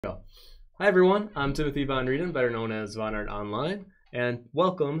Go. Hi everyone, I'm Timothy Von Rieden, better known as Von Art Online, and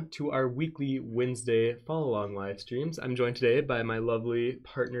welcome to our weekly Wednesday follow-along live streams. I'm joined today by my lovely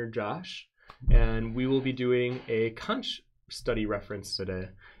partner Josh, and we will be doing a Conch study reference today.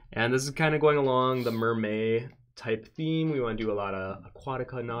 And this is kind of going along the mermaid type theme. We want to do a lot of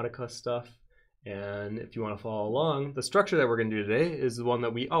aquatica, nautica stuff. And if you want to follow along, the structure that we're going to do today is the one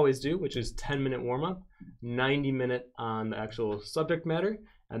that we always do, which is 10-minute warm-up, 90-minute on the actual subject matter,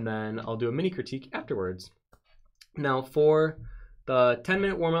 and then I'll do a mini critique afterwards. Now for the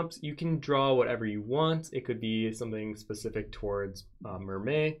 10-minute warm-ups, you can draw whatever you want. It could be something specific towards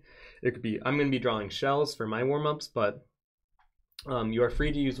mermaid. It could be, I'm going to be drawing shells for my warm-ups, but you are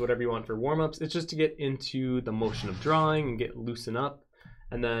free to use whatever you want for warm-ups. It's just to get into the motion of drawing and get loosen up.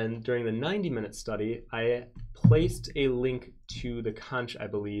 And then during the 90-minute study, I placed a link to the Conch, I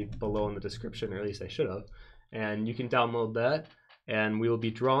believe, below in the description, or at least I should have. And you can download that, and we will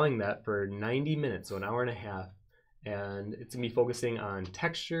be drawing that for 90 minutes, so an hour and a half. And it's going to be focusing on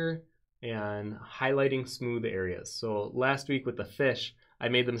texture and highlighting smooth areas. So last week with the fish, I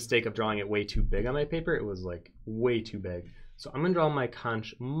made the mistake of drawing it way too big on my paper. It was like way too big. So I'm going to draw my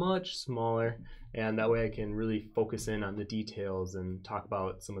conch much smaller, and that way I can really focus in on the details and talk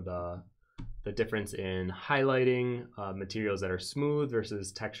about some of the difference in highlighting materials that are smooth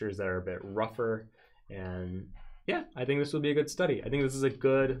versus textures that are a bit rougher. And yeah, I think this will be a good study. I think this is a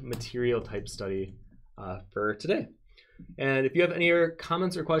good material type study for today. And if you have any other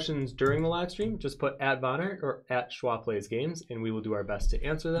comments or questions during the live stream, just put @Vonart or @SchwaPlaysGames, and we will do our best to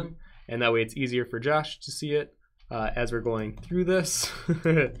answer them. And that way it's easier for Josh to see it as we're going through this.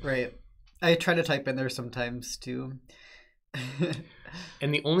 Right. I try to type in there sometimes too.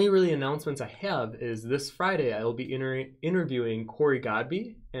 And the only really announcements I have is this Friday I will be interviewing Corey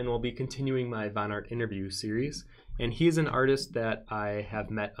Godby, and we'll be continuing my Von Art interview series. And he is an artist that I have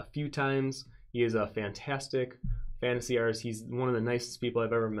met a few times. He is a fantastic fantasy artist. He's one of the nicest people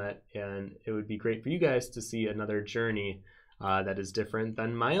I've ever met, and it would be great for you guys to see another journey that is different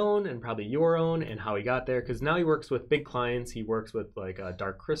than my own and probably your own, and how he got there, because now he works with big clients. He works with like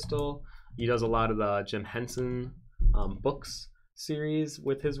Dark Crystal. He does a lot of the Jim Henson books series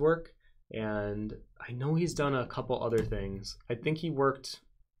with his work, and I know he's done a couple other things. I think he worked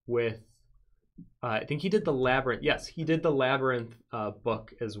with I think he did the Labyrinth. Yes, he did the Labyrinth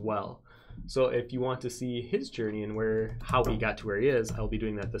book as well. So if you want to see his journey and how he got to where he is, I'll be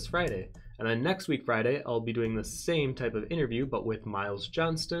doing that this Friday. And then next week Friday, I'll be doing the same type of interview, but with Miles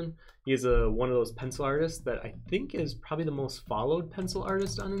Johnston. He is one of those pencil artists that I think is probably the most followed pencil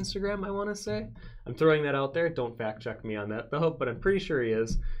artist on Instagram, I want to say. I'm throwing that out there. Don't fact check me on that though, but I'm pretty sure he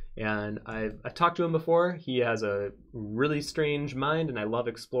is. And I've talked to him before. He has a really strange mind, and I love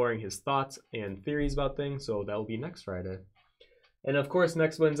exploring his thoughts and theories about things. So that will be next Friday. And of course,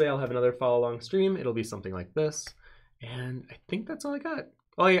 next Wednesday, I'll have another follow-along stream. It'll be something like this. And I think that's all I got.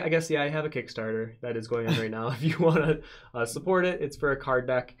 Oh, yeah, I guess, yeah, I have a Kickstarter that is going on right now. If you want to support it, it's for a card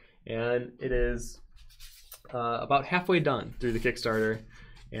deck. And it is about halfway done through the Kickstarter.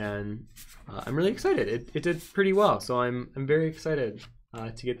 And I'm really excited. It did pretty well. So I'm very excited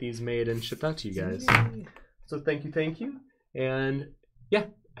to get these made and shipped out to you guys. Yay. So thank you. And yeah,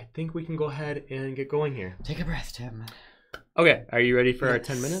 I think we can go ahead and get going here. Take a breath, Tim. Okay, are you ready for our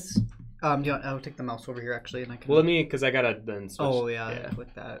 10 minutes? I'll take the mouse over here actually, and I can. Well, because I gotta then switch. Oh yeah,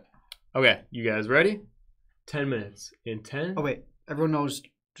 click that. Okay, you guys ready? 10 minutes in 10. Oh wait, everyone knows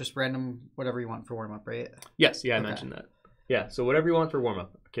just random whatever you want for warm up, right? Yes, yeah, I mentioned that. Yeah, so whatever you want for warm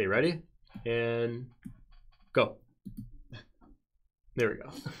up. Okay, ready? And go. There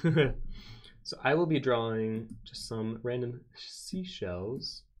we go. So I will be drawing just some random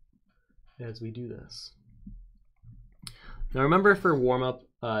seashells as we do this. Now remember, for warm-up,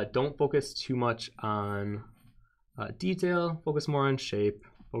 don't focus too much on detail. Focus more on shape.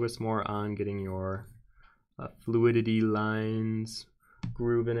 Focus more on getting your fluidity lines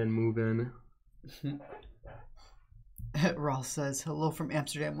grooving and moving. Ross says, hello from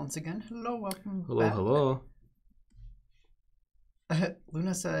Amsterdam once again. Hello, welcome back. Hello.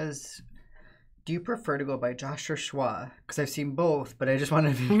 Luna says, do you prefer to go by Josh or Schwa? Because I've seen both, but I just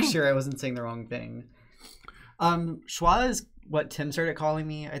wanted to make sure I wasn't saying the wrong thing. Schwa is what Tim started calling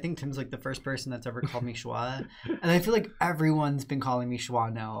me. I think Tim's like the first person that's ever called me Schwa. And I feel like everyone's been calling me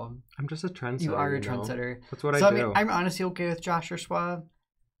Schwa now. I'm just a trendsetter. You are a trendsetter. That's what I do. I mean, I'm honestly okay with Josh or Schwa.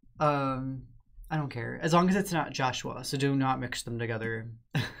 I don't care. As long as it's not Joshua. So do not mix them together.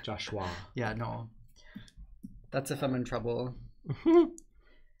 Joshua. Yeah, no. That's if I'm in trouble.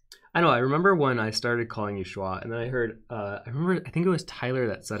 I know. I remember when I started calling you Schwa, and then I heard. I think it was Tyler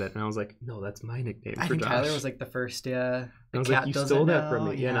that said it, and I was like, "No, that's my nickname I for think Josh." Tyler was like the first. Yeah, And the I was cat like, "You does stole it that now. from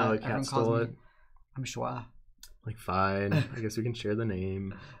me." Yeah, no, the everyone cat calls stole me. it. I'm Schwa. Like, fine. I guess we can share the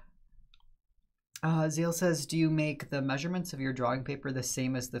name. Zeal says, "Do you make the measurements of your drawing paper the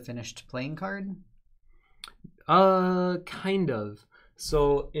same as the finished playing card?" Kind of.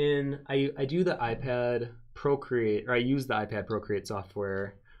 So I do the iPad Procreate, or I use the iPad Procreate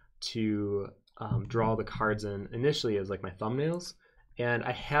software to draw the cards in initially as like my thumbnails, and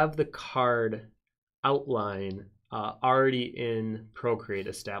I have the card outline already in Procreate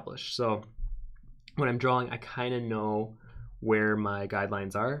established. So when I'm drawing, I kind of know where my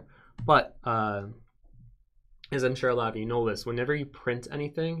guidelines are. But as I'm sure a lot of you know this, whenever you print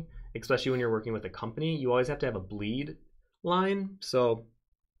anything, especially when you're working with a company, you always have to have a bleed line. So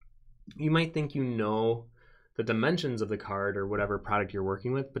you might think you know the dimensions of the card or whatever product you're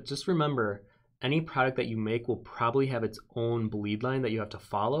working with, but just remember, any product that you make will probably have its own bleed line that you have to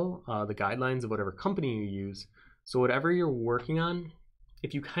follow, the guidelines of whatever company you use. So whatever you're working on,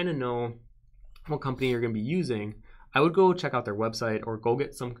 if you kind of know what company you're going to be using, I would go check out their website or go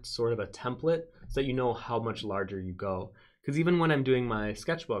get some sort of a template so that you know how much larger you go. Because even when I'm doing my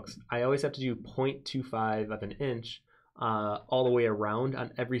sketchbooks, I always have to do 0.25 of an inch all the way around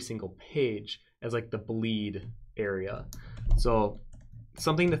on every single page as like the bleed area. So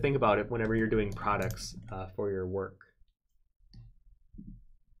something to think about it whenever you're doing products for your work.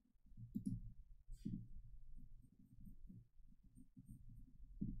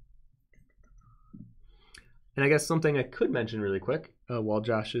 And I guess something I could mention really quick while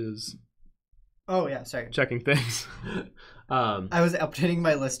Josh is Oh yeah, sorry. checking things. I was updating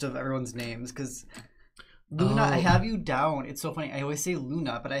my list of everyone's names because Luna, I have you down. It's so funny. I always say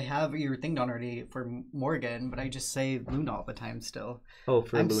Luna, but I have your thing down already for Morgan, but I just say Luna all the time still. Oh,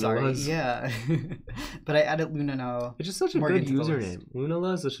 for I'm Luna sorry. Luz. Yeah. But I added Luna now. It's just such a Morgan good to the list. username. Luna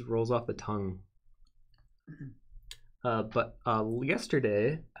Luz just rolls off the tongue. But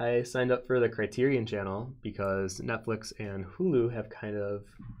yesterday I signed up for the Criterion channel because Netflix and Hulu have kind of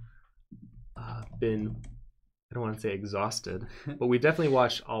been, I don't want to say exhausted, but we definitely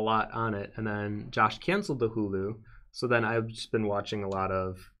watched a lot on it. And then Josh canceled the Hulu, so then I've just been watching a lot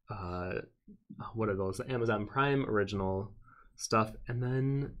of what are those? The Amazon Prime original stuff. And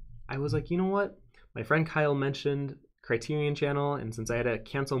then I was like, you know what? My friend Kyle mentioned Criterion channel, and since I had to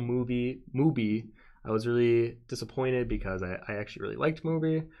cancel Mubi, I was really disappointed because I actually really liked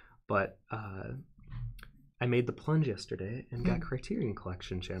Mubi, but I made the plunge yesterday and got Criterion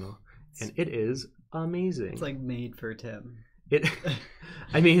Collection channel, and it is amazing. It's like made for Tim.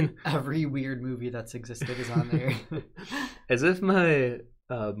 I mean, every weird movie that's existed is on there. As if my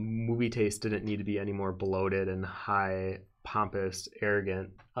movie taste didn't need to be any more bloated and high, pompous,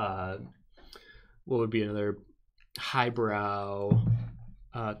 arrogant. What would be another highbrow,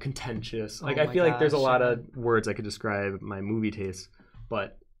 contentious? Like, Oh I my feel like there's a gosh, lot yeah. of words I could describe my movie taste,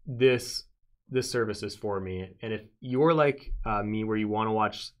 but this service is for me. And if you're like me, where you want to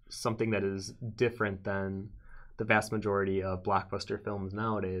watch something that is different than the vast majority of blockbuster films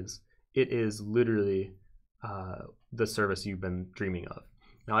nowadays, it is literally the service you've been dreaming of.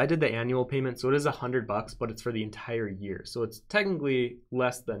 Now, I did the annual payment, so it is $100, but it's for the entire year. So it's technically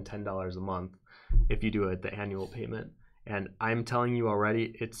less than $10 a month if you do it the annual payment. And I'm telling you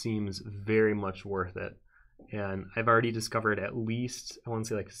already, it seems very much worth it. And I've already discovered at least, I want to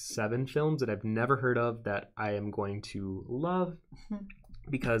say like 7 films that I've never heard of that I am going to love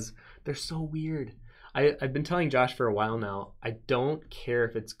because they're so weird. I've been telling Josh for a while now, I don't care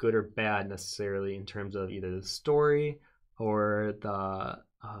if it's good or bad necessarily in terms of either the story or the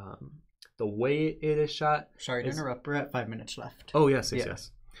way it is shot. Sorry to interrupt. We're at 5 minutes left. Oh, yes.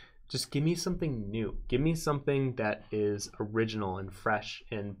 Just give me something new. Give me something that is original and fresh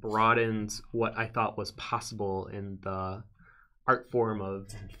and broadens what I thought was possible in the art form of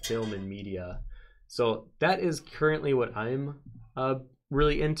film and media. So that is currently what I'm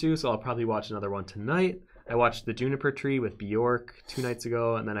really into. So I'll probably watch another one tonight. I watched The Juniper Tree with Bjork 2 nights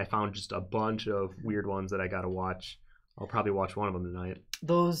ago, and then I found just a bunch of weird ones that I got to watch. I'll probably watch one of them tonight.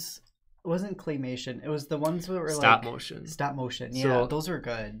 Those wasn't claymation. It was the ones that were Stop like motion. Stop motion. Yeah, So, those were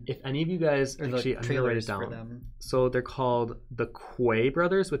good. If any of you guys Or actually, the I'm gonna write it trailers for down. them. So they're called the Quay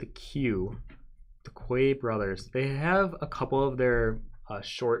Brothers with a Q. The Quay Brothers. They have a couple of their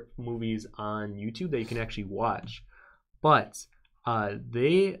short movies on YouTube that you can actually watch, but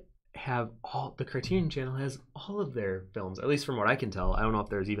they have the Criterion channel has all of their films, at least from what I can tell. I don't know if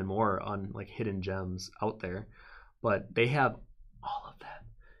there's even more on like hidden gems out there, but they have all of that.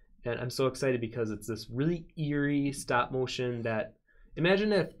 And I'm so excited because it's this really eerie stop motion that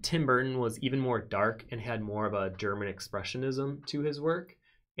imagine if Tim Burton was even more dark and had more of a German expressionism to his work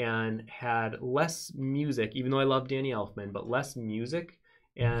and had less music, even though I love Danny Elfman, but less music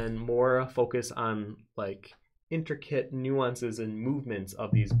and more focus on like intricate nuances and movements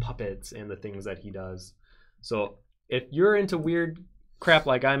of these puppets and the things that he does. So if you're into weird crap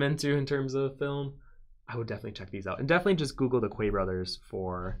like I'm into in terms of film, I would definitely check these out. And definitely just Google the Quay brothers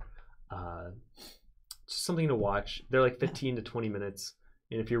for just something to watch. They're like 15 to 20 minutes.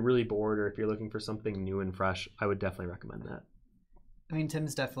 And if you're really bored or if you're looking for something new and fresh, I would definitely recommend that. I mean,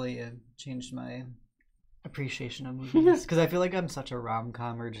 Tim's definitely changed my appreciation of movies. Because I feel like I'm such a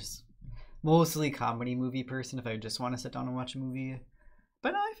rom-com or just mostly comedy movie person if I just want to sit down and watch a movie.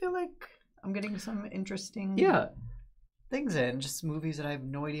 But now I feel like I'm getting some interesting things in. Just movies that I have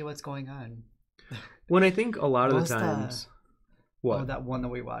no idea what's going on. When I think a lot of the times... What? Oh, that one that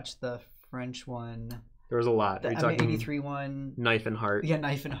we watched, the French one. There was a lot. The M83 one. Knife and Heart. Yeah,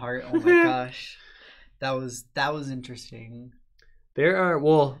 Knife and Heart. Oh my gosh. That was interesting. There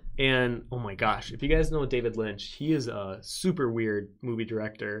are, and oh my gosh, if you guys know David Lynch, he is a super weird movie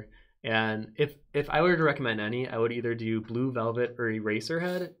director. And if I were to recommend any, I would either do Blue Velvet or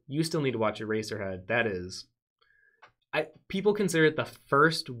Eraserhead. You still need to watch Eraserhead. That is, people consider it the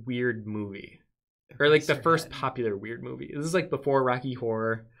first weird movie. Or like the first popular weird movie. This is like before Rocky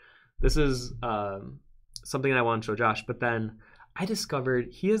Horror. This is something I want to show Josh. But then I discovered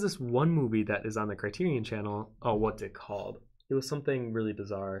he has this one movie that is on the Criterion channel. Oh, what's it called? It was something really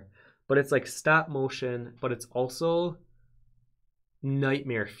bizarre. But it's like stop motion, but it's also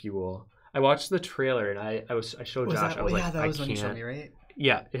nightmare fuel. I watched the trailer and I showed Josh. I was like, that was when you showed me, right?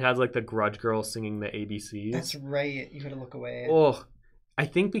 Yeah, it has like the Grudge Girl singing the ABCs. That's right. You gotta look away. Oh, I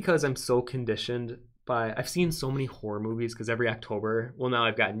think because I'm so conditioned by, I've seen so many horror movies because every October, well, now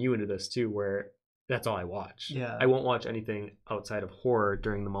I've gotten you into this too, where that's all I watch. Yeah. I won't watch anything outside of horror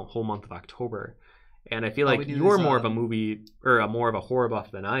during the whole month of October. And I feel like you're more of a movie or more of a horror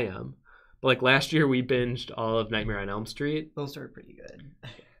buff than I am. But like last year we binged all of Nightmare on Elm Street. Those are pretty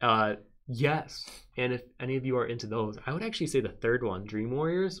good. Yes. And if any of you are into those, I would actually say the third one, Dream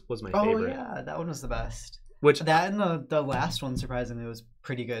Warriors, was my favorite. Oh yeah, that one was the best. Which that and the last one surprisingly was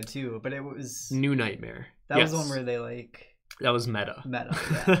pretty good too, but it was New Nightmare. That was the one where they like that was meta. Meta,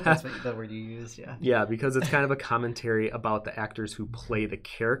 yeah. That's the word you used, yeah. Yeah, because it's kind of a commentary about the actors who play the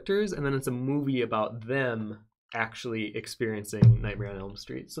characters, and then it's a movie about them actually experiencing Nightmare on Elm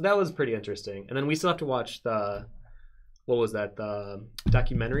Street. So that was pretty interesting. And then we still have to watch the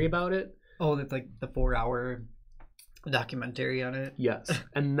documentary about it. Oh, that's like the 4-hour documentary on it. Yes.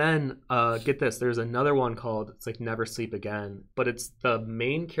 And then get this, there's another one called, it's like Never Sleep Again, but it's the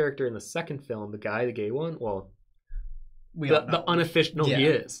main character in the second film, the gay one. Well, the unofficial. No, he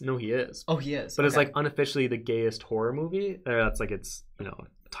is. Oh, he is. But it's like unofficially the gayest horror movie. That's like its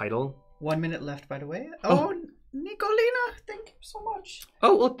title. 1 minute left, by the way. Oh, Nicolina, thank you so much.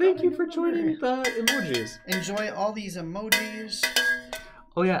 Oh, well, thank you for joining the emojis. Enjoy all these emojis.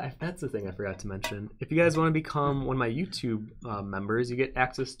 Oh yeah, that's the thing I forgot to mention. If you guys want to become one of my YouTube members, you get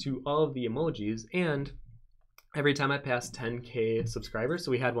access to all of the emojis, and every time I pass 10K subscribers,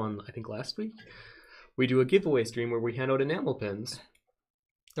 so we had one I think last week, we do a giveaway stream where we hand out enamel pins.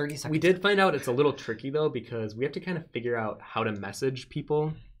 30 seconds. We did find out it's a little tricky though, because we have to kind of figure out how to message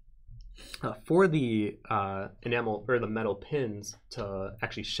people for the enamel or the metal pins to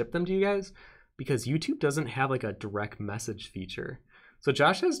actually ship them to you guys, because YouTube doesn't have like a direct message feature. So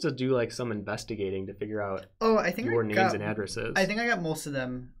Josh has to do like some investigating to figure out your names and addresses. I think I got most of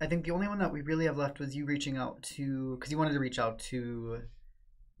them. I think the only one that we really have left was you reaching out to, because you wanted to reach out to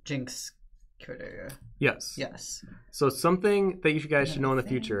Jinx Critter. Yes. Yes. So something that you guys should know in the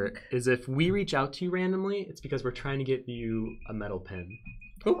future is if we reach out to you randomly, it's because we're trying to get you a metal pin.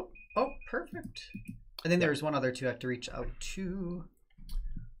 Oh, perfect. I think there's one other too I have to reach out to.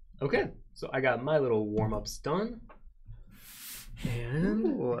 Okay. So I got my little warm-ups done. And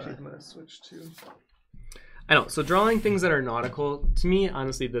I'm going to switch to... I know. So drawing things that are nautical, to me,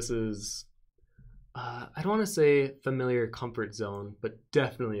 honestly, this is... I don't want to say familiar comfort zone, but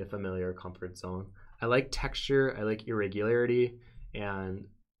definitely a familiar comfort zone. I like texture. I like irregularity. And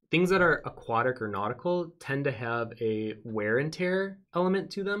things that are aquatic or nautical tend to have a wear and tear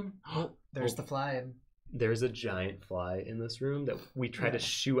element to them. There's the fly. There's a giant fly in this room that we tried to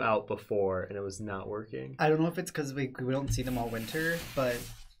shoo out before, and it was not working. I don't know if it's because we don't see them all winter, but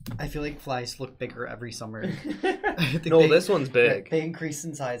I feel like flies look bigger every summer. This one's big. They increase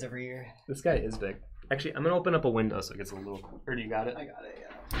in size every year. This guy is big. Actually, I'm going to open up a window so it gets a little... Or do you got it? I got it,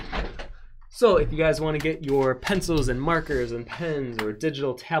 yeah. So if you guys want to get your pencils and markers and pens or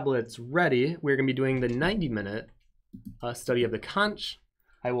digital tablets ready, we're going to be doing the 90-minute study of the conch.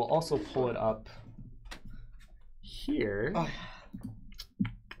 I will also pull it up here. Oh.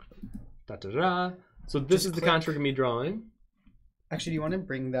 Da-da-da. So this is the conch we're going to be drawing. Actually, do you want to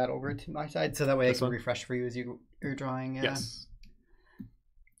bring that over to my side so that way I can one? refresh for you as you're drawing? Yeah. Yes.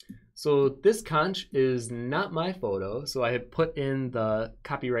 So this conch is not my photo, so I have put in the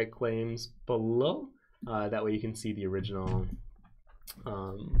copyright claims below. That way you can see the original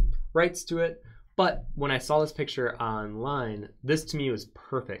rights to it. But when I saw this picture online, this to me was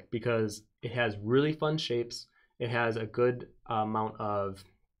perfect because it has really fun shapes. It has a good amount of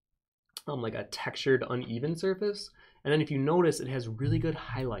like a textured uneven surface. And then if you notice, it has really good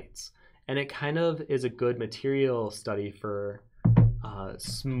highlights. And it kind of is a good material study for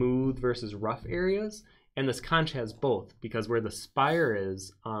smooth versus rough areas. And this conch has both, because where the spire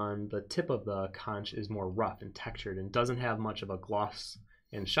is on the tip of the conch is more rough and textured and doesn't have much of a gloss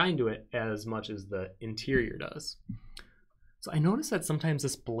and shine to it as much as the interior does. So I noticed that sometimes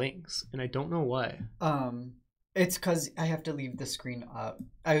this blinks and I don't know why. It's because I have to leave the screen up.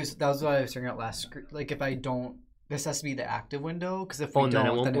 That was what I was figuring out last. Like if I don't, this has to be the active window, because if we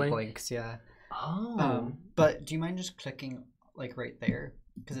don't, then it blinks. Yeah. Oh. But do you mind just clicking like right there,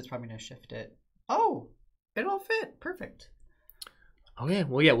 because it's probably gonna shift it. Oh, it all fit perfect. Okay,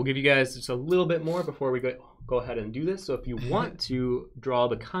 well, yeah, we'll give you guys just a little bit more before we go ahead and do this. So if you want to draw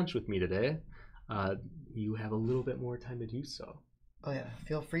the conch with me today, you have a little bit more time to do so. Oh yeah,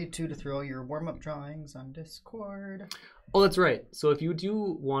 feel free to throw your warm-up drawings on Discord. Oh, that's right. So if you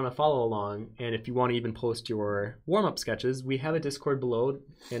do want to follow along, and if you want to even post your warm-up sketches, we have a Discord below,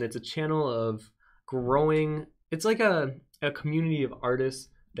 and it's a channel of growing. It's like a community of artists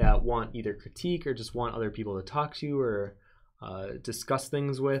that want either critique or just want other people to talk to or discuss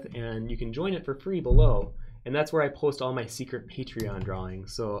things with, and you can join it for free below. And that's where I post all my secret Patreon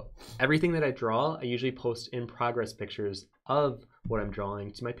drawings. So everything that I draw, I usually post in progress pictures of what I'm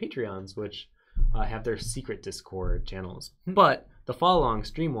drawing to my Patreons, which have their secret Discord channels. But the follow along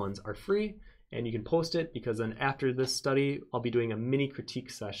stream ones are free, and you can post it, because then after this study, I'll be doing a mini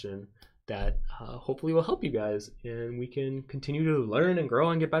critique session that hopefully will help you guys, and we can continue to learn and grow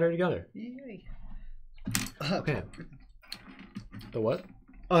and get better together. Yay. Okay. The what?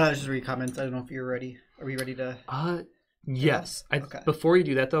 Oh, I was just reading comments. I don't know if you're ready. Are we ready to? Yes. Okay. Before you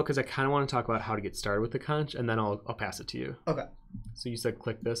do that, though, because I kind of want to talk about how to get started with the conch, and then I'll pass it to you. Okay. So you said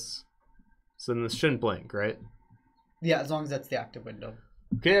click this. So then this shouldn't blink, right? Yeah, as long as that's the active window.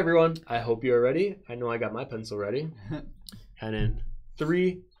 Okay, everyone. I hope you are ready. I know I got my pencil ready. And in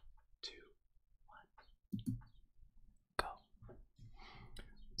 3, 2, 1, go.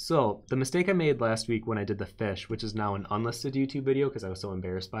 So the mistake I made last week when I did the fish, which is now an unlisted YouTube video because I was so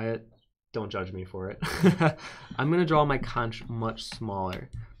embarrassed by it. Don't judge me for it. I'm going to draw my conch much smaller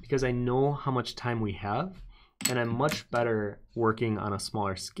because I know how much time we have, and I'm much better working on a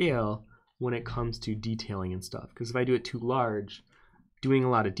smaller scale when it comes to detailing and stuff. Because if I do it too large, doing a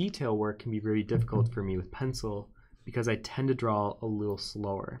lot of detail work can be very difficult for me with pencil because I tend to draw a little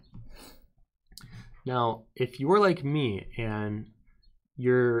slower. Now, if you're like me and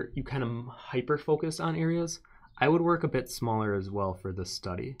you kind of hyper focus on areas, I would work a bit smaller as well for this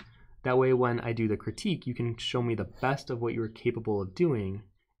study. That way, when I do the critique, you can show me the best of what you're capable of doing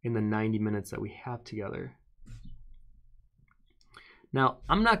in the 90 minutes that we have together. Now,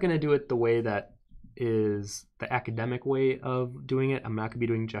 I'm not going to do it the way that is the academic way of doing it. I'm not going to be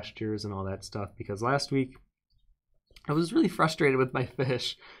doing gestures and all that stuff, because last week I was really frustrated with my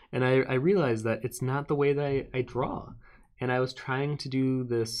fish, and I realized that it's not the way that I draw. And I was trying to do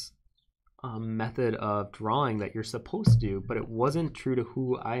this method of drawing that you're supposed to do, but it wasn't true to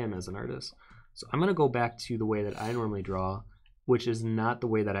who I am as an artist. So I'm going to go back to the way that I normally draw, which is not the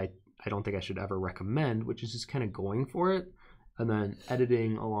way that I don't think I should ever recommend, which is just kind of going for it and then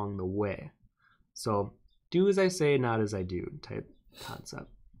editing along the way. So do as I say, not as I do type concept.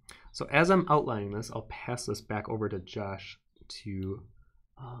 So as I'm outlining this, I'll pass this back over to Josh to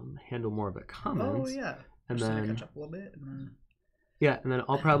handle more of the comments. Oh yeah, and just then catch up a little bit. Yeah, and then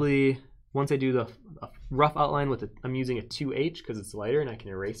I'll probably, once I do the rough outline with it, I'm using a 2H because it's lighter and I can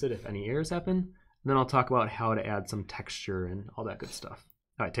erase it if any errors happen. And then I'll talk about how to add some texture and all that good stuff.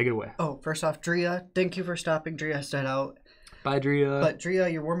 All right, take it away. Oh, first off, Drea, thank you for stopping. Drea has to head out. Bye, Drea. But Drea,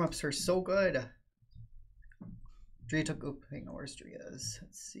 your warm-ups are so good. Drea took, hang on, where's Drea's?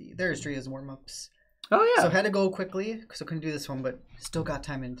 Let's see. There's Drea's warm-ups. Oh, yeah. So I had to go quickly because I couldn't do this one, but still got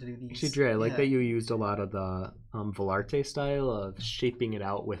time in to do these. Actually, Drea, I like that you used a lot of the Volarte style of shaping it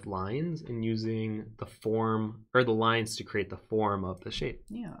out with lines and using the form, or the lines to create the form of the shape.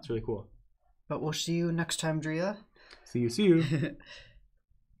 Yeah. It's really cool. But we'll see you next time, Drea. See you.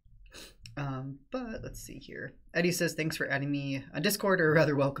 But let's see here. Eddie says, thanks for adding me on Discord, or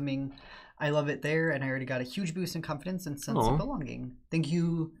rather welcoming. I love it there, and I already got a huge boost in confidence and sense of belonging. Thank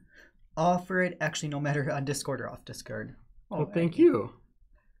you all for it. Actually, no matter on Discord or off Discord. Well, thank you.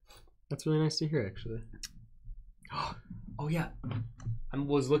 That's really nice to hear, actually. Oh, yeah. I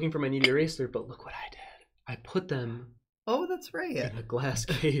was looking for my kneaded eraser, but look what I did. I put them that's right. in a glass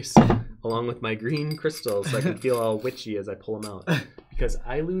case along with my green crystals so I can feel all witchy as I pull them out. Because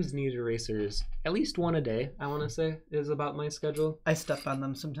I lose kneaded erasers at least one a day, I want to say, is about my schedule. I step on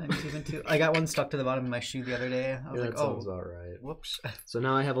them sometimes even too. I got one stuck to the bottom of my shoe the other day. I was that sounds all right. Whoops. So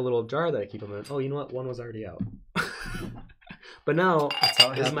now I have a little jar that I keep them in. Oh, you know what? One was already out. But now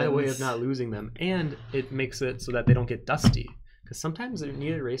this is my way of not losing them. And it makes it so that they don't get dusty. Because sometimes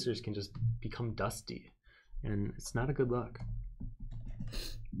kneaded erasers can just become dusty. And it's not a good look.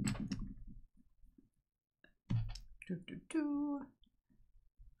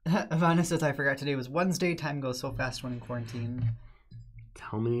 Ivana says, I forgot today was Wednesday. Time goes so fast when in quarantine.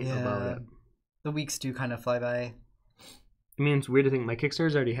 Tell me about it. The weeks do kind of fly by. I mean, it's weird to think my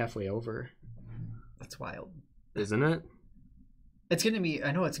Kickstarter's already halfway over. That's wild. Isn't it? It's going to be,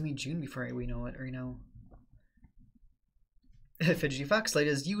 I know it's going to be June before we know it, or you know. Fidgety Foxlight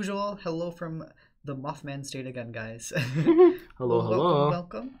as usual. Hello from the Mothman State again, guys. Hello.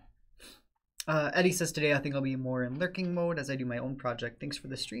 Welcome. Eddie says today I think I'll be more in lurking mode as I do my own project. Thanks for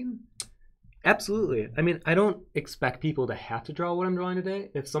the stream. Absolutely. I mean, I don't expect people to have to draw what I'm drawing today.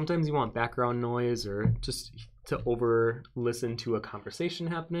 If sometimes you want background noise or just to over listen to a conversation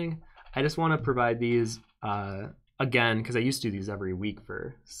happening, I just want to provide these again, because I used to do these every week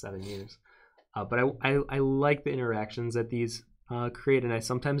for 7 years. But I like the interactions that these create, and I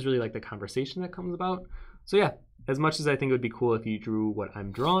sometimes really like the conversation that comes about. So yeah, as much as I think it would be cool if you drew what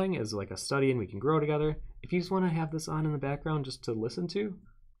I'm drawing as like a study and we can grow together, if you just want to have this on in the background just to listen to,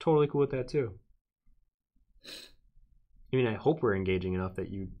 totally cool with that too. I mean, I hope we're engaging enough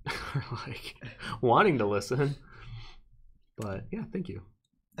that you are like wanting to listen. But yeah, thank you.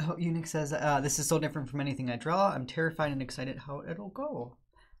 Oh, Unix says, this is so different from anything I draw. I'm terrified and excited how it'll go.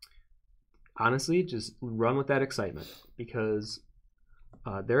 Honestly, just run with that excitement, because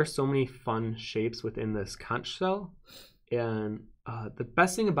there are so many fun shapes within this conch shell, and the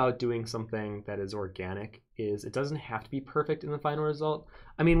best thing about doing something that is organic is it doesn't have to be perfect in the final result.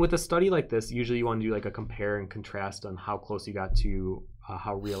 I mean, with a study like this, usually you want to do like a compare and contrast on how close you got to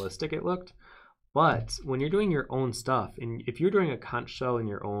how realistic it looked. But when you're doing your own stuff, and if you're doing a conch shell in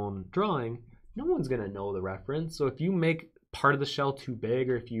your own drawing, no one's going to know the reference. So if you make part of the shell too big,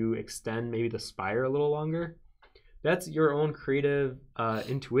 or if you extend maybe the spire a little longer, that's your own creative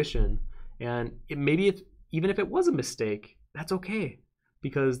intuition. And even if it was a mistake, that's okay,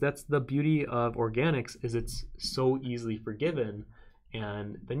 because that's the beauty of organics, is it's so easily forgiven.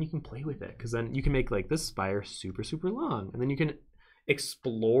 And then you can play with it, because then you can make like this spire super, super long, and then you can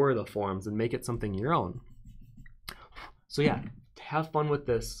explore the forms and make it something your own. So yeah, have fun with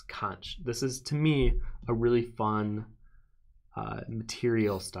this conch. This is, to me, a really fun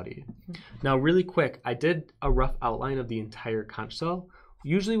material study. Now, really quick, I did a rough outline of the entire conch shell.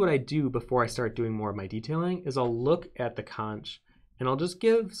 Usually what I do before I start doing more of my detailing is I'll look at the conch and I'll just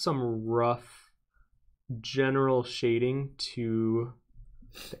give some rough general shading to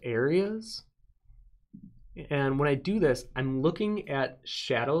the areas. And when I do this, I'm looking at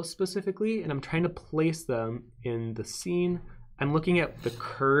shadows specifically, and I'm trying to place them in the scene. I'm looking at the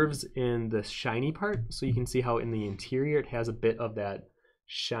curves in the shiny part, so you can see how in the interior it has a bit of that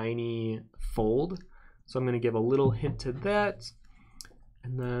shiny fold. So I'm going to give a little hint to that.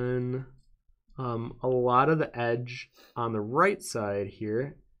 And then a lot of the edge on the right side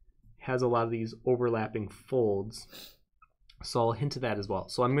here has a lot of these overlapping folds. So I'll hint to that as well.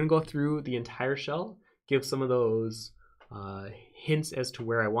 So I'm going to go through the entire shell, give some of those hints as to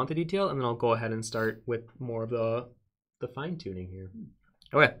where I want the detail, and then I'll go ahead and start with more of the fine tuning here.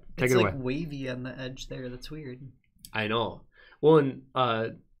 Okay, take it away. It's like wavy on the edge there. That's weird. I know. Well, and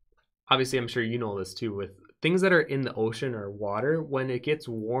obviously I'm sure you know this too, with things that are in the ocean or water, when it gets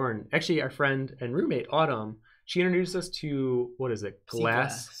worn. Actually, our friend and roommate Autumn, she introduced us to, what is it?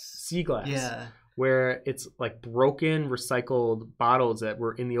 Sea glass. Yeah. Where it's like broken recycled bottles that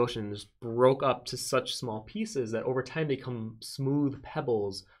were in the ocean just broke up to such small pieces that over time become smooth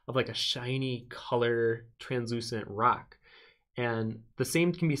pebbles of like a shiny color translucent rock. And the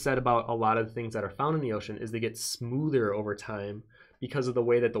same can be said about a lot of the things that are found in the ocean, is they get smoother over time because of the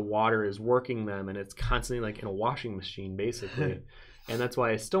way that the water is working them, and it's constantly like in a washing machine basically. And that's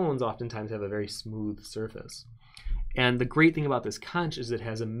why stones oftentimes have a very smooth surface. And the great thing about this conch is it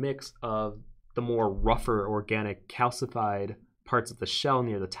has a mix of the more rougher organic calcified parts of the shell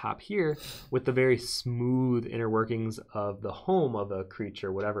near the top here with the very smooth inner workings of the home of a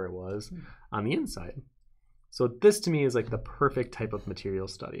creature, whatever it was, on the inside. So this to me is like the perfect type of material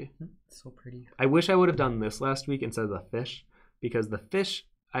study. So pretty. I wish I would have done this last week instead of the fish, because the fish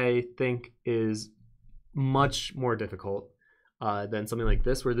I think is much more difficult than something like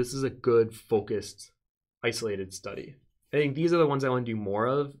this, where this is a good, focused, isolated study. I think these are the ones I want to do more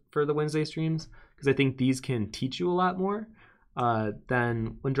of for the Wednesday streams, because I think these can teach you a lot more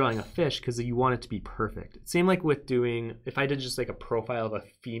than when drawing a fish, because you want it to be perfect. Same like with doing, if I did just like a profile of a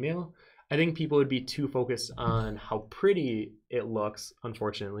female, I think people would be too focused on how pretty it looks,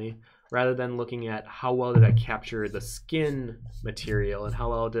 unfortunately, rather than looking at how well did I capture the skin material and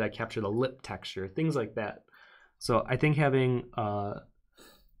how well did I capture the lip texture, things like that. So I think having a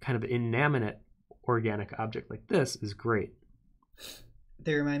kind of inanimate organic object like this is great.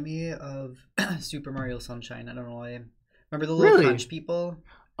 They remind me of Super Mario Sunshine. I don't know why. Remember the little Conch people?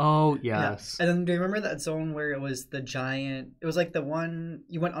 Oh, yes. Yeah. And then do you remember that zone where it was the giant, it was like the one,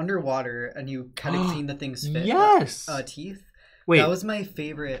 you went underwater and you kind of cleaned the thing's teeth? Wait. That was my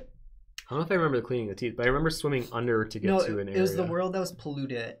favorite. I don't know if I remember the cleaning the teeth, but I remember swimming under to get to an area. It was the world that was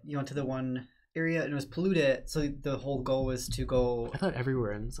polluted. You went to the one area and it was polluted, so the whole goal was to go... I thought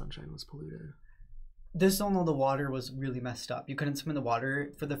everywhere in Sunshine was polluted. This zone, though, the water was really messed up. You couldn't swim in the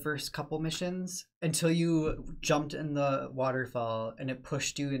water for the first couple missions until you jumped in the waterfall and it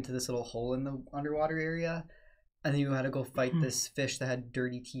pushed you into this little hole in the underwater area, and then you had to go fight this fish that had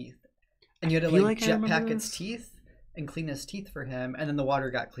dirty teeth. And you had to like jetpack its teeth and clean his teeth for him, and then the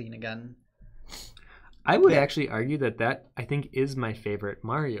water got clean again. I would actually argue that I think is my favorite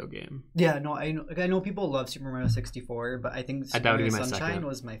Mario game. Yeah, no, I know people love Super Mario 64, but I think Super Mario Sunshine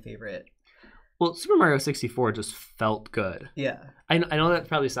was my favorite. Well, Super Mario 64 just felt good. Yeah. I know that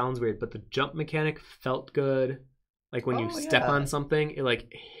probably sounds weird, but the jump mechanic felt good. Like when you step on something, it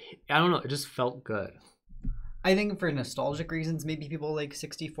like, I don't know, it just felt good. I think for nostalgic reasons, maybe people like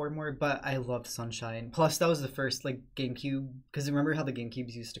 64 more, but I loved Sunshine. Plus, that was the first like GameCube, because remember how the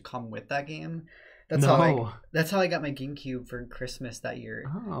GameCubes used to come with that game? That's how I got my GameCube for Christmas that year.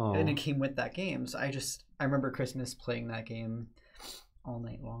 Oh. And it came with that game. So I remember Christmas playing that game all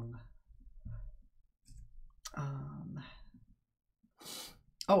night long.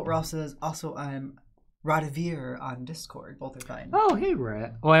 Ross says also I'm Radivir on Discord. Both are fine. Oh, hey,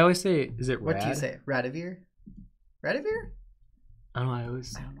 Rad. Oh, I always say, is it Rad? What do you say? Radivir? Radivir? I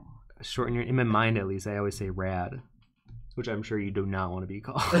don't know. Shorten in my mind at least, I always say Rad, which I'm sure you do not want to be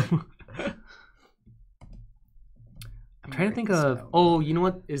called. I'm trying to think of... Oh, you know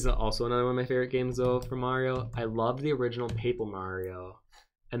what is also another one of my favorite games, though, for Mario? I loved the original Paper Mario.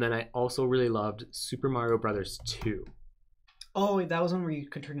 And then I also really loved Super Mario Brothers 2. Oh, that was one where you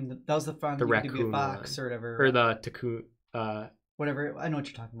could turn into... That was the fun. The raccoon be a fox or whatever. Or the Taku... whatever. I know what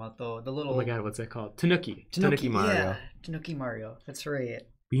you're talking about, though. The little... Oh my god, what's that called? Tanuki Mario. Yeah, Tanuki Mario. That's right.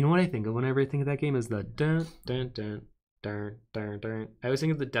 But you know what I think of whenever I think of that game is the dun dun dun dun dun dun. I always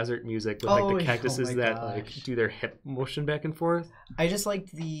think of the desert music with like the cactuses that like do their hip motion back and forth. I just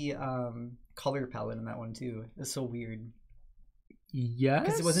liked the color palette in that one too. It's so weird. Yes.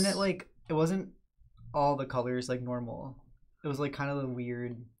 Because it wasn't all the colors like normal. It was like kind of the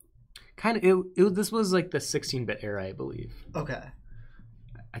weird. This was like the 16-bit era, I believe. Okay.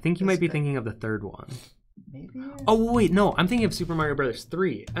 I think you might be thinking of the third one. Maybe. Oh wait, no, I'm thinking of Super Mario Brothers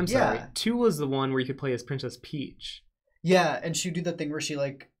 3. I'm sorry. 2 was the one where you could play as Princess Peach. Yeah, and she'd do the thing where she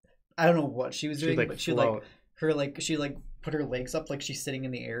like, I don't know what she was doing, but she put her legs up like she's sitting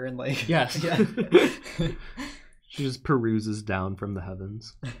in the air and like. Yes. Yeah. She just peruses down from the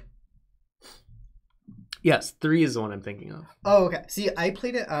heavens. Yes, 3 is the one I'm thinking of. Oh, okay. See, I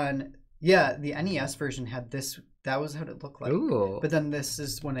played it on the NES version had this. That was what it looked like. Ooh. But then this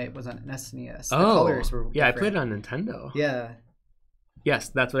is when it was on SNES. The colors were different. I played it on Nintendo. Yeah. Yes,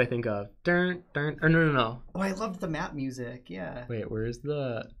 that's what I think of. Dun, dun, or no. Oh, I loved the map music. Yeah. Wait, where's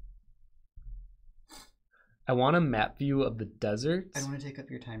the... I want a map view of the desert. I don't want to take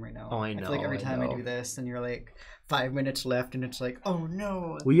up your time right now. Oh, I know. I feel like every time I do this and you're like 5 minutes left and it's like, oh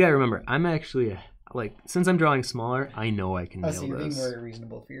no. Well, you gotta remember, I'm actually... Like, since I'm drawing smaller, I know I can nail so you're this. being more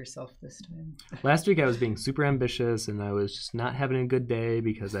reasonable for yourself this time. Last week I was being super ambitious and I was just not having a good day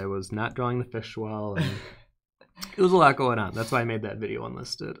because I was not drawing the fish well. And it was a lot going on. That's why I made that video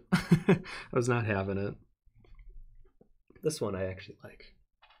unlisted. I was not having it. This one I actually like.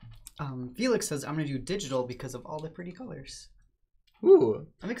 Felix says, I'm going to do digital because of all the pretty colors. Ooh.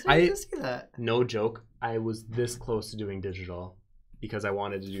 I'm excited to see that. No joke. I was this close to doing digital because I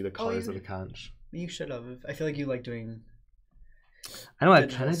wanted to do the colors of the conch. You should have. I feel like you like doing... I know, I'm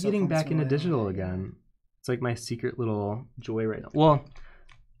kind of getting back into digital again. It's like my secret little joy right now. Well,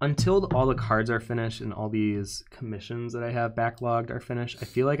 until all the cards are finished and all these commissions that I have backlogged are finished, I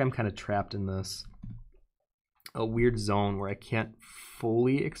feel like I'm kind of trapped in this a weird zone where I can't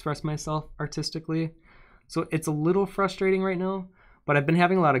fully express myself artistically. So it's a little frustrating right now, but I've been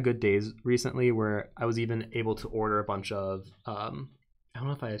having a lot of good days recently where I was even able to order a bunch of, I don't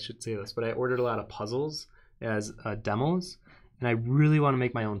know if I should say this, but I ordered a lot of puzzles as demos, and I really want to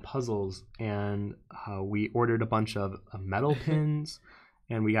make my own puzzles. And we ordered a bunch of metal pins,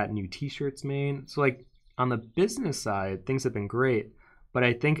 and we got new t-shirts made. So like on the business side, things have been great, but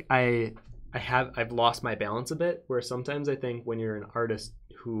I think I've lost my balance a bit, where sometimes I think when you're an artist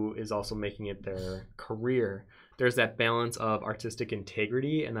who is also making it their career, there's that balance of artistic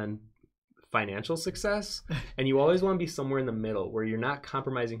integrity and then financial success. And you always want to be somewhere in the middle where you're not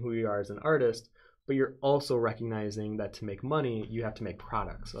compromising who you are as an artist, but you're also recognizing that to make money, you have to make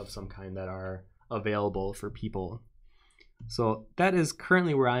products of some kind that are available for people. So that is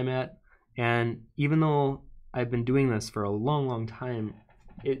currently where I'm at. And even though I've been doing this for a long, long time,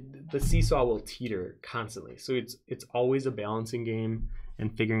 the seesaw will teeter constantly. So it's always a balancing game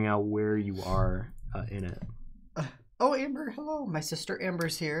and figuring out where you are in it. Oh, Amber, hello. My sister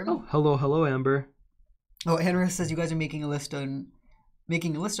Amber's here. Oh, hello, Amber. Oh, Amber says you guys are making a list of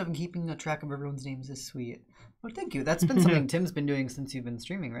and keeping a track of everyone's names is sweet. Well, thank you. That's been something Tim's been doing since you've been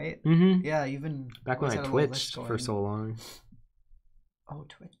streaming, right? Mm-hmm. Yeah, you've been back when I twitched for so long. Oh,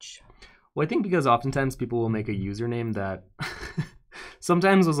 Twitch. Well, I think because oftentimes people will make a username that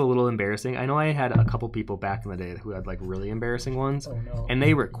sometimes was a little embarrassing. I know I had a couple people back in the day who had like really embarrassing ones, and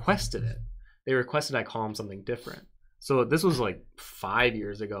they requested it. They requested I call them something different. So this was like 5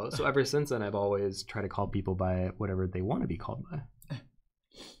 years ago. So ever since then, I've always tried to call people by whatever they want to be called by.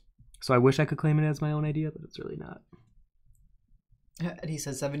 So I wish I could claim it as my own idea, but it's really not. And he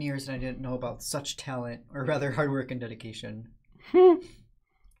says 7 years and I didn't know about such talent, or rather hard work and dedication. Well,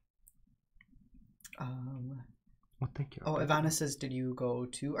 thank you. Oh, Ivana says, did you go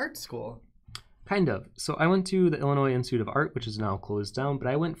to art school? Kind of. So I went to the Illinois Institute of Art, which is now closed down, but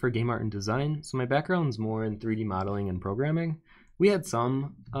I went for game art and design. So my background's more in 3D modeling and programming. We had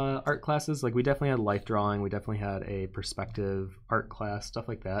some art classes. Like we definitely had life drawing. We definitely had a perspective art class, stuff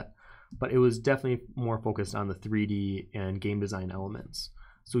like that. But it was definitely more focused on the 3D and game design elements.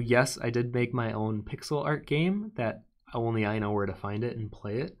 So yes, I did make my own pixel art game that only I know where to find it and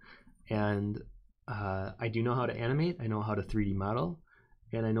play it. And I do know how to animate. I know how to 3D model.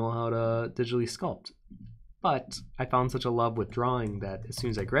 And I know how to digitally sculpt. But I found such a love with drawing that as soon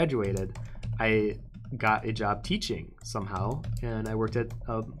as I graduated, I got a job teaching somehow. And I worked at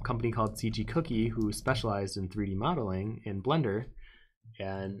a company called CG Cookie, who specialized in 3D modeling in Blender.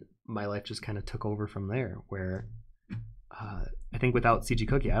 And my life just kind of took over from there, where I think without CG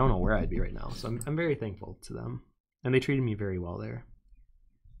Cookie, I don't know where I'd be right now. So I'm very thankful to them. And they treated me very well there.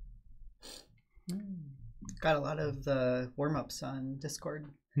 Got a lot of the warm-ups on Discord.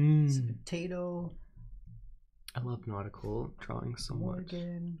 Potato. I love nautical drawing so much.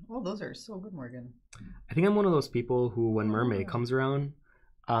 Morgan. Oh, those are so good, Morgan. I think I'm one of those people who, when Mermaid comes around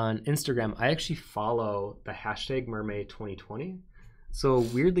on Instagram, I actually follow the hashtag Mermaid2020. So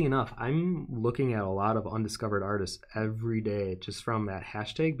weirdly enough, I'm looking at a lot of undiscovered artists every day just from that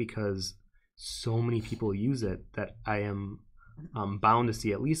hashtag, because so many people use it that I am bound to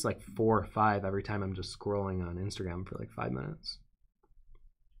see at least like 4 or 5 every time I'm just scrolling on Instagram for like 5 minutes.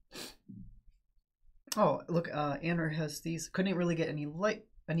 Oh, look, Anner has these. Couldn't really get any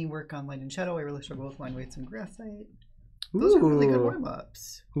work on light and shadow. I really struggle with line weights and graphite. Those are really good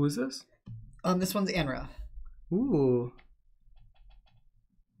warm-ups. Who is this? This one's Anra. Ooh.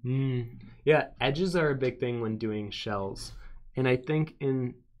 Yeah, edges are a big thing when doing shells. And I think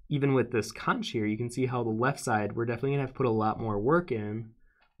even with this conch here, you can see how the left side, we're definitely going to have to put a lot more work in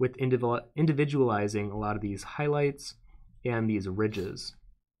with individualizing a lot of these highlights and these ridges.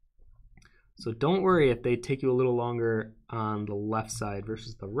 So don't worry if they take you a little longer on the left side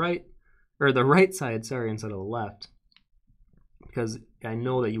versus the right, or the right side, sorry, instead of the left. Because I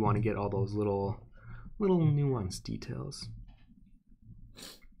know that you want to get all those little nuanced details.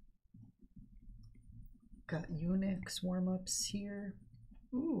 Got Unix warm-ups here.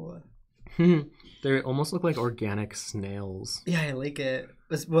 Ooh. They almost look like organic snails. Yeah, I like it.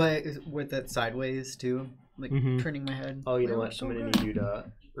 That's why with that sideways too, like turning my head. Oh, you know what? I'm gonna need you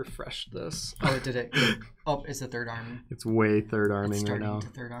to refresh this. Oh, it did it. Oh, it's the third arm. It's way third arming right now. To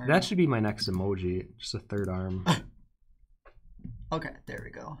third arm. That should be my next emoji. Just a third arm. Okay, there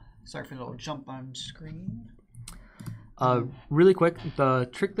we go. Sorry for the little jump on screen. Really quick, the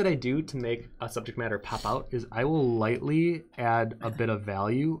trick that I do to make a subject matter pop out is I will lightly add a bit of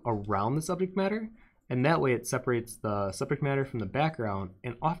value around the subject matter, And that way it separates the subject matter from the background,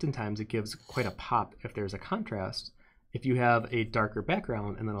 and oftentimes it gives quite a pop if there's a contrast if you have a darker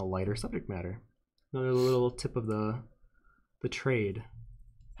background and then a lighter subject matter. Another little tip of the trade.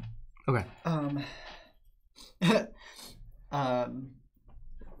 Okay.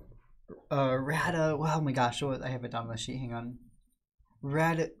 Rada, well, oh my gosh, I have it down on the sheet, hang on.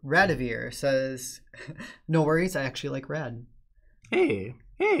 Radivir says, no worries, I actually like Rad. Hey,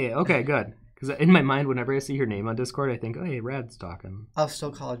 okay, good. Because in my mind, whenever I see your name on Discord, I think, oh, hey, Rad's talking. I'll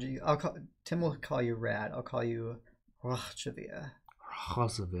still call you, Tim will call you Rad, I'll call you Rachevia.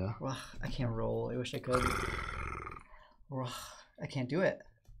 I can't roll, I wish I could. I can't do it.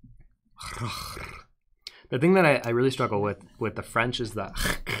 The thing that I really struggle with the French is the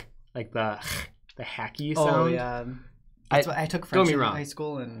like the hacky sound. Oh yeah, that's why I took French in high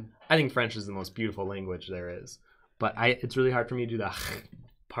school, and I think French is the most beautiful language there is. But it's really hard for me to do the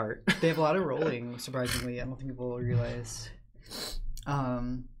part. They have a lot of rolling, surprisingly. I don't think people realize.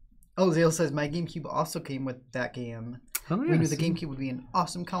 Zale says my GameCube also came with that game. Oh, yeah, we knew the GameCube would be an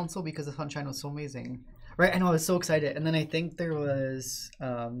awesome console because the Sunshine was so amazing. Right, I know, I was so excited. And then I think there was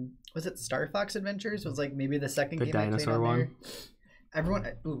it Star Fox Adventures? Was like maybe the second game I played on there. Everyone,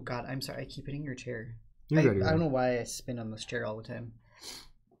 oh god, I'm sorry, I keep hitting your chair. I don't know why I spin on this chair all the time.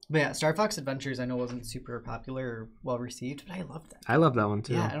 But yeah, Star Fox Adventures I know wasn't super popular or well received, but I loved that. I love that one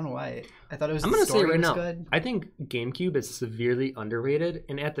too. Yeah, I don't know why. I thought it was. I'm gonna say right now, good. I think GameCube is severely underrated,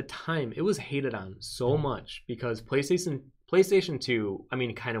 and at the time it was hated on so much because PlayStation 2, I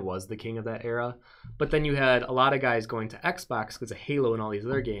mean, kind of was the king of that era. But then you had a lot of guys going to Xbox because of Halo and all these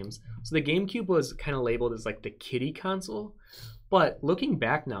other games. So the GameCube was kind of labeled as like the kiddie console. But looking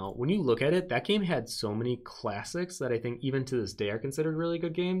back now, when you look at it, that game had so many classics that I think even to this day are considered really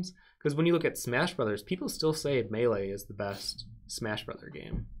good games. Because when you look at Smash Brothers, people still say Melee is the best Smash Brother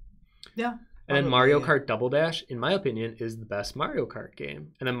game. Yeah. And then Mario Kart Double Dash, in my opinion, is the best Mario Kart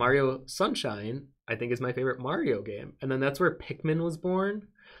game. And then Mario Sunshine, I think, is my favorite Mario game. And then that's where Pikmin was born.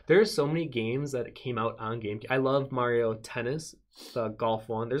 There's so many games that came out on GameCube. I love Mario Tennis, the golf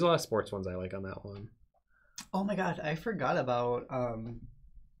one. There's a lot of sports ones I like on that one. Oh my god, I forgot about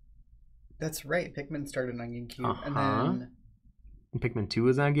that's right, Pikmin started on GameCube. And then Pikmin 2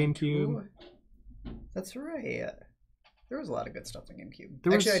 was on GameCube. That's right. There was a lot of good stuff on GameCube.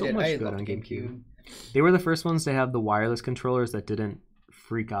 There was so much good on GameCube. They were the first ones to have the wireless controllers that didn't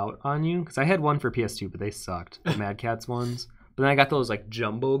freak out on you. Because I had one for PS2, but they sucked. The Mad Catz ones. But then I got those like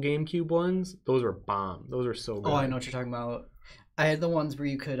jumbo GameCube ones. Those were bomb. Those were so good. Oh, I know what you're talking about. I had the ones where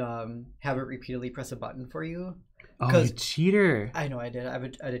you could have it repeatedly press a button for you. Oh, you cheater. I know I did. I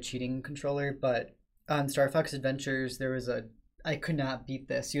had a cheating controller, but on Star Fox Adventures, there was I could not beat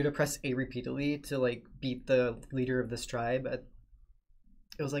this. You had to press A repeatedly to like beat the leader of this tribe. It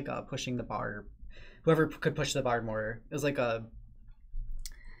was like pushing the bar. Whoever could push the bar more. It was like what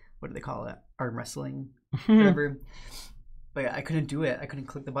do they call it? Arm wrestling, whatever. But yeah, I couldn't do it. I couldn't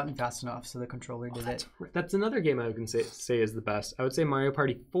click the button fast enough, so the controller did it. That's another game I can say is the best. I would say Mario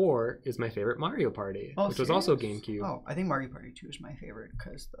Party 4 is my favorite Mario Party, which was also GameCube. Oh, I think Mario Party 2 is my favorite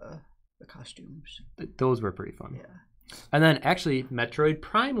because the costumes. Those were pretty fun. Yeah. And then actually, Metroid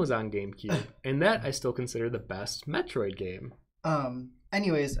Prime was on GameCube, and that I still consider the best Metroid game.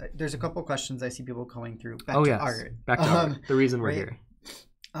 Anyways, there's a couple questions I see people going through. Back to art. Back to art. The reason we're here.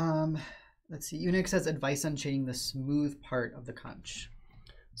 Let's see. Unix says advice on shading the smooth part of the conch.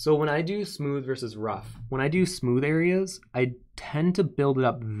 So when I do smooth versus rough, when I do smooth areas, I tend to build it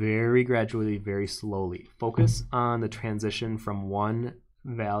up very gradually, very slowly. Focus on the transition from one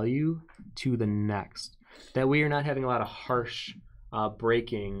value to the next. That way you're not having a lot of harsh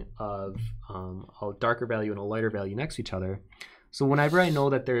breaking of a darker value and a lighter value next to each other. So whenever I know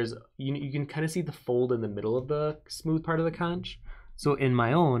that there's, you can kind of see the fold in the middle of the smooth part of the conch. So in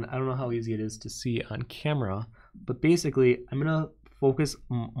my own, I don't know how easy it is to see on camera, but basically I'm going to focus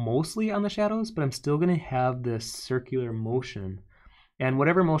mostly on the shadows, but I'm still going to have this circular motion. And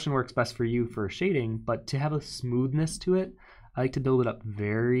whatever motion works best for you for shading, but to have a smoothness to it, I like to build it up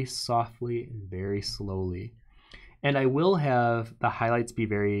very softly and very slowly. And I will have the highlights be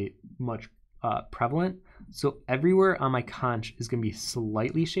very much prevalent. So everywhere on my conch is going to be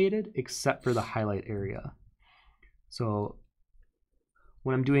slightly shaded except for the highlight area. So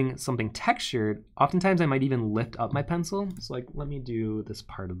when I'm doing something textured, oftentimes I might even lift up my pencil. So like, let me do this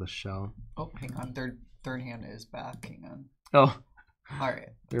part of the shell. Oh, hang on. Third hand is back. Hang on. Oh. All right.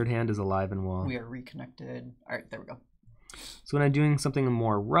 Third hand is alive and well. We are reconnected. All right, there we go. So when I'm doing something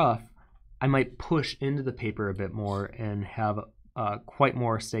more rough, I might push into the paper a bit more and have quite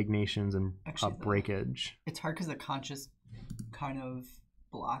more stagnations and breakage. It's hard because the conch is kind of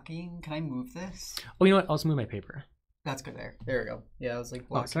blocking. Can I move this? Oh, you know what? I'll just move my paper. That's good there. There we go. Yeah, I was like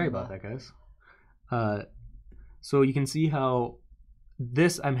blocking. Oh, sorry about that, guys. So you can see how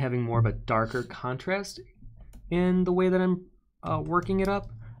this I'm having more of a darker contrast in the way that I'm working it up.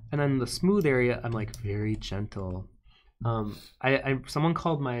 And then the smooth area, I'm like very gentle. Someone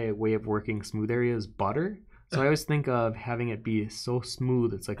called my way of working smooth areas butter. So I always think of having it be so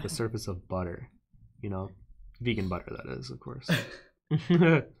smooth, it's like the surface of butter. You know, vegan butter, that is, of course.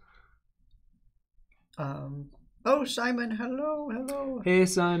 Oh, Simon, hello. Hey,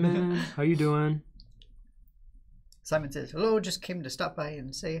 Simon, how you doing? Simon says, hello, just came to stop by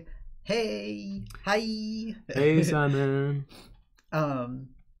and say, hey, hi. Hey, Simon.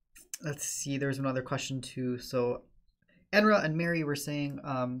 Let's see, there's another question too. So, Enra and Mary were saying,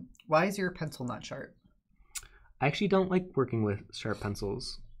 why is your pencil not sharp? I actually don't like working with sharp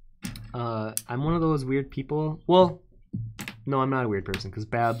pencils. I'm one of those weird people. Well, no, I'm not a weird person because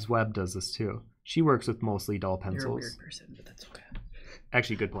Babs Webb does this too. She works with mostly dull pencils. You're a weird person, but that's okay.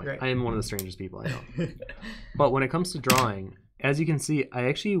 Actually, good point. Right. I am one of the strangest people I know. But when it comes to drawing, as you can see, I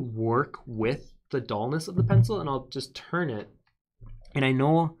actually work with the dullness of the pencil and I'll just turn it. And I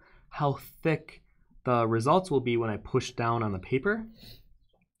know how thick the results will be when I push down on the paper.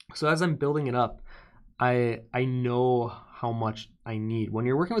 So as I'm building it up, I know how much I need. When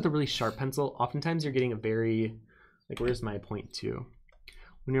you're working with a really sharp pencil, oftentimes you're getting a very, like, where's my 0.2?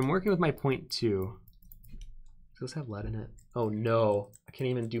 When you're working with my 0.2, does this have lead in it? Oh no, I can't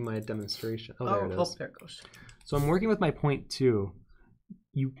even do my demonstration. Oh, there it is. There it goes. So I'm working with my 0.2.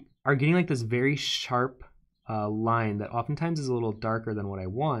 You are getting like this very sharp line that oftentimes is a little darker than what I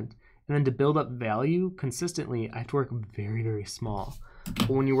want. And then to build up value consistently, I have to work very, very small.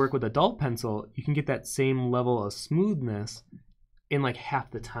 But when you work with a dull pencil, you can get that same level of smoothness in like half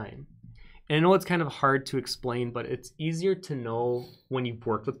the time. And I know it's kind of hard to explain, but it's easier to know when you've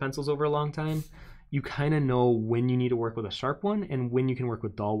worked with pencils over a long time. You kind of know when you need to work with a sharp one and when you can work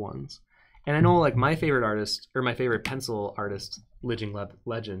with dull ones. And I know like my favorite artist, or my favorite pencil artist,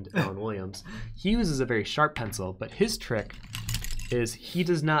 legend, Alan Williams, he uses a very sharp pencil, but his trick is he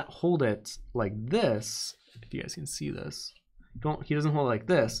does not hold it like this. If you guys can see this. He doesn't hold it like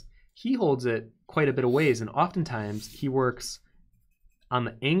this. He holds it quite a bit of ways, and oftentimes he works on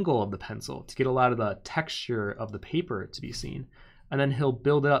the angle of the pencil to get a lot of the texture of the paper to be seen. And then he'll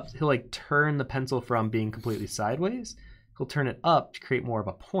build it up. He'll like turn the pencil from being completely sideways. He'll turn it up to create more of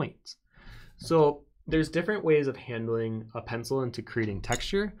a point. So there's different ways of handling a pencil into creating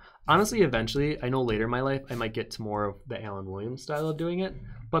texture. Honestly, eventually, I know later in my life, I might get to more of the Alan Williams style of doing it.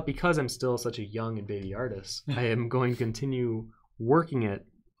 But because I'm still such a young and baby artist, I am going to continue working it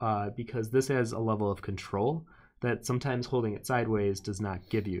because this has a level of control that sometimes holding it sideways does not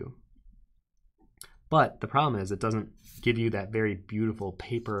give you. But the problem is it doesn't give you that very beautiful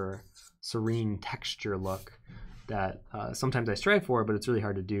paper, serene texture look that sometimes I strive for, but it's really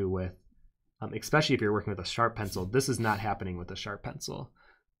hard to do with, especially if you're working with a sharp pencil. This is not happening with a sharp pencil.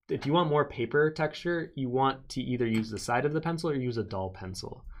 If you want more paper texture, you want to either use the side of the pencil or use a dull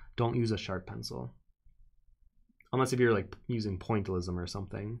pencil. Don't use a sharp pencil. Unless if you're like using pointillism or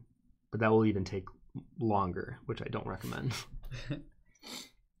something, but that will even take longer, which I don't recommend.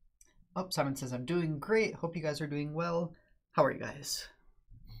 Oh, Simon says, I'm doing great. Hope you guys are doing well. How are you guys?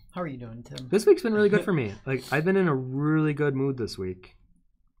 How are you doing, Tim? This week's been really good for me. Like, I've been in a really good mood this week.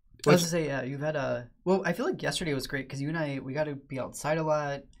 I was to say, yeah, you've had a... Well, I feel like yesterday was great because you and I, we got to be outside a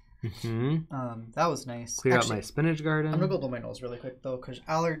lot. Mm-hmm. That was nice. Clear out my spinach garden. I'm going to go blow my nose really quick, though, because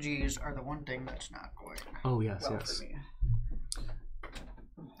allergies are the one thing that's not going well for me.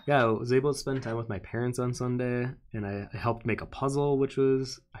 Yeah, I was able to spend time with my parents on Sunday, and I helped make a puzzle, which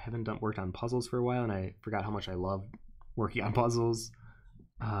was... I haven't worked on puzzles for a while, and I forgot how much I love working on puzzles.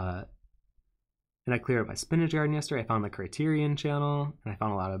 And I cleared up my spinach garden yesterday. I found the Criterion channel, and I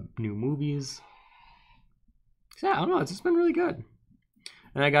found a lot of new movies. So yeah, I don't know. It's just been really good.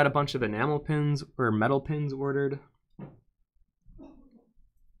 And I got a bunch of enamel pins or metal pins ordered.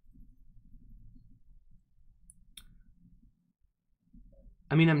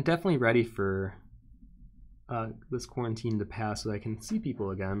 I mean, I'm definitely ready for this quarantine to pass so that I can see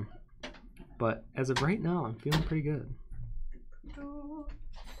people again. But as of right now, I'm feeling pretty good.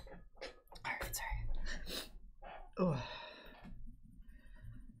 Alright, sorry. Oh.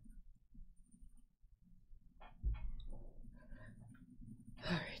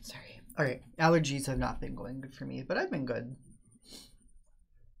 Alright, sorry. Alright, allergies have not been going good for me, but I've been good.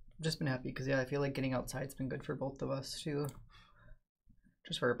 Just been happy because, yeah, I feel like getting outside's been good for both of us, too.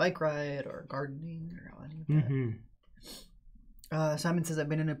 Just for a bike ride or gardening or any of that. Mm-hmm. Simon says, I've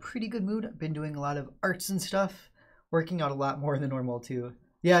been in a pretty good mood. I've been doing a lot of arts and stuff, working out a lot more than normal, too.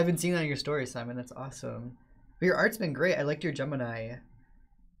 Yeah, I've been seeing that in your story, Simon. That's awesome. But your art's been great. I liked your Gemini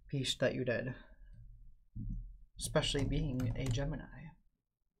piece that you did, especially being a Gemini.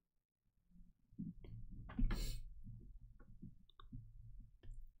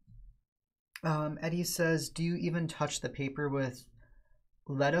 Eddie says, do you even touch the paper with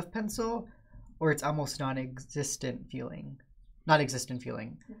lead of pencil, or it's almost non-existent feeling? Non-existent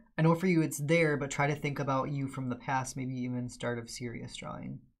feeling. I know for you it's there, but try to think about you from the past, maybe even start of serious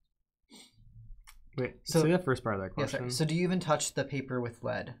drawing. Wait, so say the first part of that question. Yeah, so do you even touch the paper with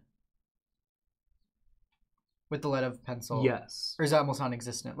lead? With the lead of pencil? Yes. Or is it almost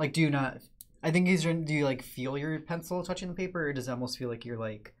non-existent? Like, do you not... I think he's... Do you, like, feel your pencil touching the paper, or does it almost feel like you're,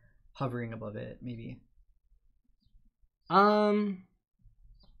 like, hovering above it, maybe?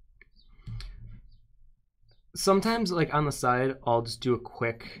 Sometimes, like, on the side, I'll just do a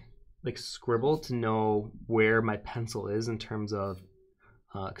quick, like, scribble to know where my pencil is in terms of...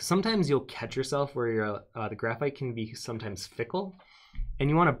 Because sometimes you'll catch yourself where you're, the graphite can be sometimes fickle, and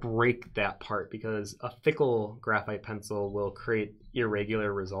you want to break that part because a fickle graphite pencil will create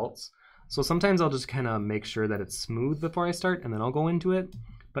irregular results. So sometimes I'll just kind of make sure that it's smooth before I start, and then I'll go into it.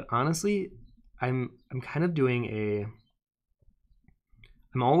 But honestly, I'm kind of doing a...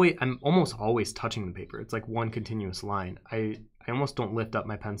 I'm almost always touching the paper. It's like one continuous line. I almost don't lift up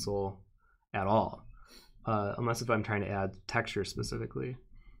my pencil at all, unless if I'm trying to add texture specifically.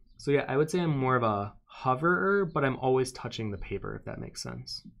 So yeah, I would say I'm more of a hoverer, but I'm always touching the paper, if that makes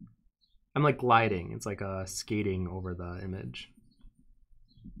sense. I'm like gliding. It's like skating over the image.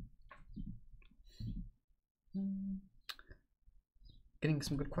 Getting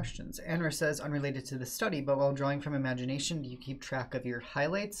some good questions. Anwar says, unrelated to the study, but while drawing from imagination, do you keep track of your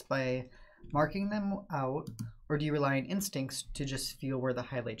highlights by marking them out, or do you rely on instincts to just feel where the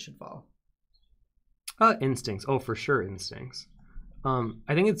highlight should fall? Instincts. Oh, for sure, instincts.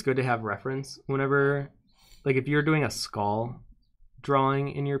 I think it's good to have reference whenever, like if you're doing a skull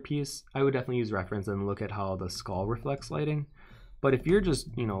drawing in your piece, I would definitely use reference and look at how the skull reflects lighting. But if you're just,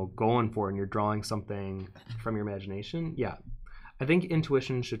 going for it and you're drawing something from your imagination, yeah, I think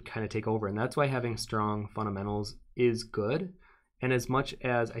intuition should kind of take over. And that's why having strong fundamentals is good. And as much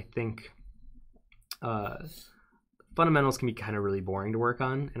as I think fundamentals can be kind of really boring to work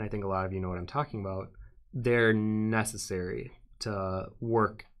on, and I think a lot of you know what I'm talking about, they're necessary to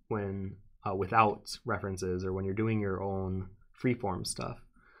work when without references or when you're doing your own freeform stuff.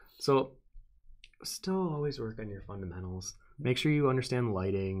 So still always work on your fundamentals. Make sure you understand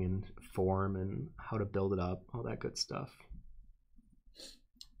lighting and form and how to build it up, all that good stuff.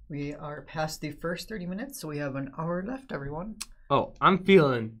 We are past the first 30 minutes, so we have an hour left, everyone. Oh, I'm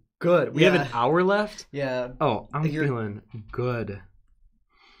feeling good. We have an hour left? Yeah. Oh, I'm feeling good.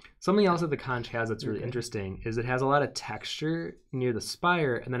 Something else that the Conch has that's really interesting is it has a lot of texture near the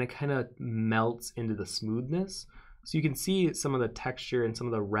spire, and then it kind of melts into the smoothness. So you can see some of the texture and some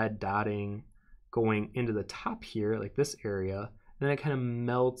of the red dotting going into the top here, like this area, and then it kind of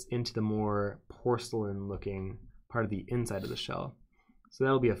melts into the more porcelain-looking part of the inside of the shell. So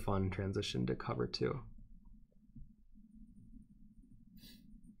that'll be a fun transition to cover too.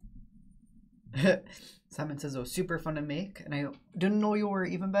 Simon says, oh, super fun to make, and I didn't know you were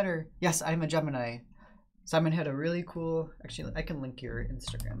even better. Yes, I'm a Gemini. Simon had a really cool... Actually, I can link your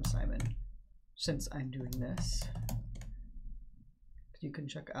Instagram, Simon, since I'm doing this. You can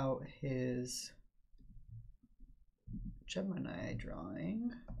check out his Gemini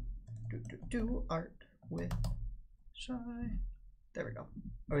drawing. Do art with Shy. There we go.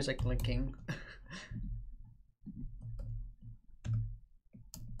 I always like linking.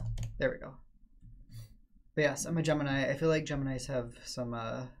 There we go. But yes, I'm a Gemini. I feel like Geminis have some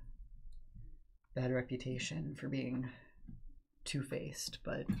bad reputation for being two-faced,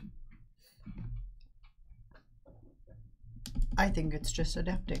 but I think it's just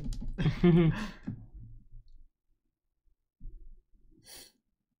adapting.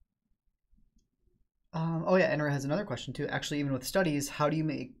 Oh yeah, Enra has another question too. Actually, even with studies, how do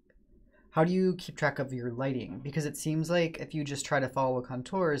you keep track of your lighting? Because it seems like if you just try to follow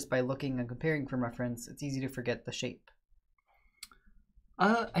contours by looking and comparing from reference, it's easy to forget the shape.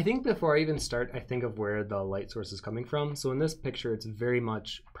 I think before I even start, I think of where the light source is coming from. So in this picture, it's very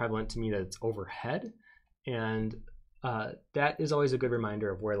much prevalent to me that it's overhead, and that is always a good reminder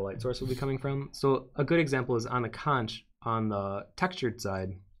of where the light source will be coming from. So a good example is on the conch, on the textured side,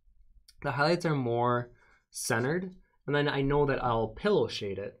 the highlights are more centered, and then I know that I'll pillow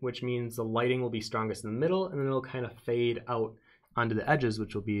shade it, which means the lighting will be strongest in the middle, and then it'll kind of fade out onto the edges,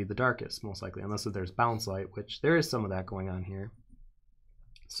 which will be the darkest, most likely, unless there's bounce light, which there is some of that going on here.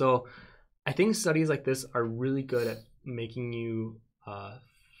 So I think studies like this are really good at making you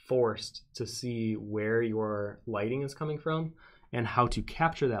forced to see where your lighting is coming from and how to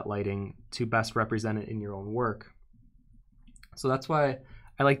capture that lighting to best represent it in your own work. So that's why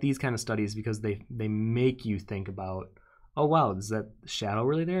I like these kind of studies, because they make you think about, oh wow, is that shadow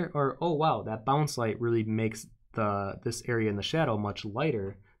really there? Or oh wow, that bounce light really makes this area in the shadow much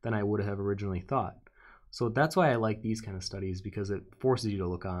lighter than I would have originally thought. So that's why I like these kind of studies, because it forces you to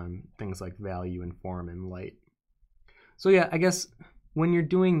look on things like value and form and light. So yeah, I guess when you're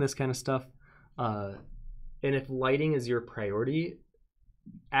doing this kind of stuff, and if lighting is your priority,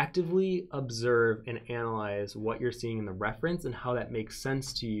 actively observe and analyze what you're seeing in the reference and how that makes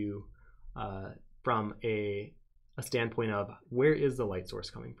sense to you from a standpoint of where is the light source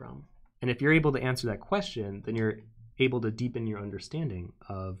coming from. And if you're able to answer that question, then you're able to deepen your understanding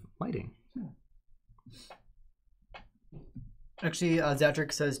of lighting. Actually,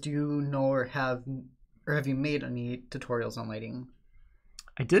 Zadric says, do you know or have you made any tutorials on lighting?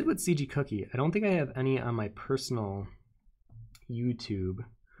 I did with CG Cookie. I don't think I have any on my personal YouTube,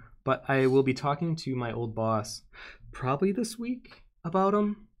 but I will be talking to my old boss probably this week about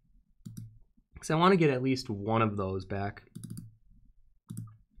them, because I want to get at least one of those back.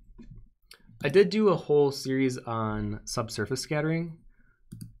 I did do a whole series on subsurface scattering,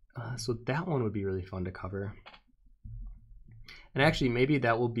 so that one would be really fun to cover. And actually, maybe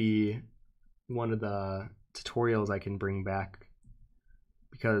that will be one of the tutorials I can bring back,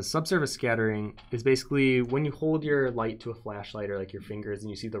 because subsurface scattering is basically when you hold your light to a flashlight or like your fingers and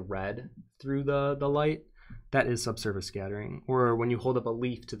you see the red through the light, that is subsurface scattering. Or when you hold up a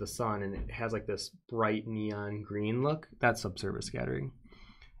leaf to the sun and it has like this bright neon green look, that's subsurface scattering.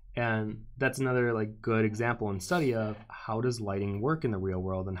 And that's another like good example and study of how does lighting work in the real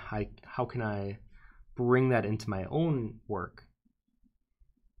world, and how can I bring that into my own work.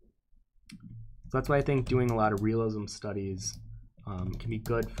 So that's why I think doing a lot of realism studies can be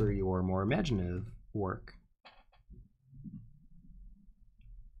good for your more imaginative work.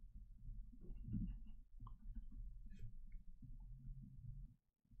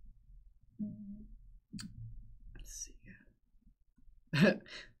 Let's see.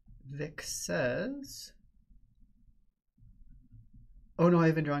 Vic says, oh no,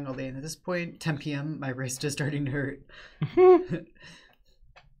 I've been drawing all day, and at this point, 10 p.m., my wrist is starting to hurt.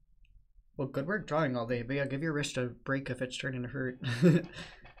 Well, good work drawing all day, but yeah, give your wrist a break if it's starting to hurt.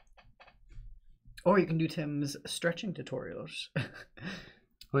 Or you can do Tim's stretching tutorials.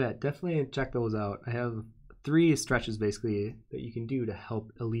 Oh yeah, definitely check those out. I have 3 stretches basically that you can do to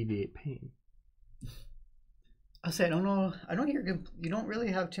help alleviate pain. I'll say, I don't know, you don't really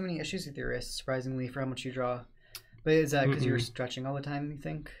have too many issues with your wrist, surprisingly, for how much you draw. But is that because you're stretching all the time, you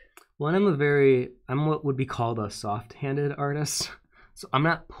think? Well, I'm what would be called a soft-handed artist. So I'm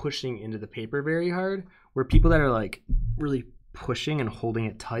not pushing into the paper very hard, where people that are like really pushing and holding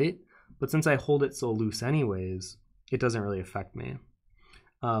it tight. But since I hold it so loose anyways, it doesn't really affect me.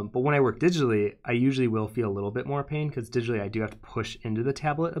 But when I work digitally, I usually will feel a little bit more pain, because digitally I do have to push into the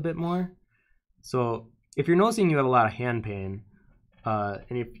tablet a bit more. So if you're noticing you have a lot of hand pain, and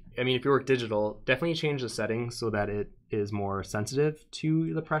if you work digital, definitely change the settings so that it is more sensitive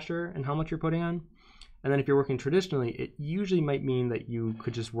to the pressure and how much you're putting on. And then if you're working traditionally, it usually might mean that you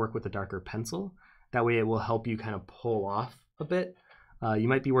could just work with a darker pencil. That way it will help you kind of pull off a bit. You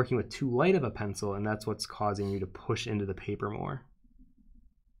might be working with too light of a pencil, and that's what's causing you to push into the paper more.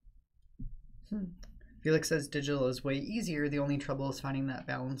 Felix says digital is way easier. The only trouble is finding that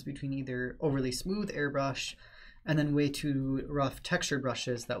balance between either overly smooth airbrush and then way too rough textured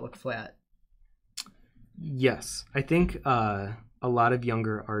brushes that look flat. Yes, I think a lot of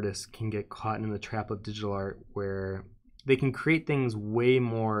younger artists can get caught in the trap of digital art, where they can create things way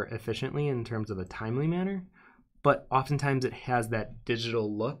more efficiently in terms of a timely manner, but oftentimes it has that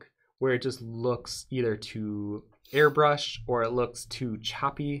digital look where it just looks either too airbrush or it looks too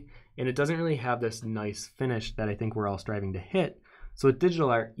choppy, and it doesn't really have this nice finish that I think we're all striving to hit. So with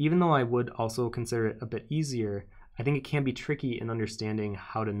digital art, even though I would also consider it a bit easier, I think it can be tricky in understanding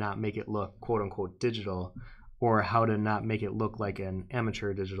how to not make it look quote unquote digital, or how to not make it look like an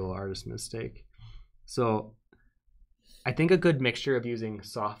amateur digital artist mistake. So I think a good mixture of using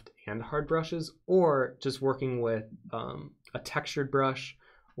soft and hard brushes, or just working with a textured brush,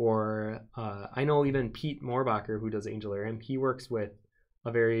 or I know even Pete Moorbacher, who does Angel Air, he works with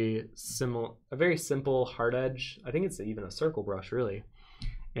a very simple hard edge. I think it's even a circle brush really,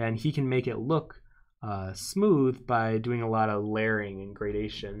 and he can make it look smooth by doing a lot of layering and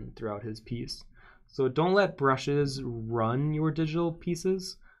gradation throughout his piece. So don't let brushes run your digital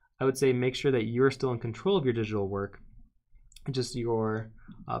pieces. I would say make sure that you're still in control of your digital work. Just your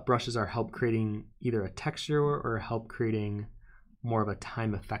brushes are help creating either a texture or help creating more of a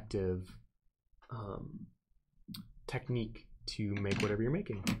time-effective technique to make whatever you're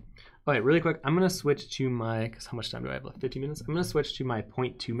making. All right, really quick, I'm going to switch to my, because how much time do I have left? 15 minutes? I'm going to switch to my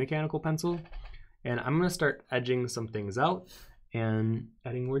 0.2 mechanical pencil, and I'm going to start edging some things out and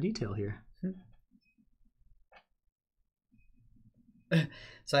adding more detail here.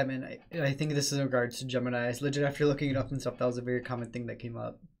 Simon, I think this is in regards to Geminis. Legit, after looking it up and stuff, that was a very common thing that came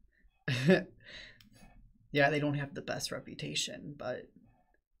up. Yeah, they don't have the best reputation, but...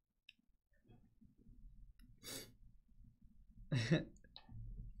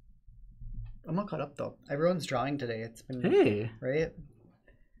 I'm all caught up, though. Everyone's drawing today. It's been... Hey! Right?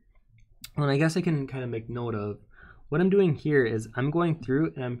 Well, and I guess I can kind of make note of what I'm doing here is I'm going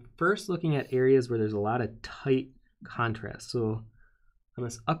through and I'm first looking at areas where there's a lot of tight contrast. So on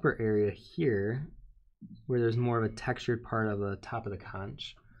this upper area here, where there's more of a textured part of the top of the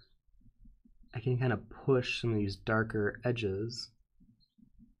conch, I can kind of push some of these darker edges.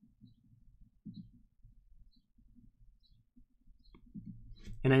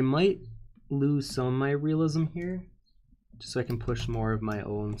 And I might lose some of my realism here, just so I can push more of my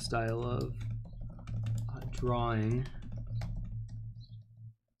own style of drawing.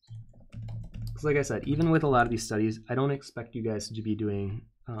 Because like I said, even with a lot of these studies, I don't expect you guys to be doing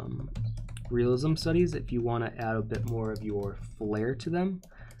realism studies if you want to add a bit more of your flair to them.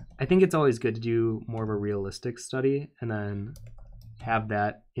 I think it's always good to do more of a realistic study and then have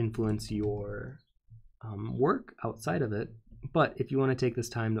that influence your work outside of it. But if you want to take this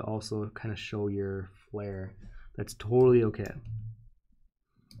time to also kind of show your flair, that's totally okay.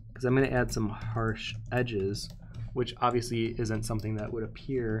 Because I'm going to add some harsh edges, which obviously isn't something that would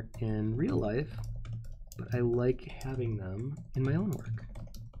appear in real life, but I like having them in my own work.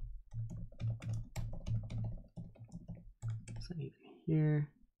 So even here.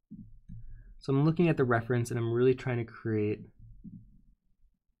 So I'm looking at the reference and I'm really trying to create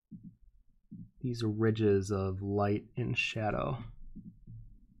these ridges of light and shadow.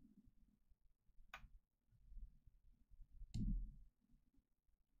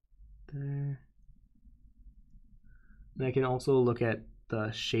 There. And I can also look at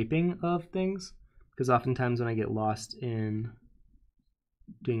the shaping of things, because oftentimes when I get lost in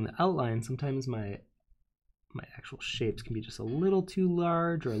doing the outline, sometimes my actual shapes can be just a little too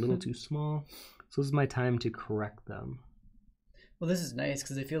large or a little too small. So this is my time to correct them. Well, this is nice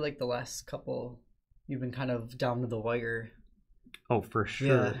because I feel like the last couple you've been kind of down to the wire. Oh, for sure.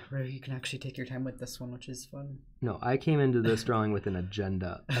 Yeah, where you can actually take your time with this one, which is fun. No, I came into this drawing with an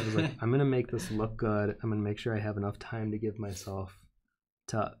agenda. I was like, I'm going to make this look good. I'm going to make sure I have enough time to give myself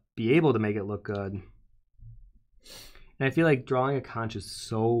to be able to make it look good. And I feel like drawing a conch is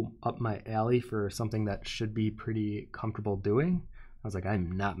so up my alley for something that should be pretty comfortable doing. I was like,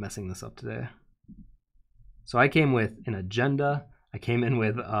 I'm not messing this up today. So I came with an agenda. I came in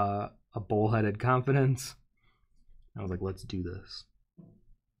with a bullheaded confidence. I was like, let's do this.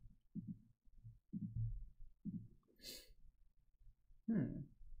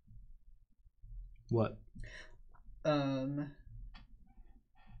 What? No,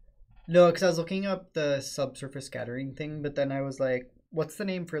 because I was looking up the subsurface scattering thing, but then I was like, what's the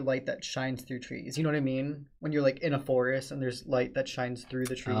name for light that shines through trees? You know what I mean? When you're like in a forest and there's light that shines through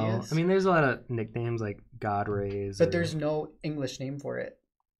the trees. Oh, I mean, there's a lot of nicknames like God rays. But there's no English name for it.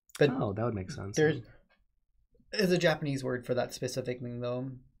 But oh, that would make sense. There's a Japanese word for that specific thing, though.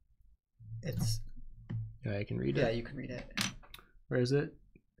 It's... Yeah, I can read it. Yeah, you can read it. Where is it?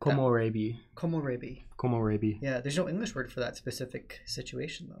 Komorebi. Komorebi. Komorebi. Yeah, there's no English word for that specific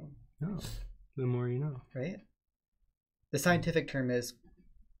situation, though. No, the more you know. Right? The scientific term is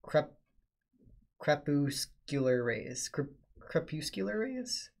crepuscular rays. Crepuscular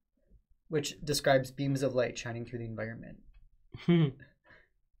rays? Which describes beams of light shining through the environment.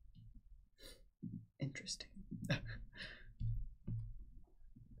 Interesting.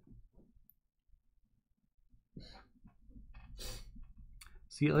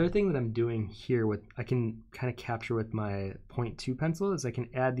 So the other thing that I'm doing here with I can kind of capture with my 0.2 pencil is I can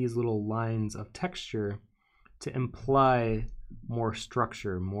add these little lines of texture to imply more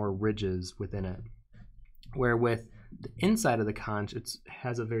structure, more ridges within it. Where with the inside of the conch, it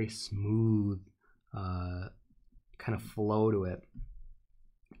has a very smooth kind of flow to it.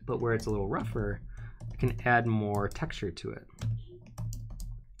 But where it's a little rougher, I can add more texture to it.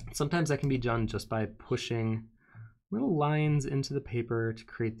 Sometimes that can be done just by pushing little lines into the paper to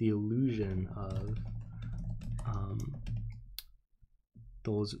create the illusion of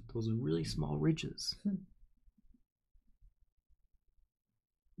those really small ridges.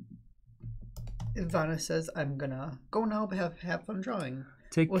 Ivana says, I'm gonna go now, but have fun drawing.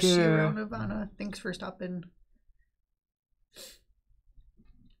 Take care. We'll see you around, Ivana. Thanks for stopping.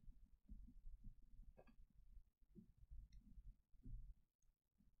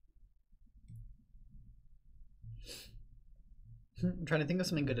 I'm trying to think of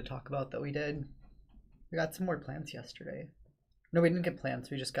something good to talk about that we did. We got some more plants yesterday. No, we didn't get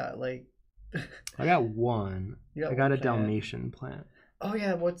plants. We just got like. I got one. I got a Dalmatian plant. Oh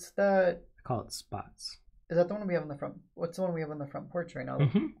yeah, what's that? I call it Spots. Is that the one we have on the front? What's the one we have on the front porch right now?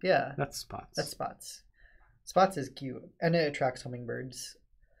 Mm-hmm. Yeah, that's Spots. That's Spots. Spots is cute, and it attracts hummingbirds.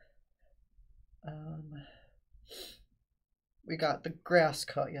 We got the grass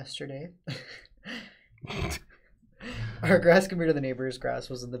cut yesterday. Our grass compared to the neighbor's grass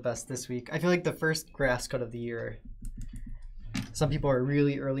wasn't the best this week. I feel like the first grass cut of the year. Some people are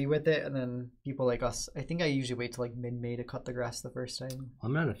really early with it, and then people like us. I think I usually wait till like mid-May to cut the grass the first time.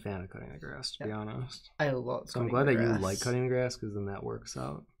 I'm not a fan of cutting the grass, to be honest. I love. So I'm glad that you like cutting the grass because then that works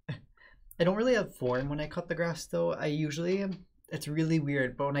out. I don't really have form when I cut the grass, though. I usually it's really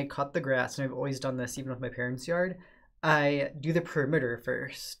weird, but when I cut the grass, and I've always done this even with my parents' yard, I do the perimeter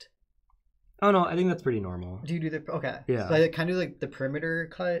first. Oh no, I think that's pretty normal. Do you do the okay? Yeah. So I kind of do like the perimeter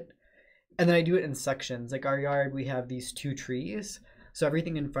cut. And then I do it in sections. Like our yard, we have these 2 trees. So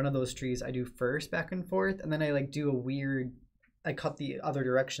everything in front of those trees, I do first back and forth. And then I like do a weird, I cut the other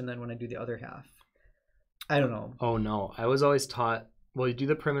direction then when I do the other half. I don't know. Oh no. I was always taught, well, you do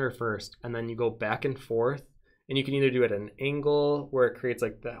the perimeter first and then you go back and forth. And you can either do it at an angle where it creates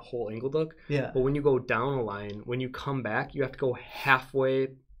like that whole angle look. Yeah. But when you go down a line, when you come back, you have to go halfway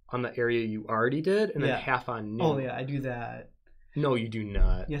on the area you already did and then half on new. Oh yeah, I do that. No, you do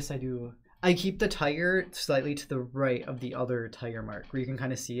not. Yes, I do. I keep the tire slightly to the right of the other tire mark where you can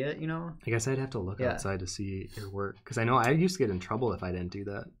kind of see it, you know? I guess I'd have to look outside to see your work. Because I know I used to get in trouble if I didn't do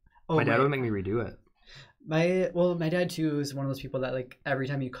that. My dad would make me redo it. My dad too is one of those people that like every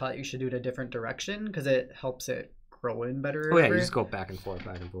time you cut, you should do it a different direction because it helps it grow in better. Oh yeah, you just go back and forth,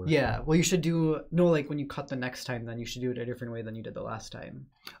 back and forth. Yeah, well you should like when you cut the next time, then you should do it a different way than you did the last time.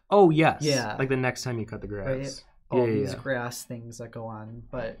 Oh yes. Yeah. Like the next time you cut the grass. Right? All these grass things that go on,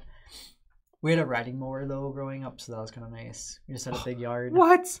 but we had a riding mower though growing up, so that was kind of nice. We just had a big yard.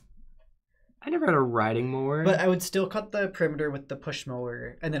 What? I never had a riding mower. But I would still cut the perimeter with the push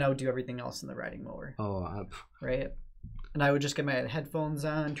mower, and then I would do everything else in the riding mower. Oh, right. And I would just get my headphones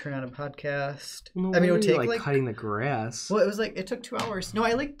on, turn on a podcast. No, I mean, it would take like cutting the grass. Well, it took 2 hours. No,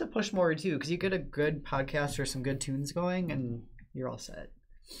 I like the push mower too, because you get a good podcast or some good tunes going, and you're all set.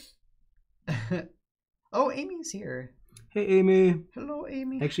 Oh, Amy's here. Hey, Amy. Hello,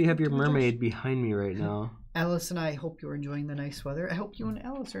 Amy. I actually have your mermaid behind me right now. Alice and I hope you're enjoying the nice weather. I hope you and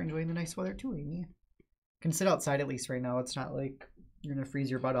Alice are enjoying the nice weather too, Amy. You can sit outside at least right now. It's not like you're going to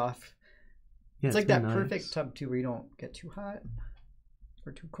freeze your butt off. Yeah, it's like that perfect tub too where you don't get too hot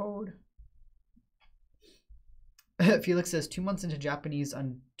or too cold. Felix says 2 months into Japanese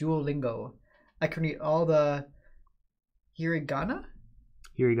on Duolingo. I can read all the hiragana,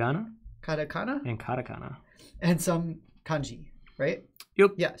 katakana, and katakana, and some kanji, right?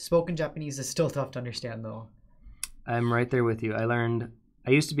 Yep. Yeah, spoken Japanese is still tough to understand though. I'm right there with you. I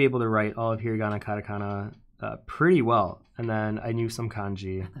used to be able to write all of hiragana, katakana pretty well, and then I knew some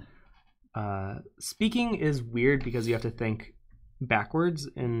kanji. Speaking is weird because you have to think backwards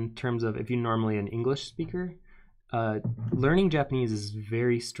in terms of if you're normally an English speaker. Learning Japanese is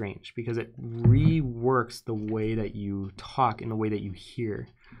very strange because it reworks the way that you talk and the way that you hear.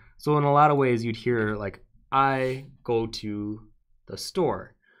 So in a lot of ways you'd hear like, I go to the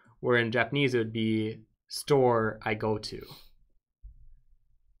store, where in Japanese it would be store I go to.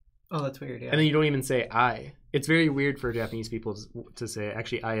 Oh, that's weird, yeah. And then you don't even say I. It's very weird for Japanese people to say,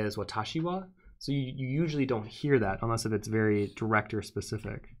 actually, I is watashi wa. So you usually don't hear that unless if it's very direct or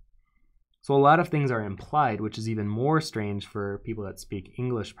specific. So a lot of things are implied, which is even more strange for people that speak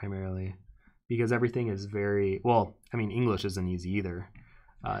English primarily, because everything is very, well, I mean, English isn't easy either.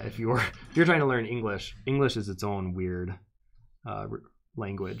 If you're trying to learn English is its own weird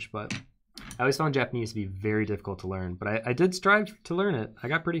language, but I always found Japanese to be very difficult to learn, but I did strive to learn it. I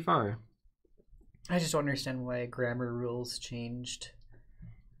got pretty far. I just don't understand why grammar rules changed.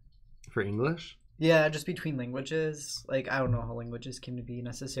 For English? Yeah, just between languages. Like, I don't know how languages came to be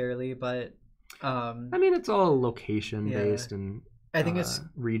necessarily, but... I mean, it's all location-based and I think it's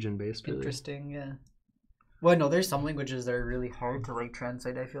region-based, really. Interesting, yeah. Well, no, there's some languages that are really hard to, like,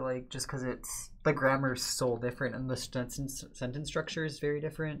 translate, I feel like, just because the grammar is so different and the sentence structure is very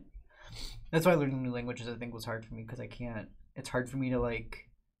different. That's why learning new languages, I think, was hard for me, because it's hard for me to, like,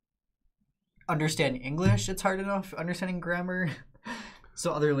 understand English. It's hard enough understanding grammar.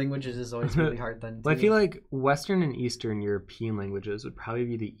 So other languages is always really hard then, too. Well, I feel like Western and Eastern European languages would probably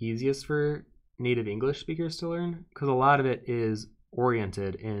be the easiest for native English speakers to learn, because a lot of it is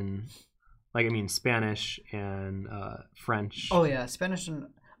oriented in, like, I mean, Spanish and French. Oh, yeah, Spanish and...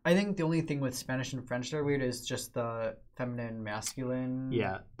 I think the only thing with Spanish and French that are weird is just the feminine, masculine.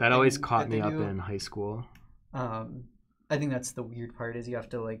 Yeah, that always thing caught that me they up do. in high school. I think that's the weird part is you have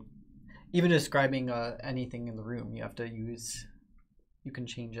to like, even describing anything in the room, you have to use, you can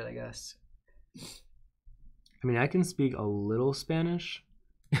change it, I guess. I mean, I can speak a little Spanish.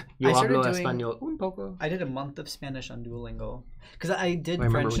 Yo I started hablo doing- español un poco. I did a month of Spanish on Duolingo because I did I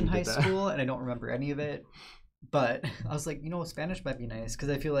remember French when in you high did that. school and I don't remember any of it. But I was like, Spanish might be nice because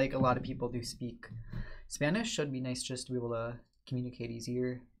I feel like a lot of people do speak Spanish. Should be nice just to be able to communicate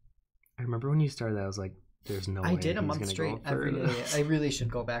easier. I remember when you started that, I was like, there's no way I did a he's month gonna straight go every for day. this. I really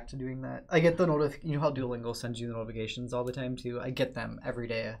should go back to doing that. I get the you know how Duolingo sends you the notifications all the time too? I get them every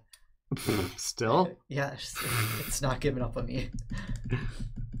day. Still? Yes, it's not giving up on me.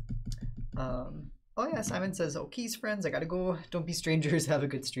 Oh yeah, Simon says, "Okay's friends, I gotta go. Don't be strangers. Have a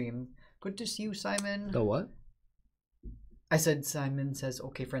good stream. Good to see you, Simon." The what? I said Simon says,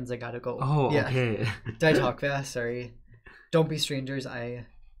 "Okay, friends, I gotta go." Oh, yeah. okay. Did I talk fast? Sorry. Don't be strangers.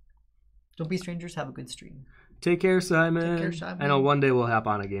 Don't be strangers. Have a good stream. Take care, Simon. Take care, Simon. I know one day we'll hop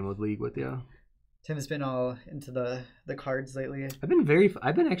on a game of League with you. Tim's been all into the cards lately. I've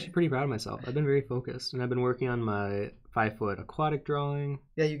been actually pretty proud of myself. I've been very focused, and I've been working on my 5-foot aquatic drawing.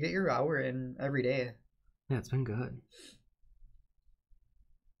 Yeah, you get your hour in every day. Yeah, it's been good.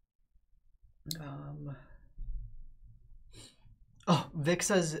 Oh, Vic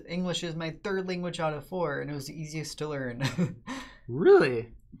says English is my third language out of 4, and it was the easiest to learn.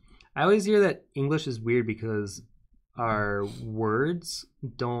 Really? I always hear that English is weird because our words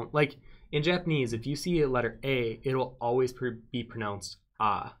don't, like in Japanese, if you see a letter A, it'll always be pronounced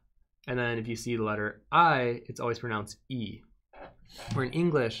A. And then if you see the letter I, it's always pronounced E. Where in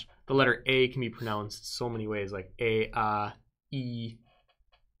English, the letter A can be pronounced so many ways, like A, E.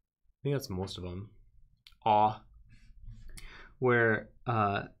 I think that's most of them. Aw. Where,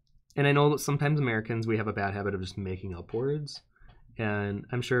 and I know that sometimes Americans, we have a bad habit of just making up words. And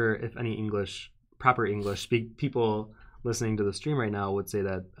I'm sure if any proper English people listening to the stream right now would say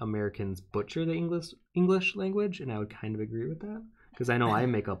that Americans butcher the English language, and I would kind of agree with that. Because I know I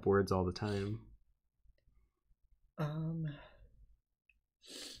make up words all the time.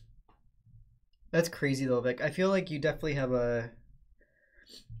 That's crazy though, Vic. I feel like you definitely have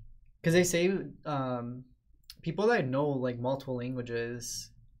because they say people that know like multiple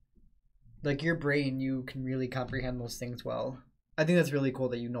languages, like your brain, you can really comprehend those things well. I think that's really cool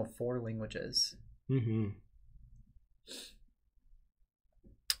that you know 4 languages. Mm-hmm.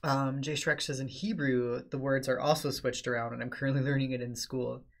 Jay Shrek says in Hebrew, the words are also switched around, and I'm currently learning it in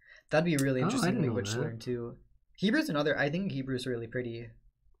school. That'd be a really interesting language to learn too. Hebrew's another. I think Hebrew's really pretty,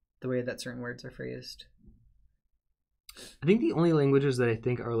 the way that certain words are phrased. I think the only languages that I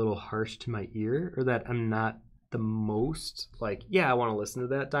think are a little harsh to my ear, or that I'm not the most like, yeah, I want to listen to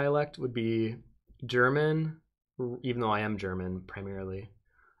that dialect, would be German, even though I am German primarily,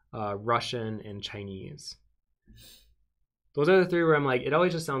 Russian, and Chinese. Those are the 3 where I'm like, it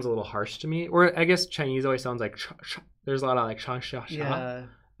always just sounds a little harsh to me. Or I guess Chinese always sounds like, there's a lot of like, sha, sha, sha. Yeah.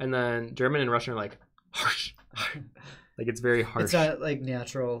 And then German and Russian are like, harsh. Like it's very harsh. It's not like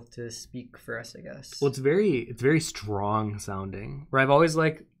natural to speak for us, I guess. Well, it's very strong sounding. Where I've always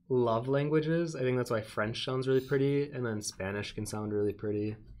like love languages. I think that's why French sounds really pretty, and then Spanish can sound really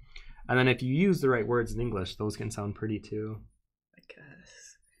pretty. And then if you use the right words in English, those can sound pretty too. I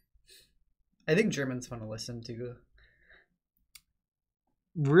guess. I think German's fun to listen to.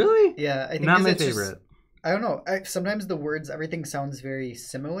 Really? Yeah, I think not my favorite. I don't know. Sometimes the words, everything sounds very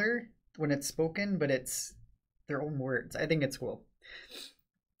similar when it's spoken, but it's their own words. I think it's cool.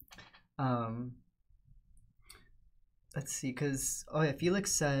 Let's see, because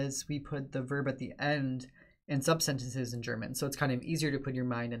Felix says we put the verb at the end in subsentences in German, so it's kind of easier to put your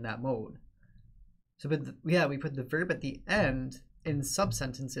mind in that mode. So, we put the verb at the end in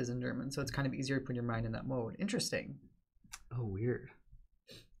subsentences in German, so it's kind of easier to put your mind in that mode. Interesting. Oh, weird.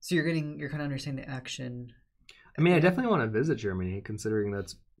 So you're kind of understanding the action. I mean, I definitely want to visit Germany, considering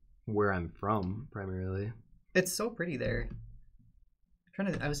that's where I'm from primarily. It's so pretty there.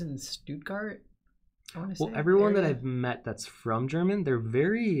 I was in Stuttgart. Well, everyone that I've met that's from German, they're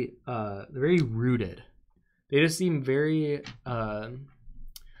very rooted. They just seem very.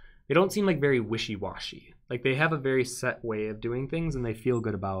 They don't seem like very wishy-washy. Like they have a very set way of doing things, and they feel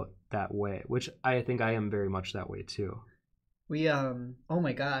good about that way, which I think I am very much that way too. We oh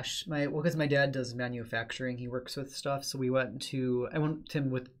my gosh, because my dad does manufacturing, he works with stuff. So I went to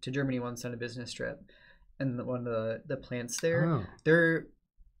Germany once on a business trip, and one of the plants there, they're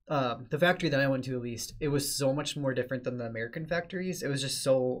the factory that I went to, at least, it was so much more different than the American factories. It was just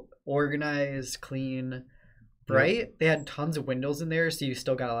so organized, clean, bright. They had tons of windows in there, so you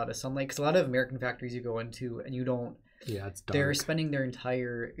still got a lot of sunlight. Because a lot of American factories you go into and you don't. Yeah, it's dark. They're spending their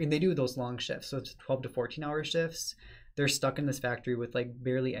entire, and they do those long shifts, so it's 12 to 14-hour shifts. They're stuck in this factory with like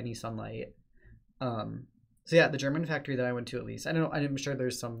barely any sunlight. So yeah, the German factory that I went to, at least, I don't know, I'm sure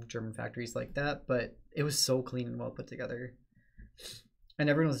there's some German factories like that, but it was so clean and well put together, and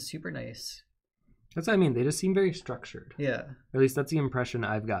everyone was super nice. That's what I mean. They just seem very structured. Yeah. At least that's the impression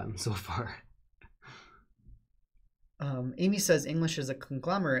I've gotten so far. Amy says English is a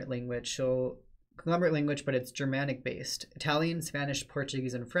conglomerate language, but it's Germanic based. Italian, Spanish,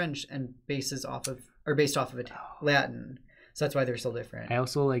 Portuguese, and French, and based off of Latin. So that's why they're so different. I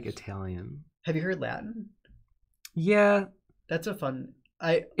also like Italian. Have you heard Latin? Yeah, that's a fun.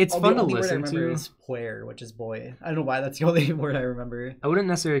 It's fun to listen to. The only word I remember to. Is puer, which is boy. I don't know why that's the only word I remember. I wouldn't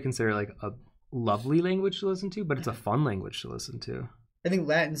necessarily consider it like a lovely language to listen to, but it's a fun language to listen to. I think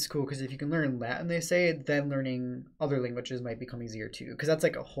Latin's cool because if you can learn Latin, they say, then learning other languages might become easier too, because that's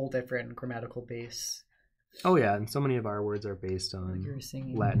like a whole different grammatical base. Oh yeah, and so many of our words are based on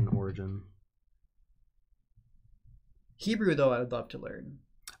Latin origin. Hebrew, though, I would love to learn.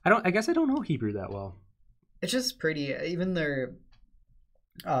 I guess I don't know Hebrew that well. It's just pretty. Even their,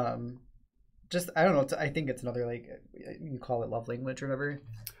 I don't know. I think it's another, like, you call it love language or whatever.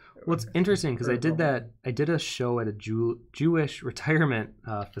 Well, it's interesting because I did a show at a Jewish retirement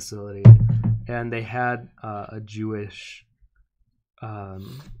facility, and they had a Jewish, a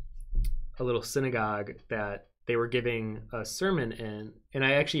little synagogue that they were giving a sermon in, and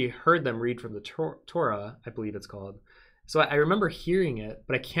I actually heard them read from the Torah, I believe it's called. So I remember hearing it,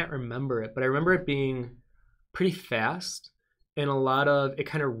 but I can't remember it. But I remember it being pretty fast, and a lot of it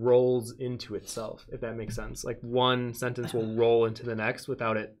kind of rolls into itself, if that makes sense. Like one sentence will roll into the next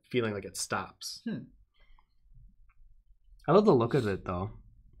without it feeling like it stops. I love the look of it, though.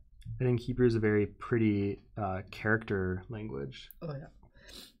 I think Hebrew is a very pretty character language. Oh, yeah.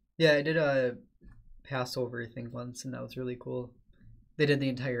 Yeah, I did a Passover thing once, and that was really cool. They did the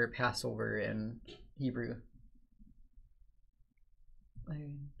entire Passover in Hebrew.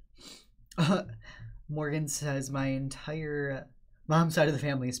 Morgan says my entire mom's side of the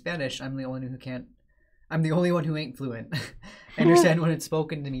family is Spanish. I'm the only one who ain't fluent. I understand when it's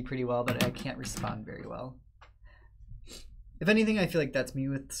spoken to me pretty well, but I can't respond very well. If anything, I feel like that's me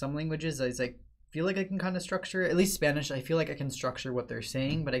with some languages. I feel like I can kind of structure, at least Spanish. I feel like I can structure what they're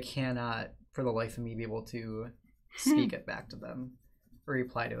saying, but I cannot, for the life of me, be able to speak it back to them or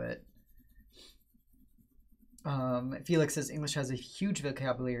reply to it. Felix says English has a huge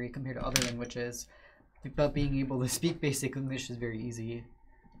vocabulary compared to other languages, but being able to speak basic English is very easy.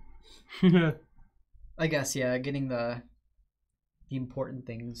 I guess, yeah, getting the important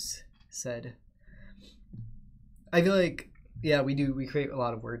things said. I feel like, yeah, we create a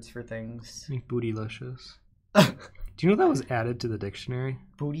lot of words for things. Like bootylicious. Do you know that was added to the dictionary?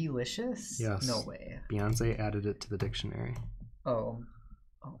 Bootylicious? Yes. No way. Beyonce added it to the dictionary. Oh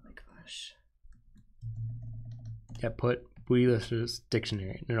my gosh. Yeah, put bootylicious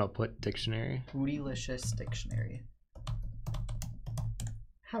dictionary. No, put dictionary. Bootylicious dictionary.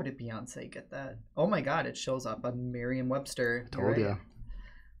 How did Beyonce get that? Oh my god, it shows up on Merriam-Webster. Told you.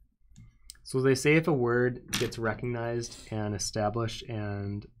 So they say if a word gets recognized and established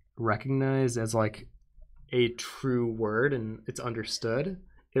and recognized as like a true word and it's understood,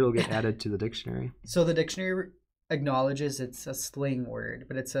 it'll get added to the dictionary. So the dictionary acknowledges it's a slang word,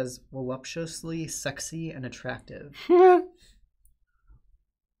 but it says voluptuously sexy and attractive. I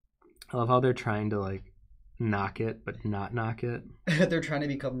love how they're trying to like knock it but not knock it. They're trying to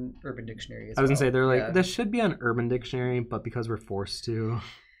become Urban Dictionary as I was gonna say they're like, yeah. This should be on Urban Dictionary, but because we're forced to.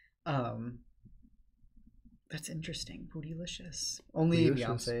 That's interesting. Bootylicious. Only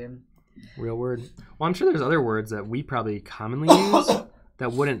Beyonce. Real word. Well, I'm sure there's other words that we probably commonly use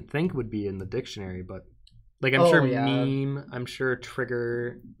that wouldn't think would be in the dictionary, but like I'm sure meme, I'm sure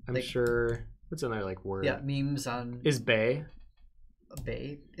trigger, I'm sure what's another like word? Yeah, memes on is bae.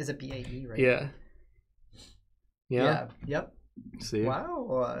 Bae? Is it BAE, right? Yeah. Yeah. Yep. See?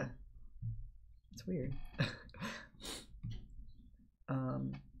 Wow. It's weird.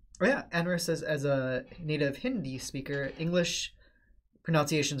 Oh yeah, Anwar says as a native Hindi speaker, English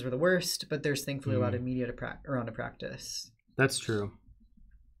pronunciations were the worst, but there's thankfully a lot of media around to practice. That's true.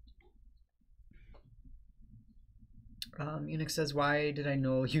 Unix says, why did I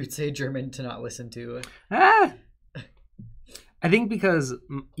know you'd say German to not listen to? I think because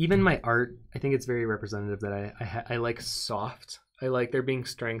even my art, I think it's very representative that I like soft. I like there being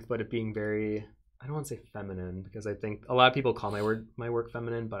strength, but it being very, I don't want to say feminine, because I think a lot of people call my work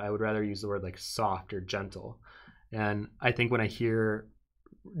feminine, but I would rather use the word like soft or gentle. And I think when I hear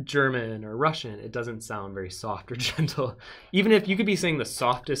German or Russian, it doesn't sound very soft or gentle. Even if you could be saying the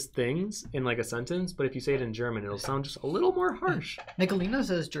softest things in like a sentence, but if you say it in German, it'll sound just a little more harsh. Nicolina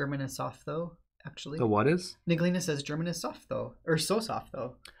says German is soft though, actually. The what is? Nicolina says German is soft though. Or so soft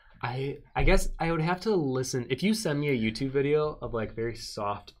though. I guess I would have to listen. If you send me a YouTube video of like very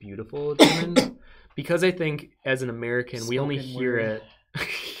soft, beautiful German, because I think as an American, we only hear it.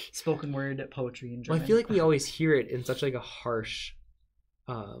 Spoken word poetry in German. Well, I feel like we always hear it in such like a harsh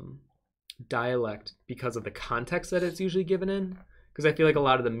dialect because of the context that it's usually given in. Because I feel like a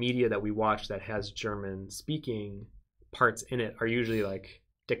lot of the media that we watch that has German speaking parts in it are usually like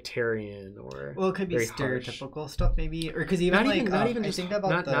dicterian or well, it could be stereotypical harsh stuff maybe, or because even not even just think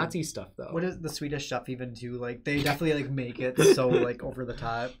about the Nazi stuff though. What is the Swedish chef even too? Like they definitely like make it so like over the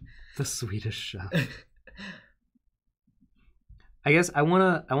top. The Swedish chef. I guess I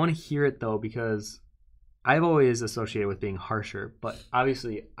wanna hear it though because I've always associated with being harsher, but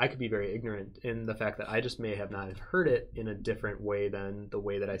obviously I could be very ignorant in the fact that I just may have not have heard it in a different way than the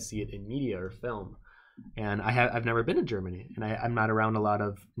way that I see it in media or film. And I've never been to Germany, and I'm not around a lot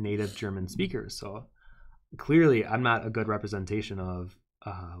of native German speakers, so clearly I'm not a good representation of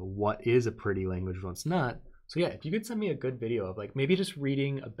what is a pretty language and what's not. So yeah, if you could send me a good video of like maybe just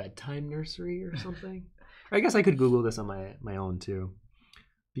reading a bedtime nursery or something. I guess I could Google this on my own too,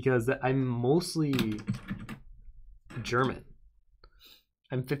 because I'm mostly German.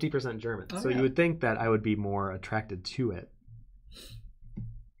 I'm 50% German, so you would think that I would be more attracted to it.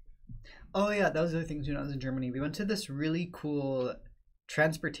 Oh yeah, that was the other thing too. When I was in Germany, we went to this really cool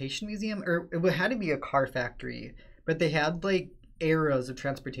transportation museum, or it had to be a car factory, but they had like eras of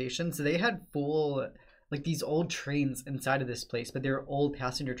transportation. So they had full like these old trains inside of this place, but they were old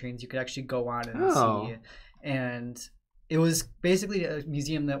passenger trains you could actually go on and see. And it was basically a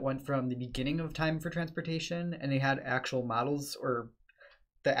museum that went from the beginning of time for transportation, and they had actual models or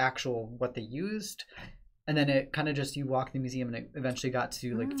the actual what they used. And then it kind of just, you walk the museum and it eventually got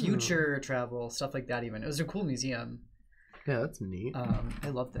to like future travel, stuff like that even. It was a cool museum. Yeah, that's neat. I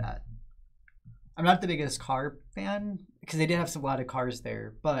love that. I'm not the biggest car fan because they did have a lot of cars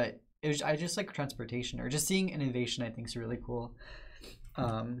there, but I just like transportation or just seeing innovation I think is really cool.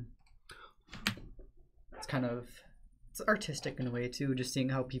 It's artistic in a way too, just seeing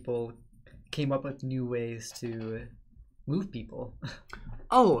how people came up with new ways to move people.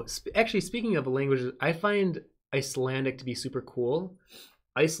 Oh, actually, speaking of languages, I find Icelandic to be super cool.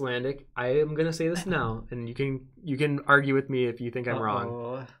 Icelandic, I am gonna say this now, and you can argue with me if you think I'm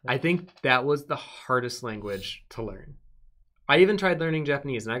wrong. I think that was the hardest language to learn. I even tried learning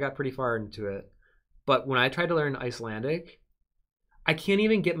Japanese, and I got pretty far into it. But when I tried to learn Icelandic, I can't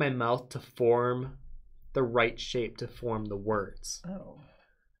even get my mouth to form the right shape to form the words. Oh.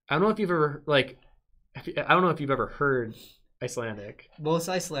 I don't know if you've ever heard Icelandic. Most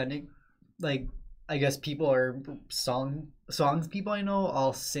Icelandic, like I guess people are songs people I know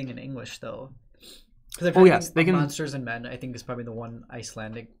all sing in English though. Yes, they can. Monsters and Men I think is probably the one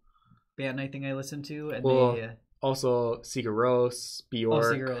Icelandic band I think I listen to, and they also Sigur Rós, Bjork.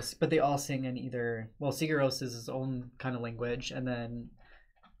 Oh, Sigur Rós, but they all sing in either. Well, Sigur Rós is his own kind of language, and then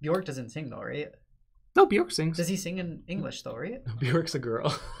Bjork doesn't sing though, right? No, Bjork sings. Does he sing in English though, right? Bjork's a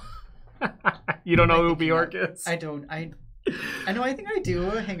girl. You don't know who Bjork is? I don't. I know. I think I do.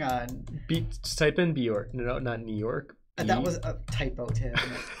 Hang on. Just type in Bjork. No, not New York. That was a typo, Tim.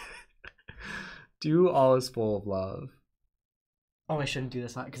 Do All Is Full of Love. Oh, I shouldn't do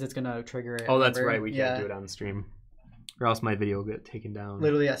this because it's gonna trigger it. Oh, that's right. We can't do it on the stream, or else my video will get taken down.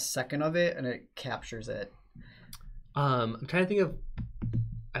 Literally a second of it, and it captures it. I'm trying to think of.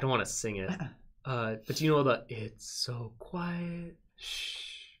 I don't want to sing it, but you know the "It's so quiet." Shh.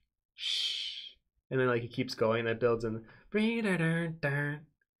 Shh. And then like it keeps going, that builds in. I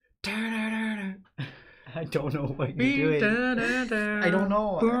don't know what you're doing. I don't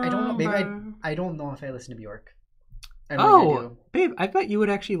know. Maybe I don't know if I listen to Bjork. Babe, I bet you would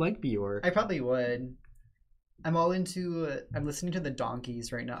actually like Bjork. I probably would. I'm listening to the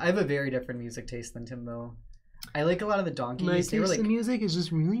Donkeys right now. I have a very different music taste than Tim though. I like a lot of the Donkeys. My taste in music is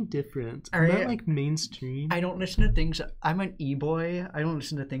just really different. I'm not like mainstream. I don't listen to things. I'm an e-boy. I don't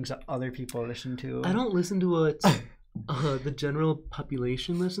listen to things that other people listen to. I don't listen to what the general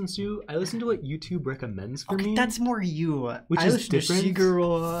population listens to. I listen to what YouTube recommends for me. That's more you. Which is different. I listen to Sigur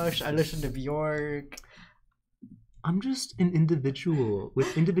Rós. I listen to Bjork. I'm just an individual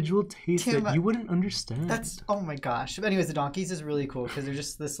with individual tastes that you wouldn't understand. Oh my gosh. But anyways, the Donkeys is really cool because they're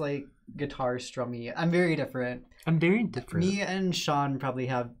just this like guitar strummy. I'm very different. Me and Sean probably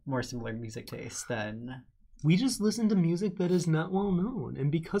have more similar music tastes than. We just listen to music that is not well known,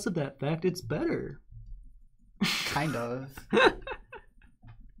 and because of that fact, it's better. Kind of.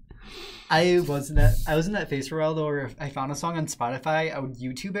 I was in that phase for a while though, where if I found a song on Spotify, I would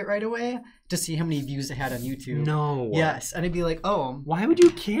YouTube it right away to see how many views it had on YouTube. No. Yes, and I'd be like, oh, why would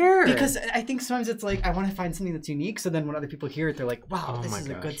you care? because I think sometimes it's like I want to find something that's unique, so then when other people hear it, they're like, wow, Oh this my is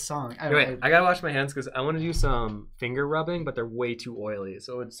a gosh. good song. Anyway, I gotta wash my hands because I want to do some finger rubbing, but they're way too oily,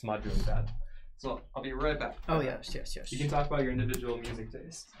 so it would smudge really bad. So I'll be right back. Oh yes. You can talk about your individual music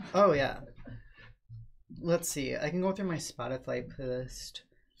taste. Oh yeah. Let's see. I can go through my Spotify playlist.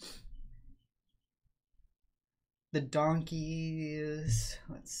 The Donkeys.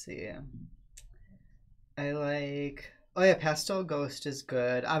 Let's see. I like. Oh yeah, Pastel Ghost is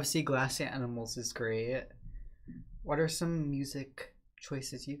good. Obviously, Glass Animals is great. What are some music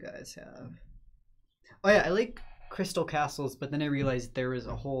choices you guys have? Oh yeah, I like Crystal Castles, but then I realized there was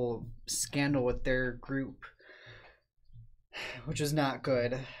a whole scandal with their group, which is not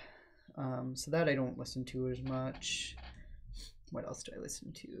good. So that I don't listen to as much. What else do I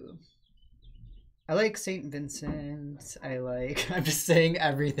listen to? I like St. Vincent. I'm just saying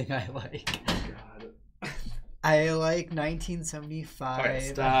everything I like. God. I like 1975.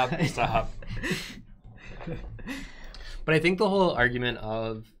 Okay, stop. But I think the whole argument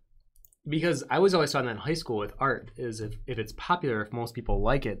of, because I was always taught that in high school with art, is if it's popular, if most people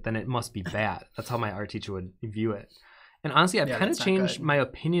like it, then it must be bad. That's how my art teacher would view it. And honestly, I've kind of changed my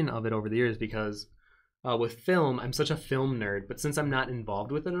opinion of it over the years because with film, I'm such a film nerd, but since I'm not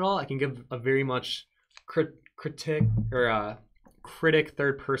involved with it at all, I can give a very much critic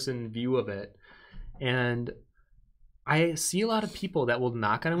third-person view of it. And I see a lot of people that will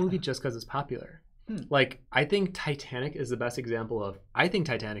knock on a movie just because it's popular. Like, I think Titanic is the best example of, I think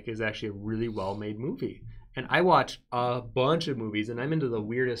Titanic is actually a really well-made movie. And I watch a bunch of movies, and I'm into the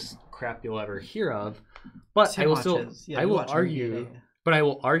weirdest crap you'll ever hear of. But I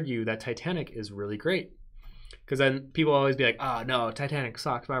will argue that Titanic is really great. Because then people always be like, oh, no, Titanic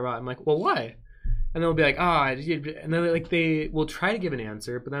sucks, blah, blah. I'm like, well, why? And they'll be like, and then they will try to give an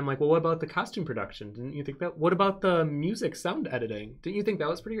answer, but then I'm like, well, what about the costume production? Didn't you think that? What about the music sound editing? Didn't you think that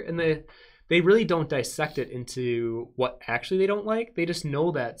was pretty good? And they really don't dissect it into what actually they don't like. They just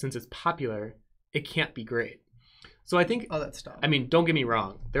know that since it's popular, it can't be great. So I think, that's dumb. I mean, don't get me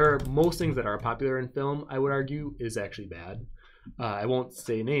wrong. There are most things that are popular in film, I would argue, is actually bad. I won't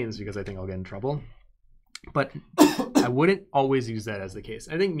say names because I think I'll get in trouble. But I wouldn't always use that as the case.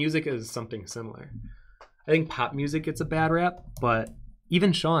 I think music is something similar. I think pop music gets a bad rap, but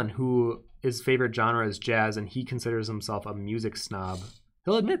even Sean, who his favorite genre is jazz and he considers himself a music snob,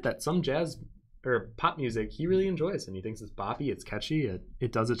 he'll admit that some jazz or pop music he really enjoys and he thinks it's boppy, it's catchy,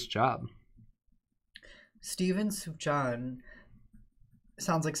 it does its job. Steven Sufjan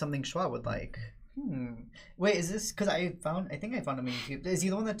sounds like something Schwa would like. Wait, is this because I think I found him on YouTube. Is he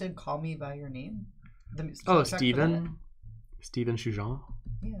the one that did Call Me by Your Name? Steven Sufjan.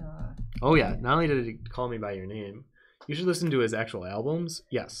 Yeah. Oh yeah. Not only did he Call Me by Your Name, you should listen to his actual albums.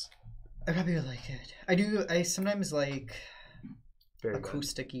 Yes. I probably would like it. I sometimes like very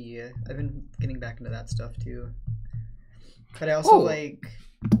acoustic-y. I've been getting back into that stuff too. But I also like.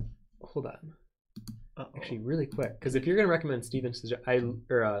 Hold on. Actually, really quick, because if you're gonna recommend Steven Sufjan,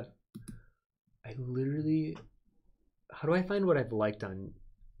 I literally, how do I find what I've liked on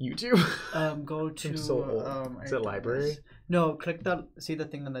YouTube? Go to. I'm so old. Is it library? No, click that. See the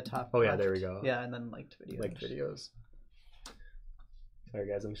thing on the top. Oh yeah, there we go. Yeah, and then liked videos. Liked videos. Sorry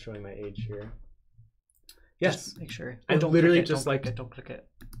guys, I'm showing my age here. Yes, just make sure. I literally just don't click it.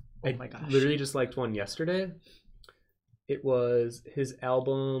 Oh my gosh! Literally just liked one yesterday. It was his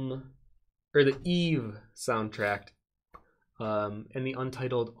album, or the Eve soundtrack, and the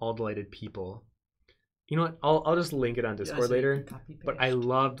untitled All Delighted People. You know what? I'll just link it on Discord later. But I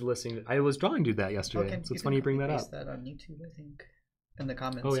loved listening. I was drawing to that yesterday, so it's funny you bring that up. That on YouTube, I think, in the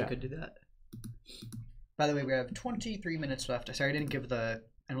comments. You could do that. By the way, we have 23 minutes left. Sorry, I didn't give I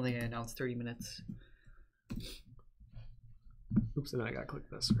don't think I announced 30 minutes. Oops, and then I gotta click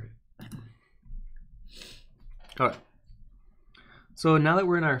this, right? All right. So now that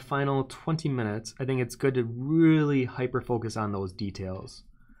we're in our final 20 minutes, I think it's good to really hyper focus on those details.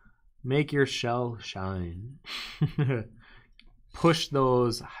 Make your shell shine. Push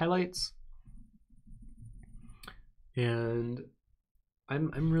those highlights. And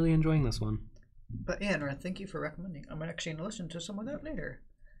I'm really enjoying this one. But yeah, Nora, thank you for recommending. I'm actually gonna listen to some of that later.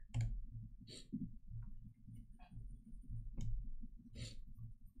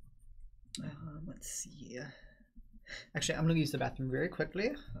 Let's see. Actually, I'm gonna use the bathroom very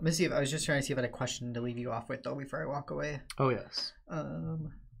quickly. Let me see if I was just trying to see if I had a question to leave you off with though before I walk away. Oh yes.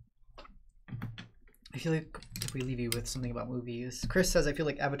 I feel like if we leave you with something about movies, Chris says I feel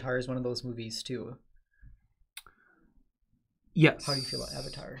like Avatar is one of those movies too. Yes. How do you feel about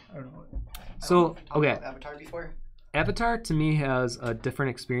Avatar? I don't know. So, okay. Avatar before? Avatar to me has a different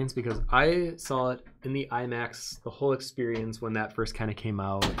experience because I saw it in the IMAX, the whole experience when that first kind of came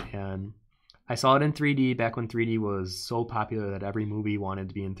out, and I saw it in 3D back when 3D was so popular that every movie wanted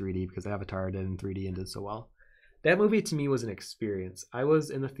to be in 3D because Avatar did in 3D and did so well. That movie to me was an experience. I was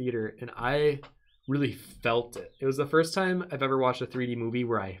in the theater and I really felt it. It was the first time I've ever watched a 3D movie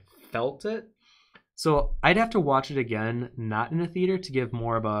where I felt it. So I'd have to watch it again, not in a theater, to give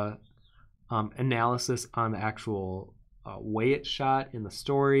more of a analysis on the actual way it's shot in the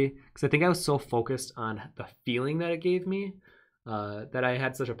story, because I think I was so focused on the feeling that it gave me that I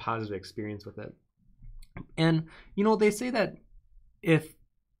had such a positive experience with it. And they say that if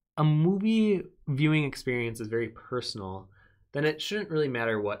a movie viewing experience is very personal, then it shouldn't really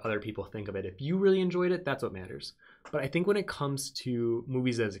matter what other people think of it. If you really enjoyed it, that's what matters. But I think when it comes to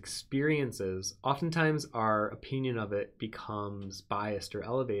movies as experiences, oftentimes our opinion of it becomes biased or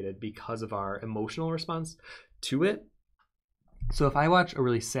elevated because of our emotional response to it. So if I watch a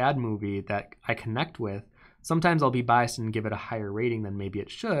really sad movie that I connect with, sometimes I'll be biased and give it a higher rating than maybe it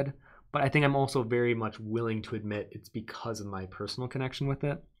should. But I think I'm also very much willing to admit it's because of my personal connection with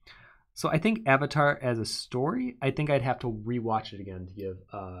it. So I think Avatar as a story, I think I'd have to rewatch it again to give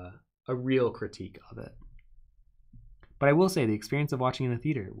a real critique of it. But I will say the experience of watching in the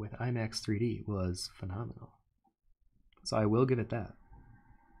theater with IMAX 3D was phenomenal. So I will give it that.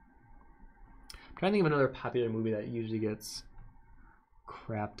 I'm trying to think of another popular movie that usually gets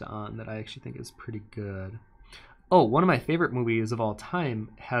crapped on that I actually think is pretty good. Oh, one of my favorite movies of all time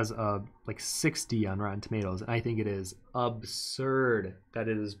has a 60 on Rotten Tomatoes, and I think it is absurd that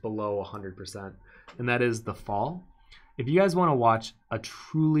it is below 100%, and that is The Fall. If you guys want to watch a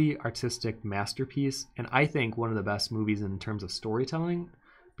truly artistic masterpiece, and I think one of the best movies in terms of storytelling,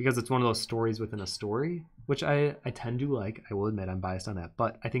 because it's one of those stories within a story, which I tend to like. I will admit I'm biased on that,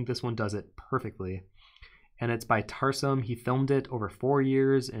 but I think this one does it perfectly. And it's by Tarsem. He filmed it over 4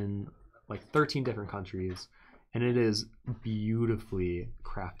 years in 13 different countries, and it is beautifully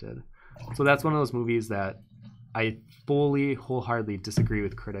crafted. So that's one of those movies that I fully, wholeheartedly disagree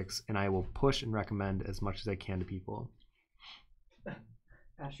with critics, and I will push and recommend as much as I can to people.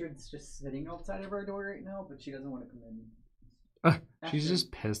 Astrid's just sitting outside of our door right now, but she doesn't want to come in. She's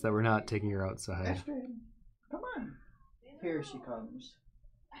just pissed that we're not taking her outside. Astrid, come on. Here she comes.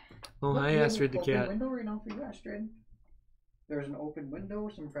 Oh, hi, Astrid the cat. Open window right now for you, Astrid. There's an open window,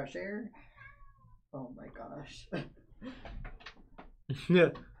 some fresh air. Oh my gosh. Yeah.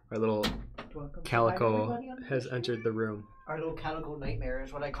 Our little calico has entered the room. Our little calico nightmare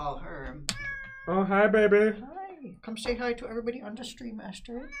is what I call her. Oh, hi, baby. Hi. Come say hi to everybody on the stream,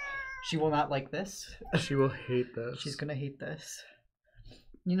 Astrid. She will not like this. She will hate this. She's going to hate this.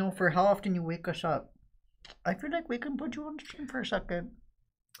 For how often you wake us up, I feel like we can put you on the stream for a second.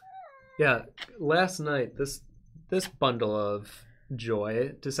 Yeah. Last night, this bundle of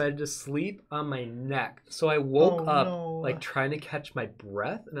joy decided to sleep on my neck. So I woke up trying to catch my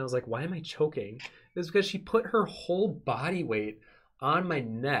breath, and I was like, why am I choking? It's because she put her whole body weight on my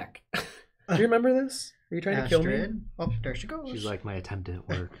neck. Do you remember this? Are you trying to kill me? Oh, there she goes. She's like, my attempt didn't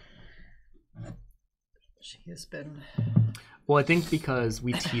work. She has been... Well, I think because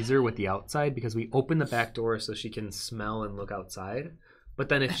we tease her with the outside, because we open the back door so she can smell and look outside. But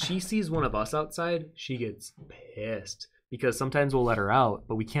then if she sees one of us outside, she gets pissed. Because sometimes we'll let her out,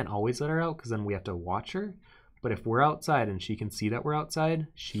 but we can't always let her out because then we have to watch her. But if we're outside and she can see that we're outside,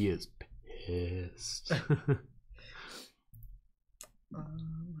 she is pissed.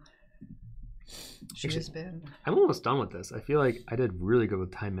 She has been... I'm almost done with this. I feel like I did really good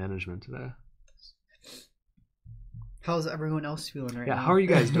with time management today. How's everyone else feeling right now? Yeah, how are you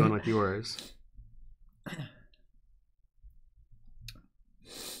guys doing with yours?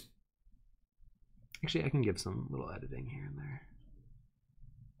 Actually, I can give some little editing here and there.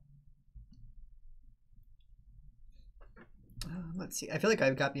 Let's see. I feel like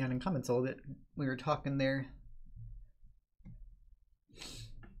I got behind in comments a little bit. We were talking there.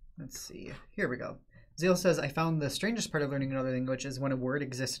 Let's see. Here we go. Zale says, I found the strangest part of learning another language is when a word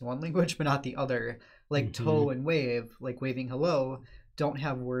exists in one language but not the other. Like toe and wave, like waving hello, don't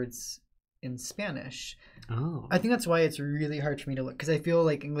have words in Spanish. Oh. I think that's why it's really hard for me to look, because I feel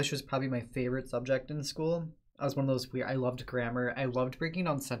like English was probably my favorite subject in school. I was one of those weird, I loved grammar. I loved breaking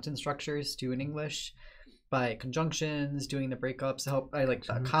down sentence structures too in English by conjunctions, doing the breakups. I like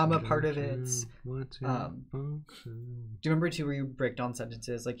the comma part of it. Do you remember too where you break down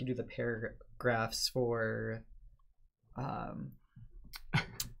sentences? Like you do the paragraphs for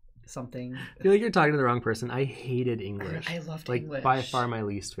something. I feel like you're talking to the wrong person. I hated English. I loved English. By far my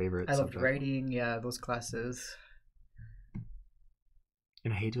least favorite subject. I loved writing, yeah, those classes.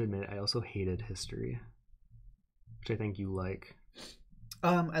 And I hate to admit it, I also hated history, which I think you like.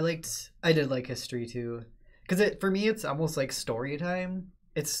 I did like history too, because for me it's almost like story time.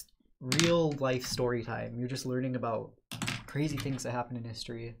 It's real life story time. You're just learning about crazy things that happen in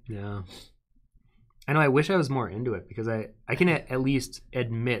history. Yeah. I know, I wish I was more into it because I can at least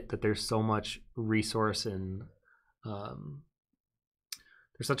admit that there's so much resource and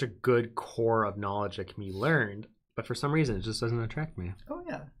there's such a good core of knowledge that can be learned, but for some reason it just doesn't attract me. Oh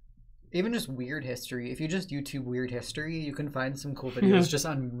yeah. Even just weird history. If you just YouTube weird history, you can find some cool videos just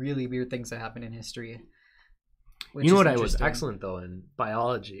on really weird things that happen in history. You know what I was excellent though in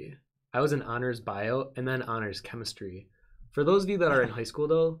biology? I was in honors bio and then honors chemistry. For those of you that are in high school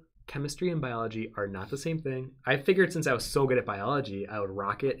though, chemistry and biology are not the same thing. I figured since I was so good at biology, I would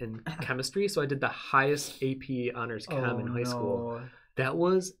rock it in chemistry, so I did the highest AP honors chem in high school. That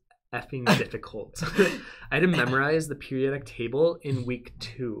was effing difficult. I had to memorize the periodic table in week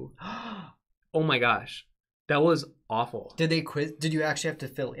 2. Oh my gosh, that was awful. Did they quiz? Did you actually have to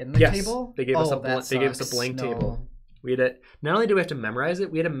fill in the table? They gave us a blank table. We had to, not only do we have to memorize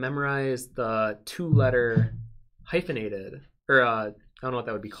it, we had to memorize the 2-letter hyphenated, or I don't know what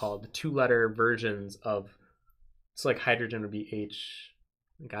that would be called, the 2-letter versions of. So like hydrogen would be H.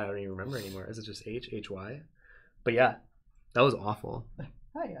 God, I don't even remember anymore. Is it just H, HY? But yeah, that was awful.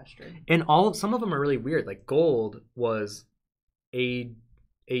 Hi, Astrid. And some of them are really weird. Like gold was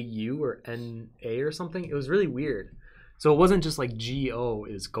AU or NA or something. It was really weird. So it wasn't just like GO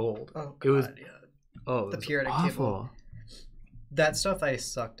is gold. Oh, God, it was, yeah. Oh, the periodic awful. Table. That stuff I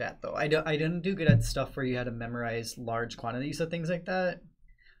sucked at though. I didn't do good at stuff where you had to memorize large quantities of things like that.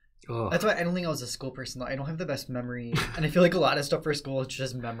 Oh. That's why I don't think I was a school person though. I don't have the best memory, and I feel like a lot of stuff for school is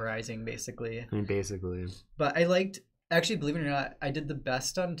just memorizing basically. I mean, basically. But I liked. Actually, believe it or not, I did the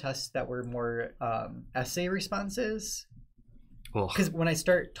best on tests that were more essay responses. Because when I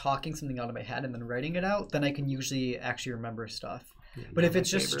start talking something out of my head and then writing it out, then I can usually actually remember stuff. Yeah, but if it's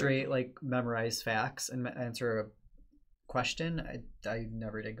just straight like memorize facts and answer a question, I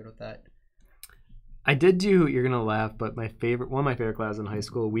never did good with that. I did do. You're gonna laugh, but one of my favorite classes in high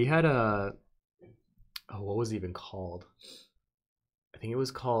school, we had what was it even called? I think it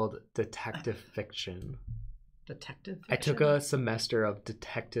was called detective fiction. Detective fiction? I took a semester of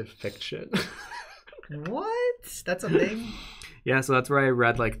detective fiction. What? That's a thing? Yeah, so that's where I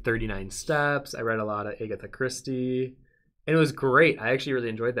read like 39 Steps. I read a lot of Agatha Christie. And it was great. I actually really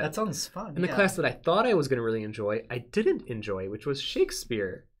enjoyed that. That sounds fun. And the class that I thought I was going to really enjoy, I didn't enjoy, which was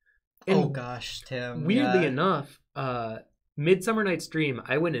Shakespeare. And oh gosh, Tim. Weirdly enough, Midsummer Night's Dream,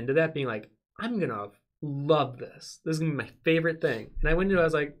 I went into that being like, I'm going to love this. This is going to be my favorite thing. And I went into it, I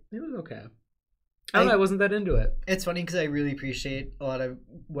was like, it was okay. I wasn't that into it. It's funny because I really appreciate a lot of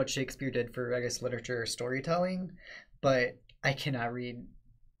what Shakespeare did for, I guess, literature or storytelling, but I cannot read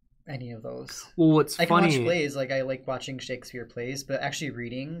any of those. Well, what's funny... I can watch plays, like I like watching Shakespeare plays, but actually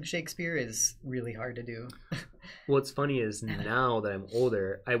reading Shakespeare is really hard to do. What's funny is now that I'm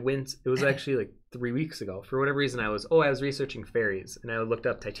older, it was actually like 3 weeks ago. For whatever reason, I was researching fairies, and I looked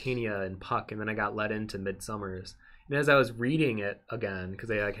up Titania and Puck, and then I got led into Midsummers. And as I was reading it again, because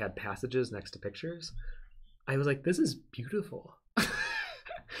they like had passages next to pictures, I was like, this is beautiful.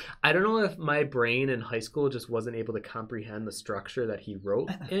 I don't know if my brain in high school just wasn't able to comprehend the structure that he wrote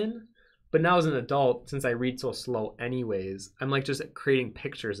in, but now as an adult, since I read so slow anyways, I'm like just creating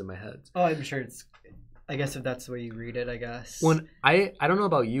pictures in my head. Oh, I'm sure I guess if that's the way you read it, I guess. When I don't know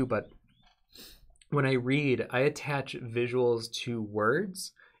about you, but when I read, I attach visuals to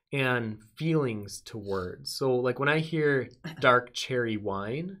words and feelings to words. So like when I hear dark cherry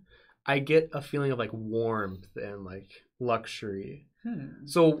wine, I get a feeling of like warmth and like luxury.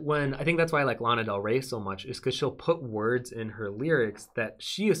 So when I think that's why I like Lana Del Rey so much is because she'll put words in her lyrics that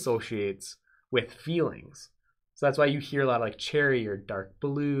she associates with feelings. So that's why you hear a lot of like cherry or dark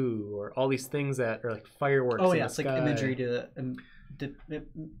blue or all these things that are like fireworks. Oh yeah, it's like imagery to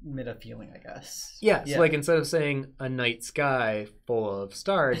emit a feeling, I guess. Yeah, so like instead of saying a night sky full of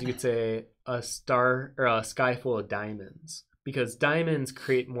stars, you could say a sky full of diamonds, because diamonds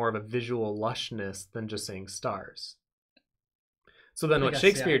create more of a visual lushness than just saying stars. So then what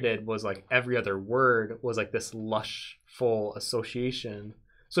Shakespeare did was like every other word was like this lush, full association.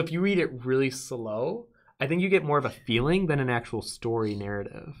 So if you read it really slow, I think you get more of a feeling than an actual story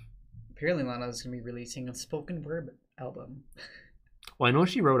narrative. Apparently Lana's going to be releasing a spoken word album. Well, I know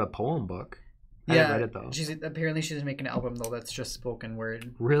she wrote a poem book. I haven't read it though. Apparently she's making an album though that's just spoken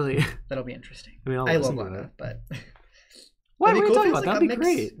word. Really? That'll be interesting. I mean, I love Lana, but what are you talking about? That'd be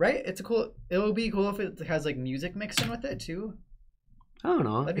great, right? It would be cool if it has like music mixed in with it too. I don't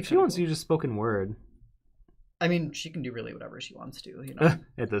know. If she wants to do just spoken word, I mean, she can do really whatever she wants to, you know.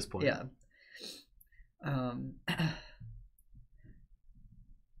 At this point. Yeah.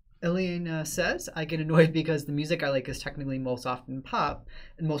 Elena says, I get annoyed because the music I like is technically most often pop,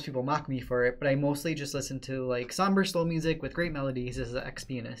 and most people mock me for it, but I mostly just listen to like somber slow music with great melodies as an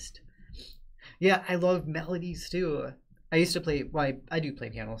ex-pianist. Yeah, I love melodies too. I used to play, well, I do play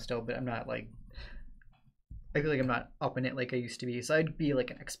piano still, but I'm not like, I feel like I'm not up in it like I used to be, so I'd be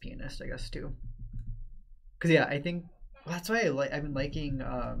like an ex-pianist, I guess, too. Because yeah, I think, well, that's why I've been liking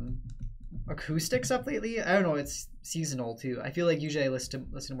acoustic stuff lately. I don't know, it's seasonal too. I feel like usually I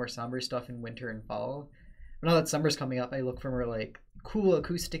listen to more somber stuff in winter and fall. But now that summer's coming up, I look for more like cool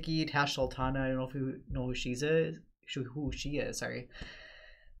acousticy. Tash Sultana, I don't know if you know who she is, sorry.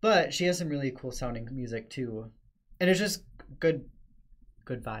 But she has some really cool sounding music too. And it's just good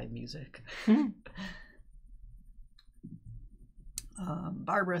vibe music.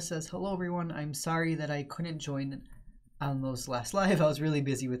 Barbara says, hello everyone, I'm sorry that I couldn't join on those last live. I was really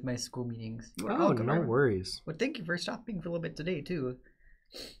busy with my school meetings. You are welcome. No worries. Well, thank you for stopping for a little bit today, too.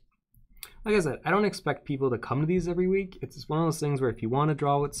 Like I said, I don't expect people to come to these every week. It's one of those things where if you want to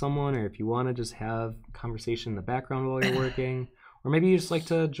draw with someone, or if you want to just have conversation in the background while you're working, or maybe you just like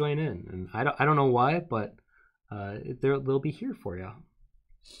to join in. And I don't know why, but they'll be here for you.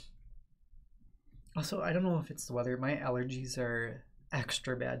 Also, I don't know if it's the weather. My allergies are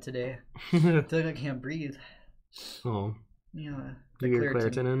extra bad today. I feel like I can't breathe. Oh. Yeah. You get your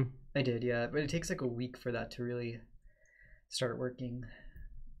Claritin in? I did, yeah. But it takes like a week for that to really start working.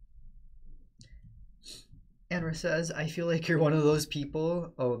 Andra says, I feel like you're one of those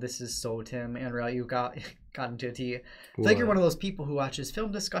people. Oh, this is so Tim. Andra, you got into a T. I feel like you're one of those people who watches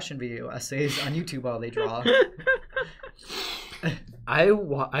film discussion video essays on YouTube while they draw.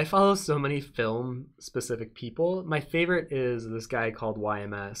 I follow so many film specific people. My favorite is this guy called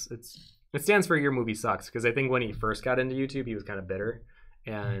YMS. It stands for Your Movie Sucks, because I think when he first got into YouTube, he was kind of bitter.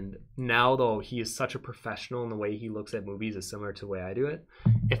 And now, though, he is such a professional, and the way he looks at movies is similar to the way I do it.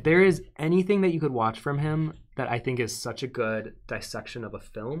 If there is anything that you could watch from him that I think is such a good dissection of a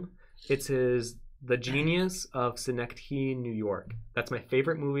film, it's The Genius of Synecdoche, New York. That's my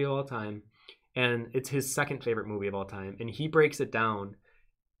favorite movie of all time. And it's his second favorite movie of all time. And he breaks it down.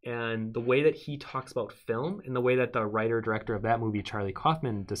 And the way that he talks about film and the way that the writer-director of that movie, Charlie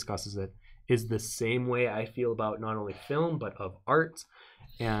Kaufman, discusses it is the same way I feel about not only film, but of art.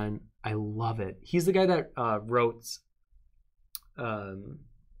 And I love it. He's the guy that wrote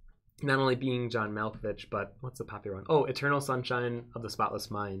not only Being John Malkovich, but what's the popular one? Oh, Eternal Sunshine of the Spotless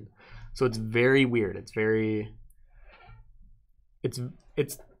Mind. So it's very weird.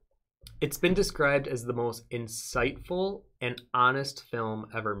 It's been described as the most insightful and honest film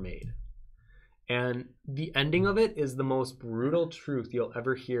ever made. And the ending of it is the most brutal truth you'll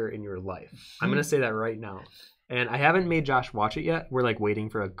ever hear in your life. I'm going to say that right now. And I haven't made Josh watch it yet. We're like waiting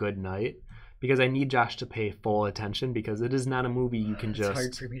for a good night because I need Josh to pay full attention, because it is not a movie you can just... It's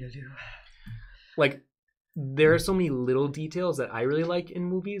hard for me to do. Like, there are so many little details that I really like in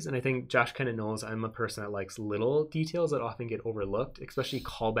movies, and I think Josh kind of knows I'm a person that likes little details that often get overlooked, especially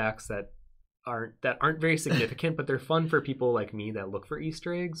callbacks that aren't very significant, but they're fun for people like me that look for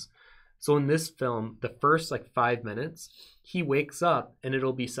Easter eggs. So in this film, the first 5 minutes, he wakes up and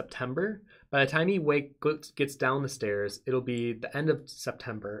it'll be September. By the time he gets down the stairs, it'll be the end of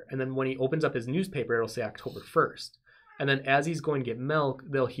September. And then when he opens up his newspaper, it'll say October 1st. And then as he's going to get milk,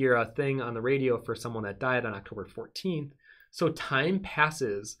 they'll hear a thing on the radio for someone that died on October 14th. So time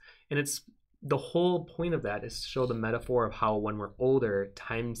passes, and it's the whole point of that is to show the metaphor of how when we're older,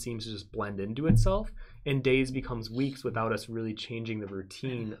 time seems to just blend into itself, and days becomes weeks without us really changing the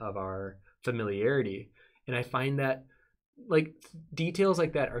routine of our familiarity. And I find that details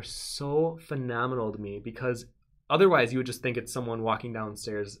like that are so phenomenal to me, because otherwise you would just think it's someone walking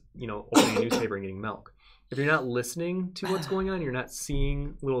downstairs, opening a newspaper and getting milk. If you're not listening to what's going on, you're not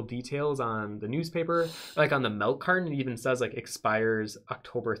seeing little details on the newspaper. Like on the milk carton, it even says expires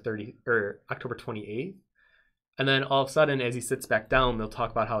October 30 or October 28th. And then all of a sudden, as he sits back down, they'll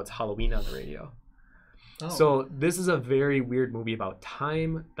talk about how it's Halloween on the radio. Oh. So this is a very weird movie about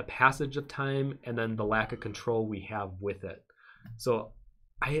time, the passage of time, and then the lack of control we have with it. So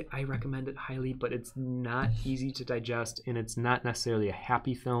I recommend it highly, but it's not easy to digest, and it's not necessarily a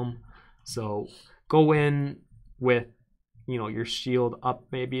happy film. So go in with, your shield up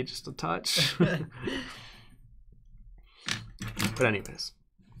maybe just a touch. But anyways.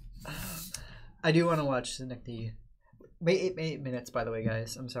 I do want to watch Synecdoche. Wait, 8 minutes, by the way,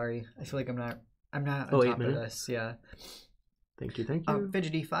 guys. I'm sorry. I feel like I'm not on top of this. Yeah. Thank you, thank you.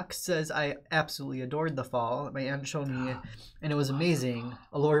 Fidgety Fox says, I absolutely adored The Fall. My aunt showed me, and it was amazing.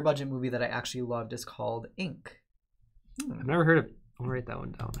 A lower budget movie that I actually loved is called Ink. I've never heard of... I'll write that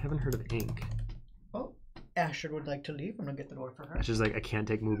one down. I haven't heard of Ink. Oh, Astrid would like to leave. I'm going to get the door for her. She's like, I can't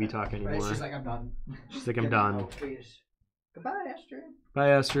take movie talk anymore. Right, she's like, I'm done. She's like, I'm done. Goodbye, Astrid. Bye,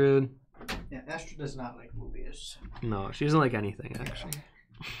 Astrid. Yeah, Astrid does not like movies. No, she doesn't like anything, actually.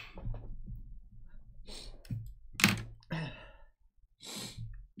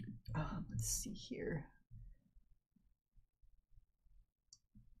 Let's see here.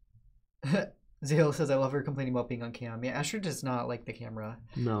 Zale says, I love her complaining about being on cam. Yeah, Astrid does not like the camera.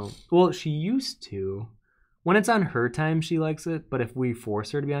 No. Well, she used to. When it's on her time, she likes it. But if we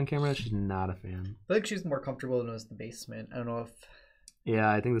force her to be on camera, she's not a fan. I feel like she's more comfortable when it was the basement. I don't know if...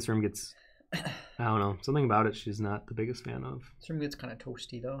 Yeah, I think this room gets... I don't know. Something about it she's not the biggest fan of. This room gets kind of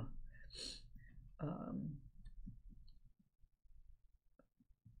toasty, though.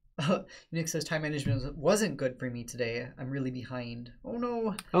 Nick says, time management wasn't good for me today. I'm really behind. Oh,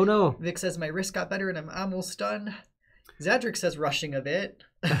 no. Oh, no. Vic says, my wrist got better and I'm almost done. Zadric says, rushing a bit.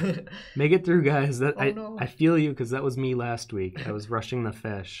 Make it through, guys. That no. I feel you, because that was me last week. I was rushing the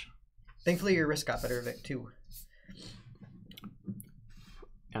fish. Thankfully, your wrist got better, Vic, too.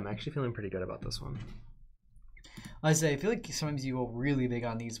 I'm actually feeling pretty good about this one. I feel like sometimes you go really big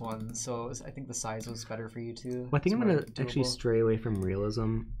on these ones, so I think the size was better for you too. Well, I think I'm going to actually stray away from realism.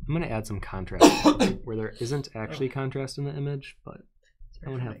 I'm going to add some contrast where there isn't actually contrast in the image, but I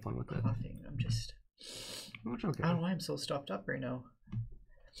want to have fun with it. I'm just... Okay. I don't know why I'm so stuffed up right now.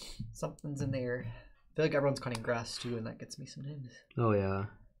 Something's in there. I feel like everyone's cutting grass too, and that gets me sometimes. Oh, yeah.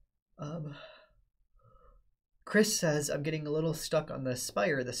 Chris says, I'm getting a little stuck on the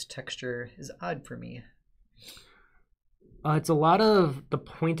spire. This texture is odd for me. It's a lot of the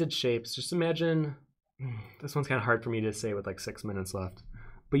pointed shapes. Just imagine, this one's kind of hard for me to say with like 6 minutes left,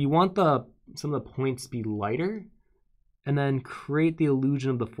 but you want some of the points to be lighter and then create the illusion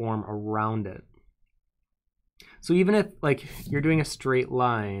of the form around it. So even if like you're doing a straight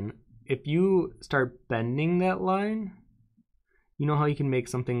line, if you start bending that line, you know how you can make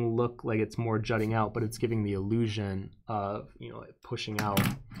something look like it's more jutting out, but it's giving the illusion of, it pushing out.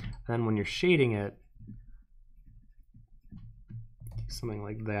 And then when you're shading it, something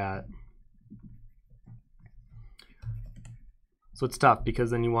like that. So it's tough because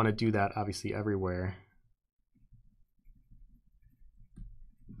then you want to do that obviously everywhere.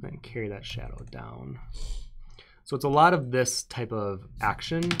 And carry that shadow down. So it's a lot of this type of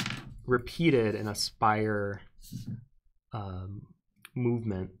action repeated in a spire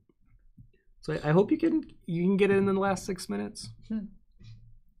movement. So I hope you can get it in the last 6 minutes.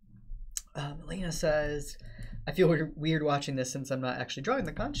 Elena says, I feel weird watching this since I'm not actually drawing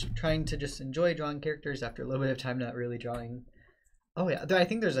the conch. Trying to just enjoy drawing characters after a little bit of time not really drawing. Oh yeah, I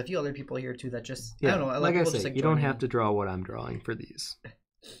think there's a few other people here too that just, I don't know. Like I say, you don't have to draw what I'm drawing for these.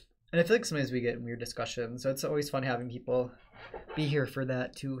 And I feel like sometimes we get in weird discussions, so it's always fun having people be here for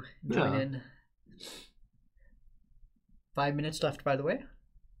that to join in. 5 minutes left, by the way.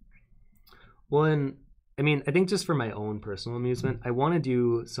 Well, and I think just for my own personal amusement, I want to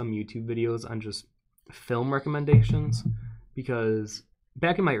do some YouTube videos on just film recommendations, because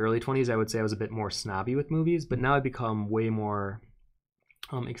back in my early 20s, I would say I was a bit more snobby with movies, but now I've become way more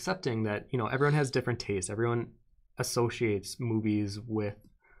accepting that, everyone has different tastes. Everyone associates movies with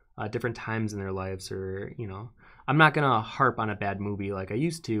different times in their lives, or I'm not gonna harp on a bad movie like I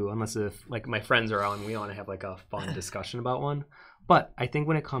used to, unless if like my friends are out and we want to have like a fun discussion about one. But I think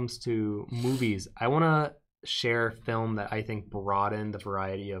when it comes to movies, I want to share film that I think broaden the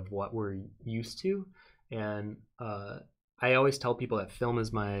variety of what we're used to. And I always tell people that film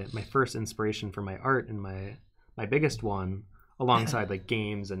is my first inspiration for my art, and my biggest one, alongside like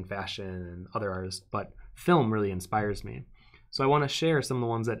games and fashion and other artists. But film really inspires me. So I want to share some of the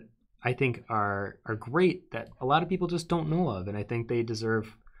ones that I think are great that a lot of people just don't know of, and I think they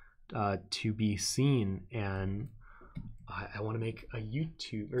deserve to be seen. And I want to make a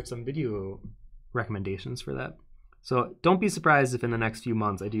YouTube or some video recommendations for that. So don't be surprised if in the next few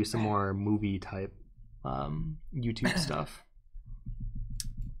months I do some more movie type YouTube stuff.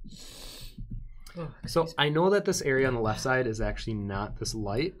 So I know that this area on the left side is actually not this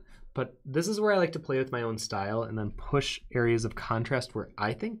light, but this is where I like to play with my own style and then push areas of contrast where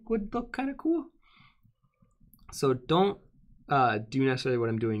I think would look kind of cool. So don't do necessarily what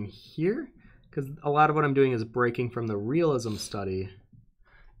I'm doing here, because a lot of what I'm doing is breaking from the realism study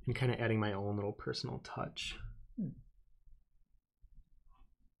and kind of adding my own little personal touch.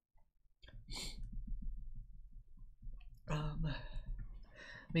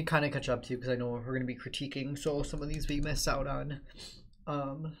 Let me kind of catch up to you because I know we're going to be critiquing, so some of these we missed out on.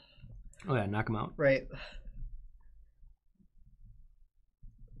 Oh yeah, knock them out. Right.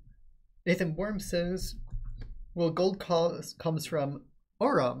 Nathan Worm says, well, gold comes from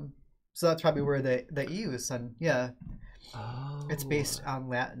Aurum, so that's probably where the EU is son. Yeah. Oh. It's based on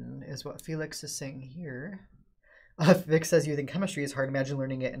Latin, is what Felix is saying here. Vic says you think chemistry is hard. Imagine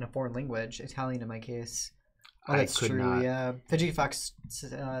learning it in a foreign language, Italian in my case. Oh, that's true. Not. Yeah. Fidgety Fox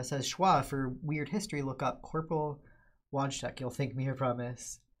says Schwa for weird history. Look up Corporal Wojtek. You'll thank me, I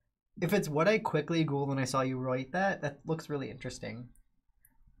promise. If it's what I quickly Googled when I saw you write that, that looks really interesting.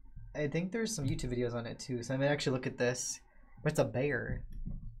 I think there's some YouTube videos on it too, so I might actually look at this. But it's a bear.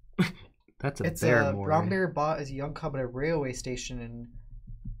 That's a it's bear. It's a brown bear bought as a young cub at a railway station in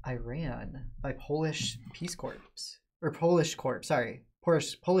Iran by Polish Peace Corps. Or Polish Corps, sorry.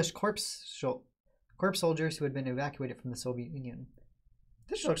 Polish Corps soldiers who had been evacuated from the Soviet Union.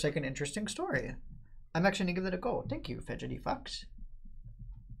 This looks like an interesting story. I'm actually going to give that a go. Thank you, Fidgety Fox.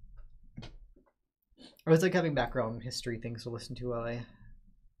 I always like having background history things to listen to while I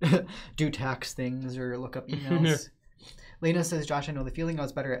do tax things or look up emails. Lena says, Josh, I know the feeling. I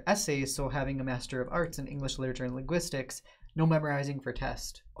was better at essays, so having a Master of Arts in English Literature and Linguistics, no memorizing for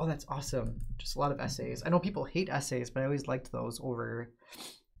test. Oh, that's awesome. Just a lot of essays. I know people hate essays, but I always liked those over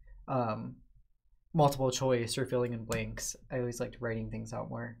multiple choice or filling in blanks. I always liked writing things out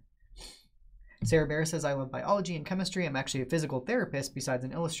more. Sarah Bear says, I love biology and chemistry. I'm actually a physical therapist besides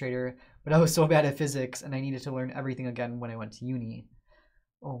an illustrator, but I was so bad at physics and I needed to learn everything again when I went to uni.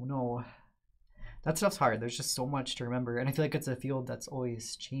 Oh no. That stuff's hard. There's just so much to remember. And I feel like it's a field that's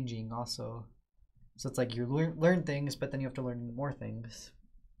always changing also. So it's like you learn things, but then you have to learn more things.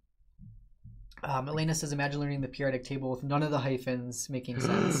 Elena says, imagine learning the periodic table with none of the hyphens making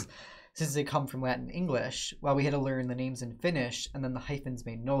sense. Since they come from Latin English, while we had to learn the names in Finnish, and then the hyphens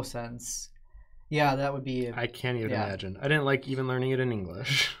made no sense. Yeah, that would be... I can't even imagine. I didn't like even learning it in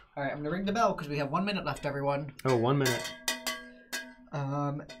English. All right, I'm going to ring the bell because we have 1 minute left, everyone. Oh, 1 minute.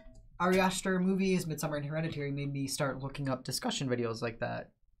 Ari Aster movies, Midsummer and Hereditary made me start looking up discussion videos like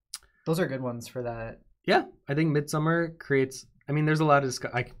that. Those are good ones for that. Yeah, I think Midsummer creates... I mean, there's a lot of...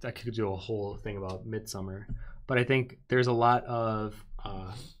 I could do a whole thing about Midsummer, but I think there's a lot of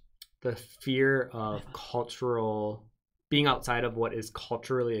the fear of cultural... being outside of what is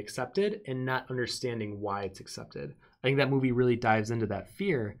culturally accepted and not understanding why it's accepted. I think that movie really dives into that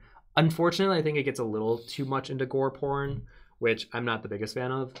fear. Unfortunately, I think it gets a little too much into gore porn, which I'm not the biggest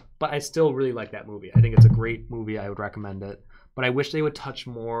fan of, but I still really like that movie. I think it's a great movie. I would recommend it. But I wish they would touch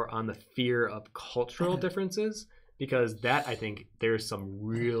more on the fear of cultural differences, because that, I think, there's some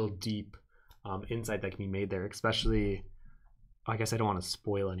real deep insight that can be made there, especially, I guess I don't want to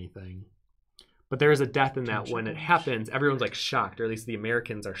spoil anything. But there is a death in that when it happens, everyone's like shocked, or at least the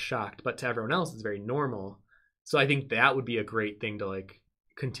Americans are shocked, but to everyone else, it's very normal. So I think that would be a great thing to like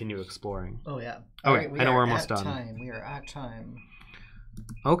continue exploring. Oh, yeah. All right, I know we're almost done. We are at time.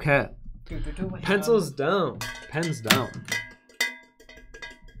 Okay. Pencils down. Pens down.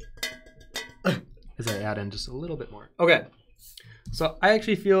 As I add in just a little bit more. Okay. So I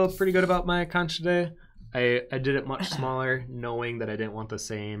actually feel pretty good about my conch today. I did it much smaller, knowing that I didn't want the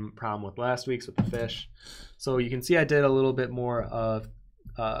same problem with last week's with the fish. So you can see I did a little bit more of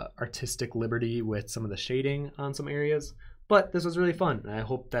artistic liberty with some of the shading on some areas. But this was really fun, and I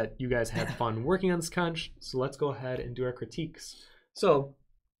hope that you guys had fun working on this conch. So let's go ahead and do our critiques. So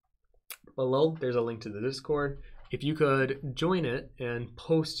below, there's a link to the Discord. If you could join it and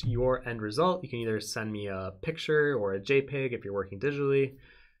post your end result, you can either send me a picture or a JPEG if you're working digitally.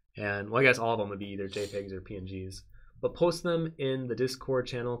 And well, I guess all of them would be either JPEGs or PNGs. But post them in the Discord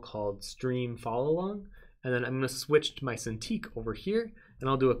channel called Stream Follow Along. And then I'm going to switch to my Cintiq over here. And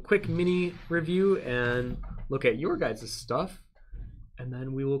I'll do a quick mini review and look at your guys' stuff. And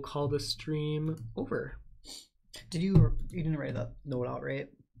then we will call the stream over. You didn't write that note out, right?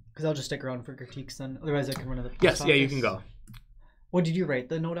 Because I'll just stick around for critiques then. Otherwise I can run to the post Yes, office. yeah, you can go. What, did you write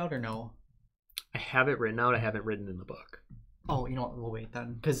the note out or no? I have it written out. I haven't written in the book. Oh, you know what? We'll wait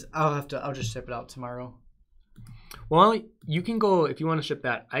then. Because I'll just ship it out tomorrow. Well, you can go, if you want to ship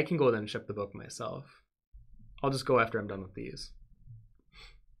that, I can go then ship the book myself. I'll just go after I'm done with these.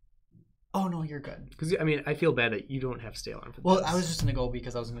 Oh, no, you're good. Because, I mean, I feel bad that you don't have stale on for this. Well, I was just going to go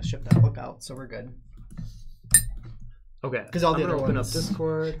because I was going to ship that book out, so we're good. Okay. Because all the other open ones... up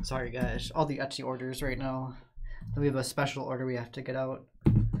Discord. Sorry, guys. All the Etsy orders right now. We have a special order we have to get out.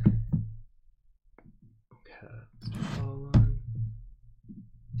 Okay.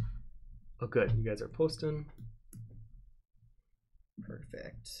 Oh, good. You guys are posting.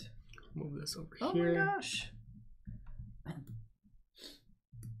 Perfect. Move this over oh here. Oh my gosh.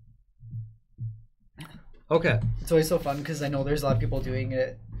 Okay. It's always so fun because I know there's a lot of people doing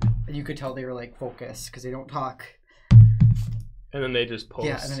it, and you could tell they were like focused because they don't talk. And then they just post.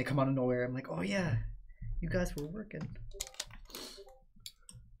 Yeah, and then they come out of nowhere. I'm like, oh yeah, you guys were working.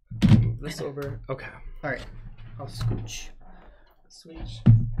 Move this over. Okay. All right, I'll scooch. Switch.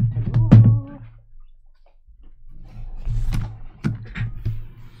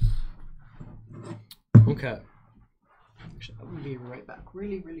 Okay. I'll be right back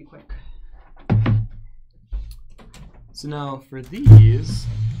really, really quick. So now for these,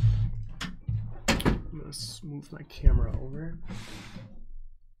 I'm going to move my camera over.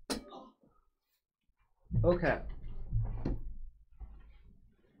 Okay.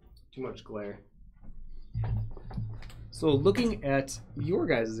 Too much glare. So looking at your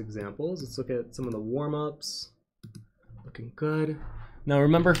guys' examples, let's look at some of the warm-ups. Looking good. Now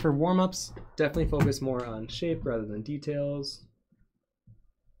remember, for warm-ups, definitely focus more on shape rather than details.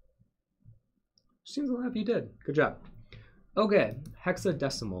 Seems a lot of you did. Good job. Okay,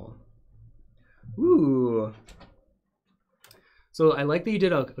 hexadecimal. Ooh. So I like that you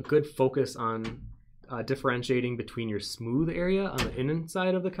did a good focus on differentiating between your smooth area on the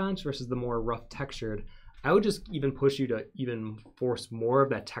inside of the conch versus the more rough textured. I would just even push you to even force more of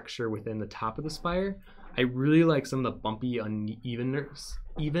that texture within the top of the spire. I really like some of the bumpy unevenness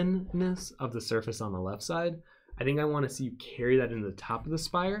of the surface on the left side. I think I want to see you carry that into the top of the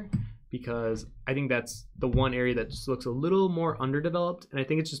spire, because I think that's the one area that just looks a little more underdeveloped, and I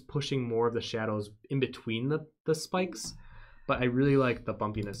think it's just pushing more of the shadows in between the spikes. But I really like the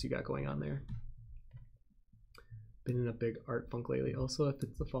bumpiness you got going on there. Been in a big art funk lately. Also, if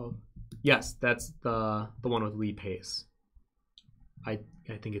it's the fall. Yes, that's the one with Lee Pace. I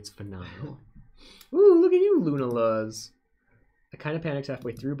think it's phenomenal. Ooh, look at you, Luna Luz. I kind of panicked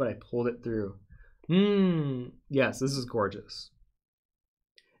halfway through, but I pulled it through. Yes, this is gorgeous.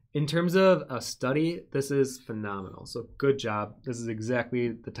 In terms of a study, this is phenomenal. So good job. This is exactly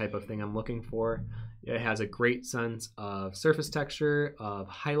the type of thing I'm looking for. It has a great sense of surface texture, of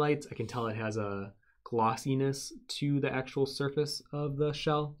highlights. I can tell it has a glossiness to the actual surface of the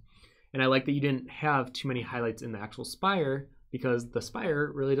shell. And I like that you didn't have too many highlights in the actual spire, because the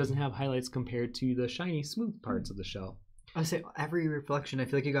spire really doesn't have highlights compared to the shiny, smooth parts of the shell. I say every reflection. I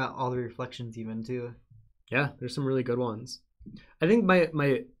feel like you got all the reflections even too. Yeah, there's some really good ones. I think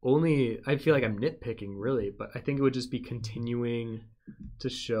my only, I feel like I'm nitpicking really, but I think it would just be continuing to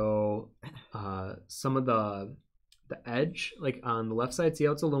show some of the edge, like on the left side. See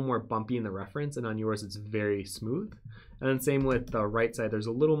how it's a little more bumpy in the reference, and on yours it's very smooth. And then same with the right side, there's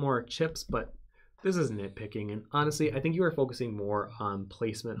a little more chips, but this is nitpicking. And honestly, I think you are focusing more on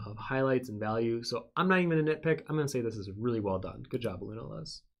placement of highlights and value. So I'm not even gonna nitpick. I'm gonna say this is really well done. Good job, Luna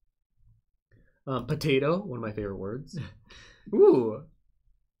Les. Potato, one of my favorite words. Ooh.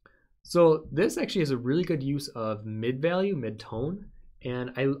 So this actually has a really good use of mid-value, mid-tone,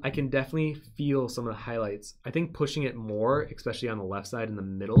 and I can definitely feel some of the highlights. I think pushing it more, especially on the left side in the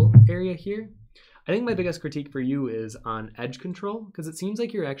middle area here. I think my biggest critique for you is on edge control, because it seems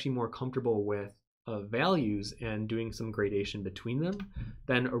like you're actually more comfortable with values and doing some gradation between them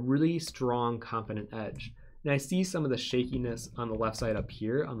than a really strong, confident edge. And I see some of the shakiness on the left side up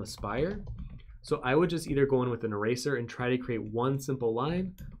here on the spire. So I would just either go in with an eraser and try to create one simple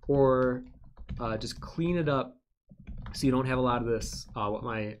line, or just clean it up so you don't have a lot of this, what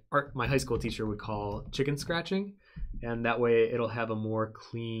my high school teacher would call chicken scratching. And that way it'll have a more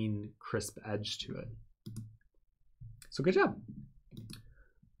clean, crisp edge to it. So good job.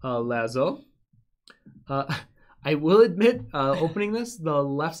 Lazo. I will admit, opening this, the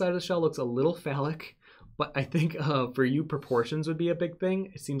left side of the shell looks a little phallic. But I think for you, proportions would be a big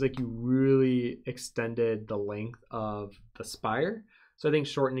thing. It seems like you really extended the length of the spire. So I think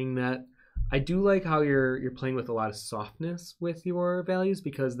shortening that. I do like how you're playing with a lot of softness with your values,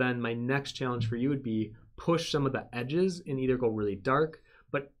 because then my next challenge for you would be push some of the edges and either go really dark.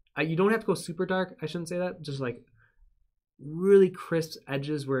 But you don't have to go super dark. I shouldn't say that. Just like really crisp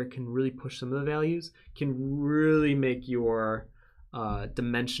edges where it can really push some of the values, can really make your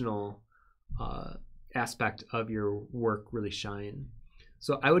dimensional aspect of your work really shine.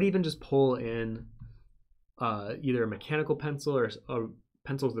 So I would even just pull in either a mechanical pencil or a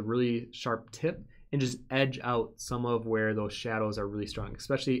pencil with a really sharp tip and just edge out some of where those shadows are really strong,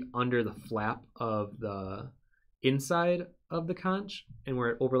 especially under the flap of the inside of the conch and where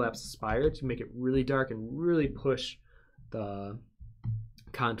it overlaps the spire, to make it really dark and really push the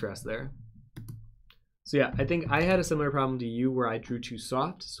contrast there. So yeah, I think I had a similar problem to you where I drew too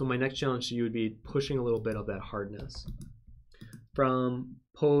soft. So my next challenge to you would be pushing a little bit of that hardness. From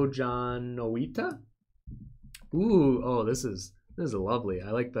Pojanoita. Ooh, oh, this is lovely.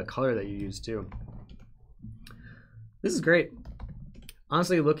 I like the color that you used too. This is great.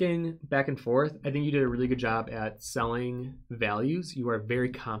 Honestly, looking back and forth, I think you did a really good job at selling values. You are very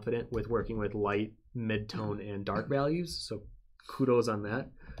confident with working with light, mid-tone, and dark values, so kudos on that.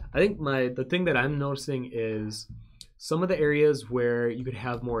 I think the thing that I'm noticing is some of the areas where you could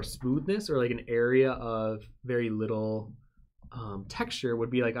have more smoothness or like an area of very little texture would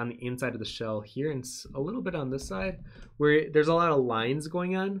be like on the inside of the shell here and a little bit on this side where there's a lot of lines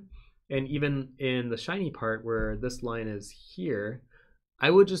going on. And even in the shiny part where this line is here, I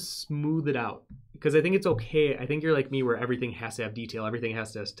would just smooth it out because I think it's okay. I think you're like me where everything has to have detail, everything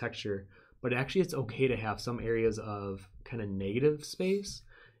has to have texture, but actually it's okay to have some areas of kind of negative space.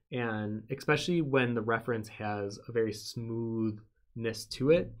 And especially when the reference has a very smoothness to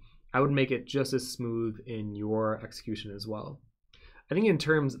it, I would make it just as smooth in your execution as well. I think in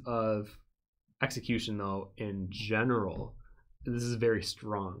terms of execution though, in general, this is very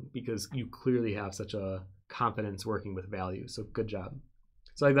strong because you clearly have such a confidence working with values. So good job.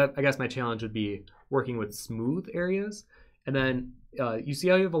 So I guess my challenge would be working with smooth areas. And then you see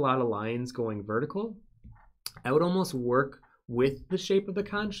how you have a lot of lines going vertical? I would almost work with the shape of the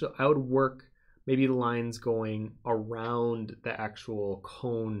conch. So I would work maybe the lines going around the actual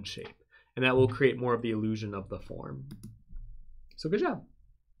cone shape. And that will create more of the illusion of the form. So good job.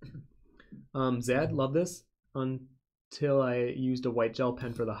 Zad, love this until I used a white gel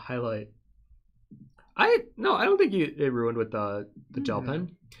pen for the highlight. I don't think it ruined with the gel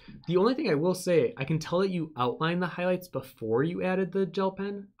pen. The only thing I will say, I can tell that you outlined the highlights before you added the gel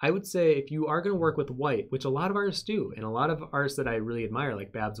pen. I would say if you are going to work with white, which a lot of artists do, and a lot of artists that I really admire,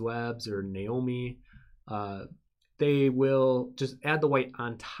 like Babs Webbs or Naomi, they will just add the white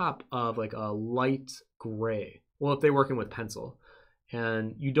on top of like a light gray. Well, if they're working with pencil.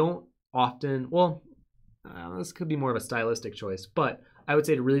 And you don't often, this could be more of a stylistic choice, but I would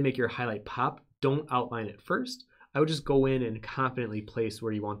say to really make your highlight pop, don't outline it first. I would just go in and confidently place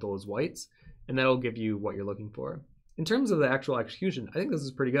where you want those whites, and that'll give you what you're looking for. In terms of the actual execution, I think this is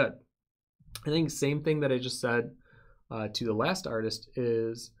pretty good. I think same thing that I just said to the last artist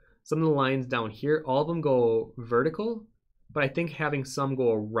is some of the lines down here, all of them go vertical, but I think having some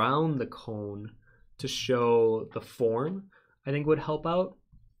go around the cone to show the form, I think would help out.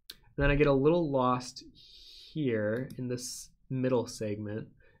 And then I get a little lost here in this middle segment.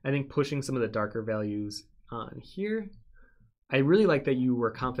 I think pushing some of the darker values on here. I really like that you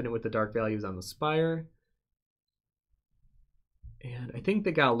were confident with the dark values on the spire. And I think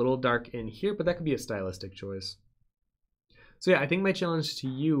they got a little dark in here, but that could be a stylistic choice. So yeah, I think my challenge to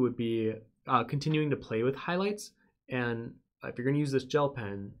you would be continuing to play with highlights. And if you're going to use this gel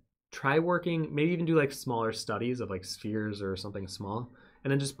pen, try working, maybe even do like smaller studies of like spheres or something small,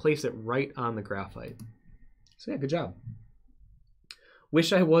 and then just place it right on the graphite. So yeah, good job.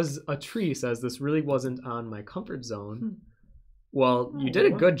 Wish I was a tree says this really wasn't on my comfort zone. Well, you did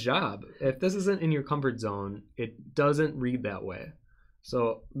a good job. If this isn't in your comfort zone, it doesn't read that way.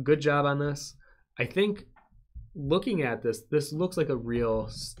 So good job on this. I think looking at this looks like a real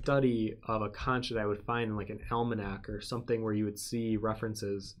study of a conch that I would find in like an almanac or something where you would see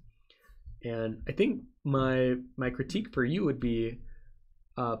references. And I think my critique for you would be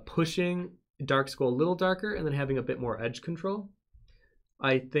pushing darks go a little darker and then having a bit more edge control.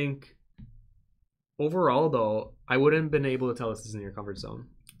 I think overall, though, I wouldn't have been able to tell this is in your comfort zone.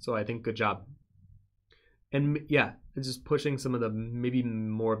 So I think good job. And yeah, it's just pushing some of the, maybe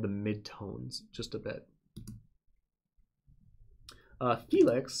more of the mid-tones just a bit.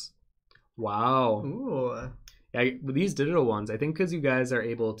 Felix, wow. Ooh. Yeah, these digital ones, I think because you guys are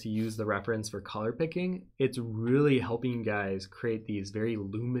able to use the reference for color picking, it's really helping you guys create these very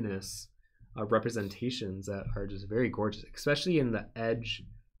luminous representations that are just very gorgeous, especially in the edge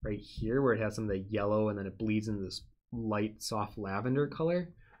right here where it has some of the yellow and then it bleeds into this light, soft lavender color.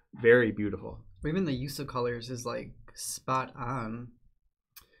 Very beautiful. Or even the use of colors is like spot on.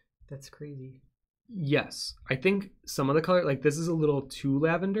 That's crazy. Yes, I think some of the color, like this is a little too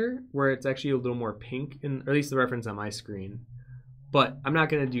lavender, where it's actually a little more pink, or at least the reference on my screen. But I'm not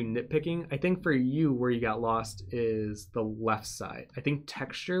going to do nitpicking. I think for you, where you got lost is the left side. I think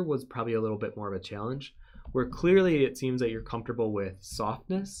texture was probably a little bit more of a challenge, where clearly it seems that you're comfortable with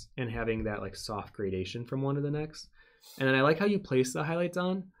softness and having that like soft gradation from one to the next. And then I like how you place the highlights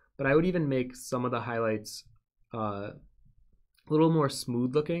on, but I would even make some of the highlights a little more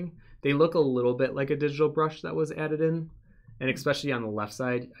smooth looking. They look a little bit like a digital brush that was added in. And especially on the left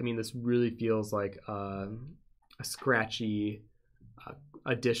side, I mean, this really feels like a scratchy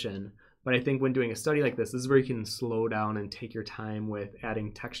addition. But I think when doing a study like this is where you can slow down and take your time with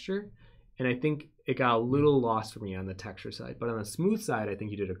adding texture. And I think it got a little lost for me on the texture side. But on the smooth side, I think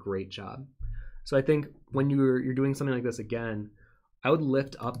you did a great job. So I think when you're doing something like this again, I would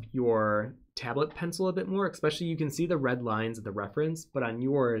lift up your tablet pencil a bit more, especially you can see the red lines at the reference, but on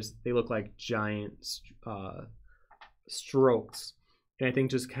yours, they look like giant strokes. And I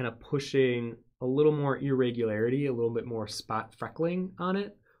think just kind of pushing a little more irregularity, a little bit more spot freckling on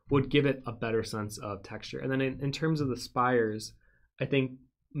it would give it a better sense of texture. And then in terms of the spires, I think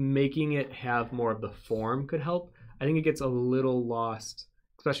making it have more of the form could help. I think it gets a little lost,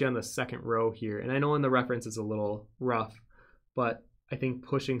 especially on the second row here. And I know in the reference it's a little rough, but I think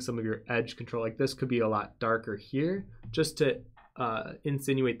pushing some of your edge control, like this could be a lot darker here, just to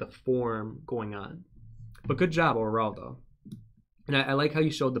insinuate the form going on. But good job overall though. And I like how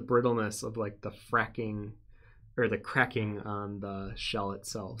you showed the brittleness of like the fracking or the cracking on the shell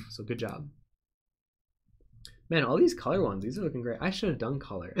itself. So good job. Man, all these color ones, these are looking great. I should have done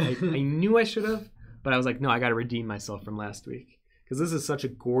color. I knew I should have, but I was like, no, I got to redeem myself from last week because this is such a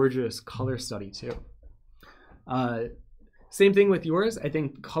gorgeous color study too. Same thing with yours. I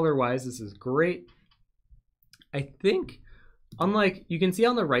think color-wise, this is great. I think, unlike, you can see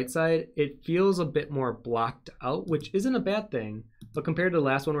on the right side, it feels a bit more blocked out, which isn't a bad thing. But compared to the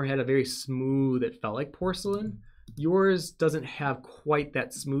last one where it had a very smooth, it felt like porcelain, yours doesn't have quite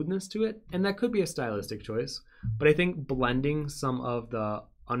that smoothness to it. And that could be a stylistic choice. But I think blending some of the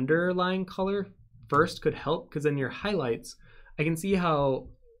underlying color first could help, because in your highlights, I can see how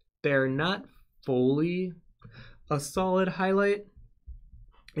they're not fully a solid highlight.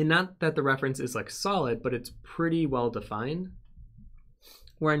 And not that the reference is like solid, but it's pretty well defined.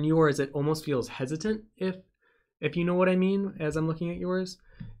 Where on yours, it almost feels hesitant, if you know what I mean, as I'm looking at yours.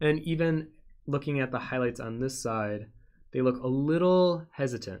 And even looking at the highlights on this side, they look a little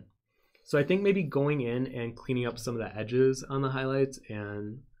hesitant. So I think maybe going in and cleaning up some of the edges on the highlights,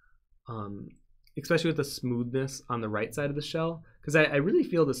 and especially with the smoothness on the right side of the shell, because I really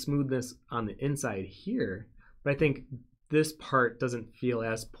feel the smoothness on the inside here, but I think this part doesn't feel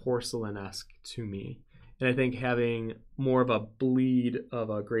as porcelain-esque to me. And I think having more of a bleed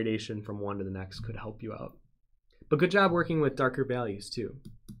of a gradation from one to the next could help you out. But good job working with darker values too.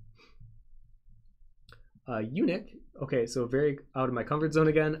 Eunuch, okay, so very out of my comfort zone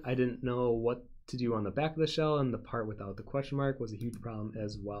again. I didn't know what to do on the back of the shell, and the part without the question mark was a huge problem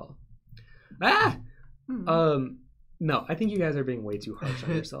as well. No, I think you guys are being way too harsh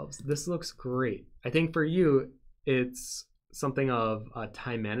on yourselves. This looks great. I think for you, it's something of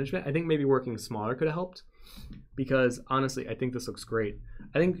time management. I think maybe working smaller could have helped, because honestly, I think this looks great.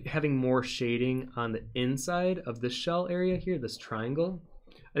 I think having more shading on the inside of this shell area here, this triangle,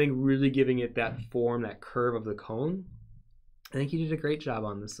 I think really giving it that form, that curve of the cone. I think you did a great job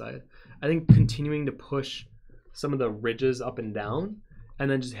on this side. I think continuing to push some of the ridges up and down, and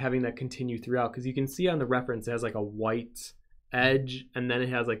then just having that continue throughout, because you can see on the reference it has like a white edge, and then it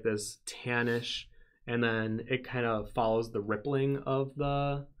has like this tannish, and then it kind of follows the rippling of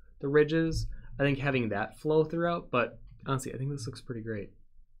the ridges. I think having that flow throughout, but honestly, I think this looks pretty great.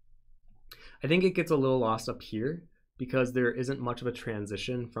 I think it gets a little lost up here because there isn't much of a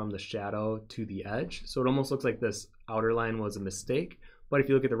transition from the shadow to the edge. So it almost looks like this outer line was a mistake. But if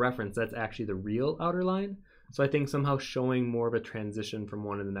you look at the reference, that's actually the real outer line. So I think somehow showing more of a transition from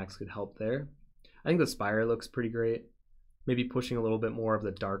one to the next could help there. I think the spire looks pretty great. Maybe pushing a little bit more of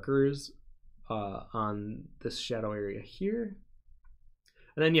the darkers on this shadow area here.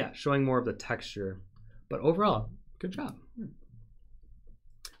 And then, yeah, showing more of the texture. But overall, good job.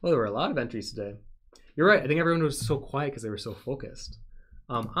 Well, there were a lot of entries today. You're right. I think everyone was so quiet because they were so focused.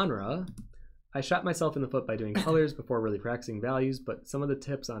 Anra, I shot myself in the foot by doing colors before really practicing values, but some of the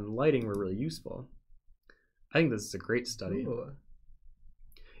tips on lighting were really useful. I think this is a great study. Ooh.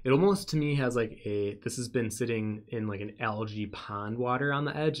 It almost, to me, has like this has been sitting in like an algae pond water on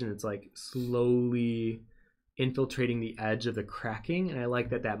the edge, and it's like slowly infiltrating the edge of the cracking. And I like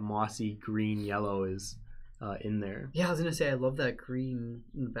that mossy green yellow is in there. Yeah, I was gonna say, I love that green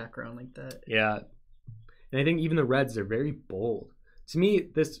in the background like that. Yeah. And I think even the reds are very bold. To me,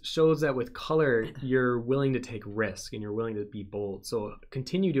 this shows that with color, you're willing to take risk and you're willing to be bold. So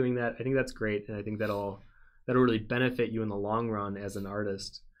continue doing that. I think that's great. And I think that'll really benefit you in the long run as an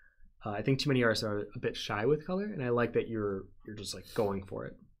artist. I think too many artists are a bit shy with color, and I like that you're just like going for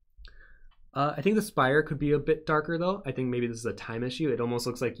it. I think the spire could be a bit darker though. I think maybe this is a time issue. It almost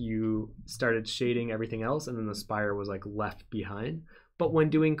looks like you started shading everything else and then the spire was like left behind. But when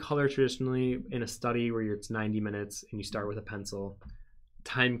doing color traditionally in a study where it's 90 minutes and you start with a pencil,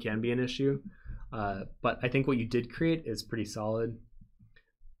 time can be an issue. But I think what you did create is pretty solid.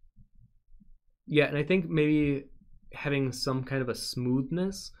 Yeah, and I think maybe having some kind of a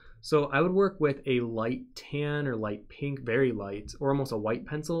smoothness. So I would work with a light tan or light pink, very light, or almost a white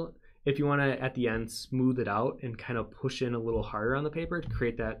pencil, if you want to, at the end, smooth it out and kind of push in a little harder on the paper to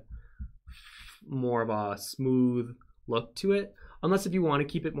create that more of a smooth look to it. Unless if you want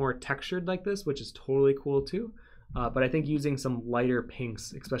to keep it more textured like this, which is totally cool too. But I think using some lighter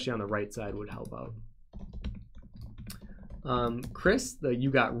pinks, especially on the right side, would help out. Chris, the You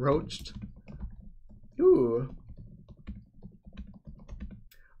Got Roached. Ooh.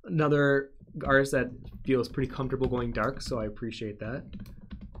 Another artist that feels pretty comfortable going dark, so I appreciate that.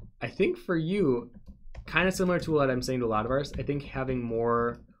 I think for you, kind of similar to what I'm saying to a lot of artists, I think having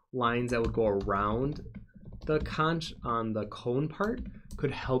more lines that would go around the conch on the cone part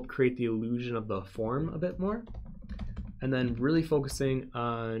could help create the illusion of the form a bit more. And then really focusing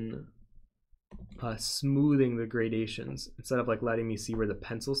on smoothing the gradations instead of like letting me see where the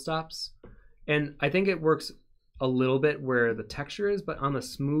pencil stops. And I think it works a little bit where the texture is, but on the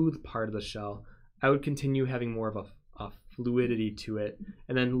smooth part of the shell, I would continue having more of a fluidity to it,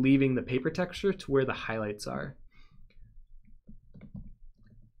 and then leaving the paper texture to where the highlights are.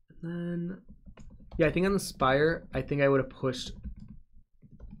 And then, yeah, I think on the spire, I think I would have pushed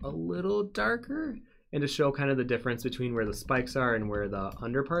a little darker and to show kind of the difference between where the spikes are and where the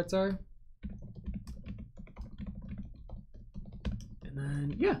underparts are. And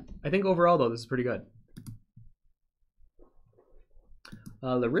then, yeah, I think overall though, this is pretty good.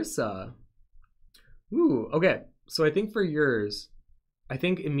 Larissa. Ooh, okay. So I think for yours, I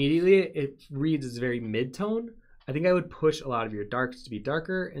think immediately it reads as very mid-tone. I think I would push a lot of your darks to be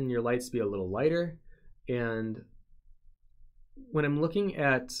darker and your lights to be a little lighter. And when I'm looking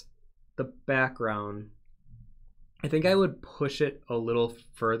at the background, I think I would push it a little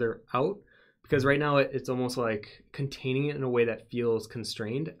further out, because right now it's almost like containing it in a way that feels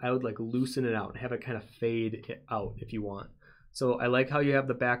constrained. I would like loosen it out and have it kind of fade it out if you want. So I like how you have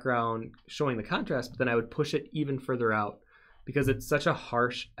the background showing the contrast, but then I would push it even further out because it's such a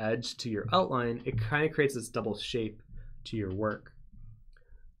harsh edge to your outline. It kind of creates this double shape to your work.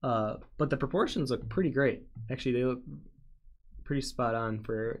 But the proportions look pretty great. Actually, they look pretty spot on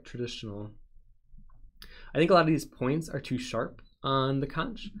for traditional. I think a lot of these points are too sharp on the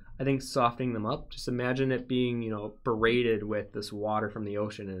conch. I think softening them up, just imagine it being, you know, berated with this water from the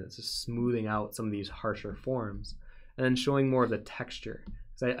ocean, and it's just smoothing out some of these harsher forms. And then showing more of the texture.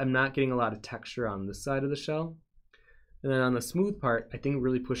 So I'm not getting a lot of texture on this side of the shell. And then on the smooth part, I think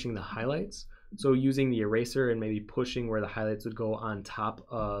really pushing the highlights. So using the eraser and maybe pushing where the highlights would go on top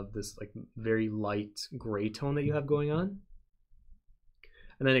of this like very light gray tone that you have going on.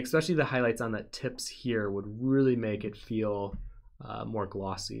 And then especially the highlights on the tips here would really make it feel more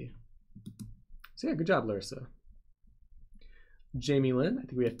glossy. So yeah, good job, Larissa. Jamie Lynn, I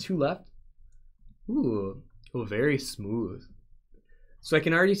think we have 2 left. Ooh. Oh, very smooth. So I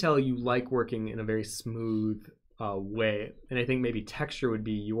can already tell you like working in a very smooth way, and I think maybe texture would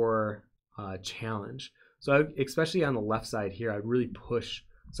be your challenge. So especially on the left side here, I'd really push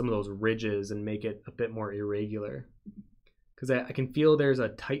some of those ridges and make it a bit more irregular, because I can feel there's a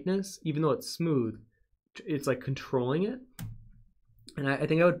tightness, even though it's smooth. It's like controlling it, and I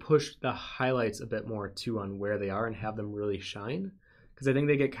think I would push the highlights a bit more too on where they are and have them really shine, because I think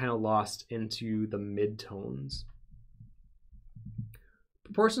they get kind of lost into the mid-tones.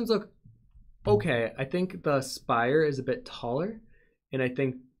 Proportions look okay. I think the spire is a bit taller, and I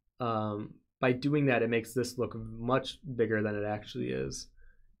think by doing that, it makes this look much bigger than it actually is.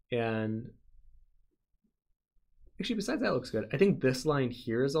 And actually, besides that, looks good. I think this line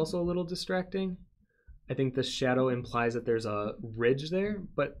here is also a little distracting. I think the shadow implies that there's a ridge there,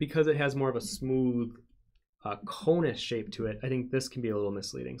 but because it has more of a smooth cone-ish shape to it, I think this can be a little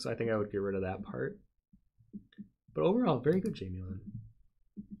misleading. So I think I would get rid of that part. But overall, very good, Jamie Lynn.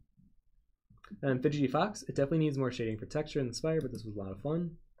 And Fidgety Fox, it definitely needs more shading for texture in the spire, but this was a lot of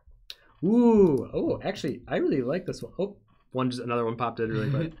fun. Ooh, oh, actually, I really like this one. Oh, another one popped in really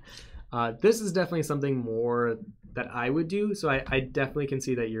quick. This is definitely something more that I would do. So I definitely can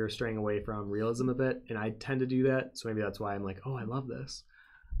see that you're straying away from realism a bit, and I tend to do that. So maybe that's why I'm like, oh, I love this.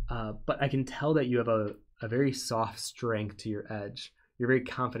 But I can tell that you have a very soft strength to your edge. You're very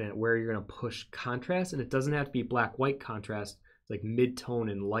confident where you're going to push contrast, and it doesn't have to be black-white contrast. It's like mid-tone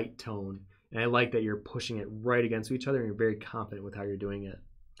and light tone. And I like that you're pushing it right against each other, and you're very confident with how you're doing it.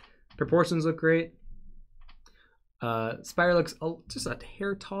 Proportions look great. Spire looks just a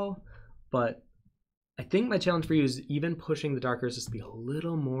hair tall, but I think my challenge for you is even pushing the darkers just to be a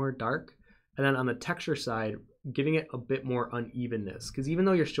little more dark. And then on the texture side, giving it a bit more unevenness. Because even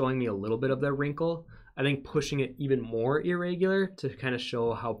though you're showing me a little bit of that wrinkle, I think pushing it even more irregular to kind of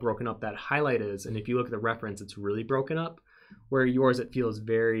show how broken up that highlight is. And if you look at the reference, it's really broken up. Where yours, it feels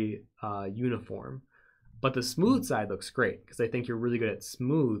very uniform. But the smooth side looks great because I think you're really good at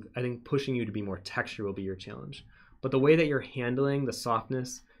smooth. I think pushing you to be more texture will be your challenge. But the way that you're handling the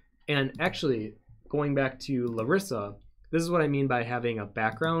softness, and actually going back to Larissa, this is what I mean by having a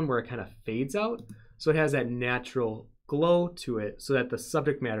background where it kind of fades out. So it has that natural glow to it so that the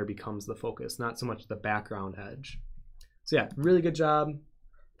subject matter becomes the focus, not so much the background edge. So yeah, really good job.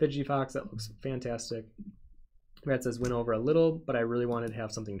 Fidgety Fox, that looks fantastic. Brad says went over a little, but I really wanted to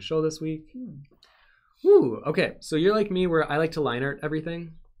have something to show this week. Woo, okay, so you're like me where I like to line art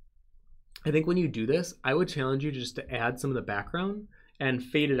everything. I think when you do this, I would challenge you just to add some of the background and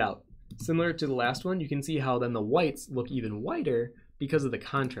fade it out. Similar to the last one, you can see how then the whites look even whiter because of the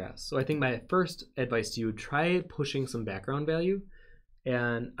contrast. So I think my first advice to you, try pushing some background value,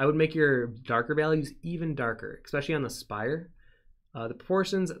 and I would make your darker values even darker, especially on the spire. The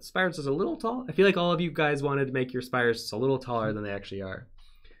proportions, spires is a little tall. I feel like all of you guys wanted to make your spires just a little taller than they actually are.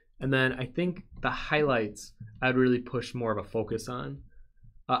 And then I think the highlights, I'd really push more of a focus on.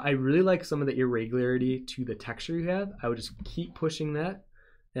 I really like some of the irregularity to the texture you have. I would just keep pushing that.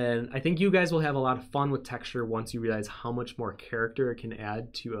 And I think you guys will have a lot of fun with texture once you realize how much more character it can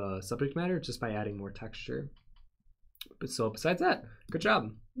add to a subject matter just by adding more texture. But so besides that, good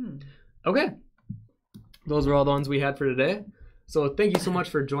job. Okay, those are all the ones we had for today. So thank you so much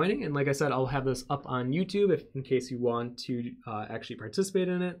for joining. And like I said, I'll have this up on YouTube in case you want to actually participate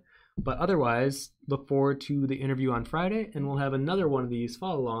in it. But otherwise, look forward to the interview on Friday, and we'll have another one of these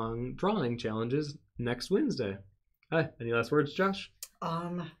follow-along drawing challenges next Wednesday. Any last words, Josh?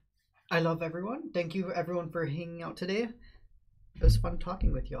 I love everyone. Thank you, everyone, for hanging out today. It was fun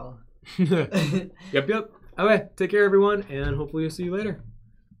talking with y'all. Yep. Okay, take care, everyone, and hopefully we'll see you later.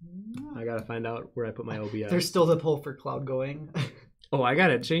 I gotta find out where I put my OBS. There's still the poll for cloud going. Oh, I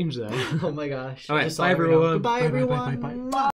gotta change that. Oh my gosh. All right, bye, everyone. Goodbye, everyone. Bye.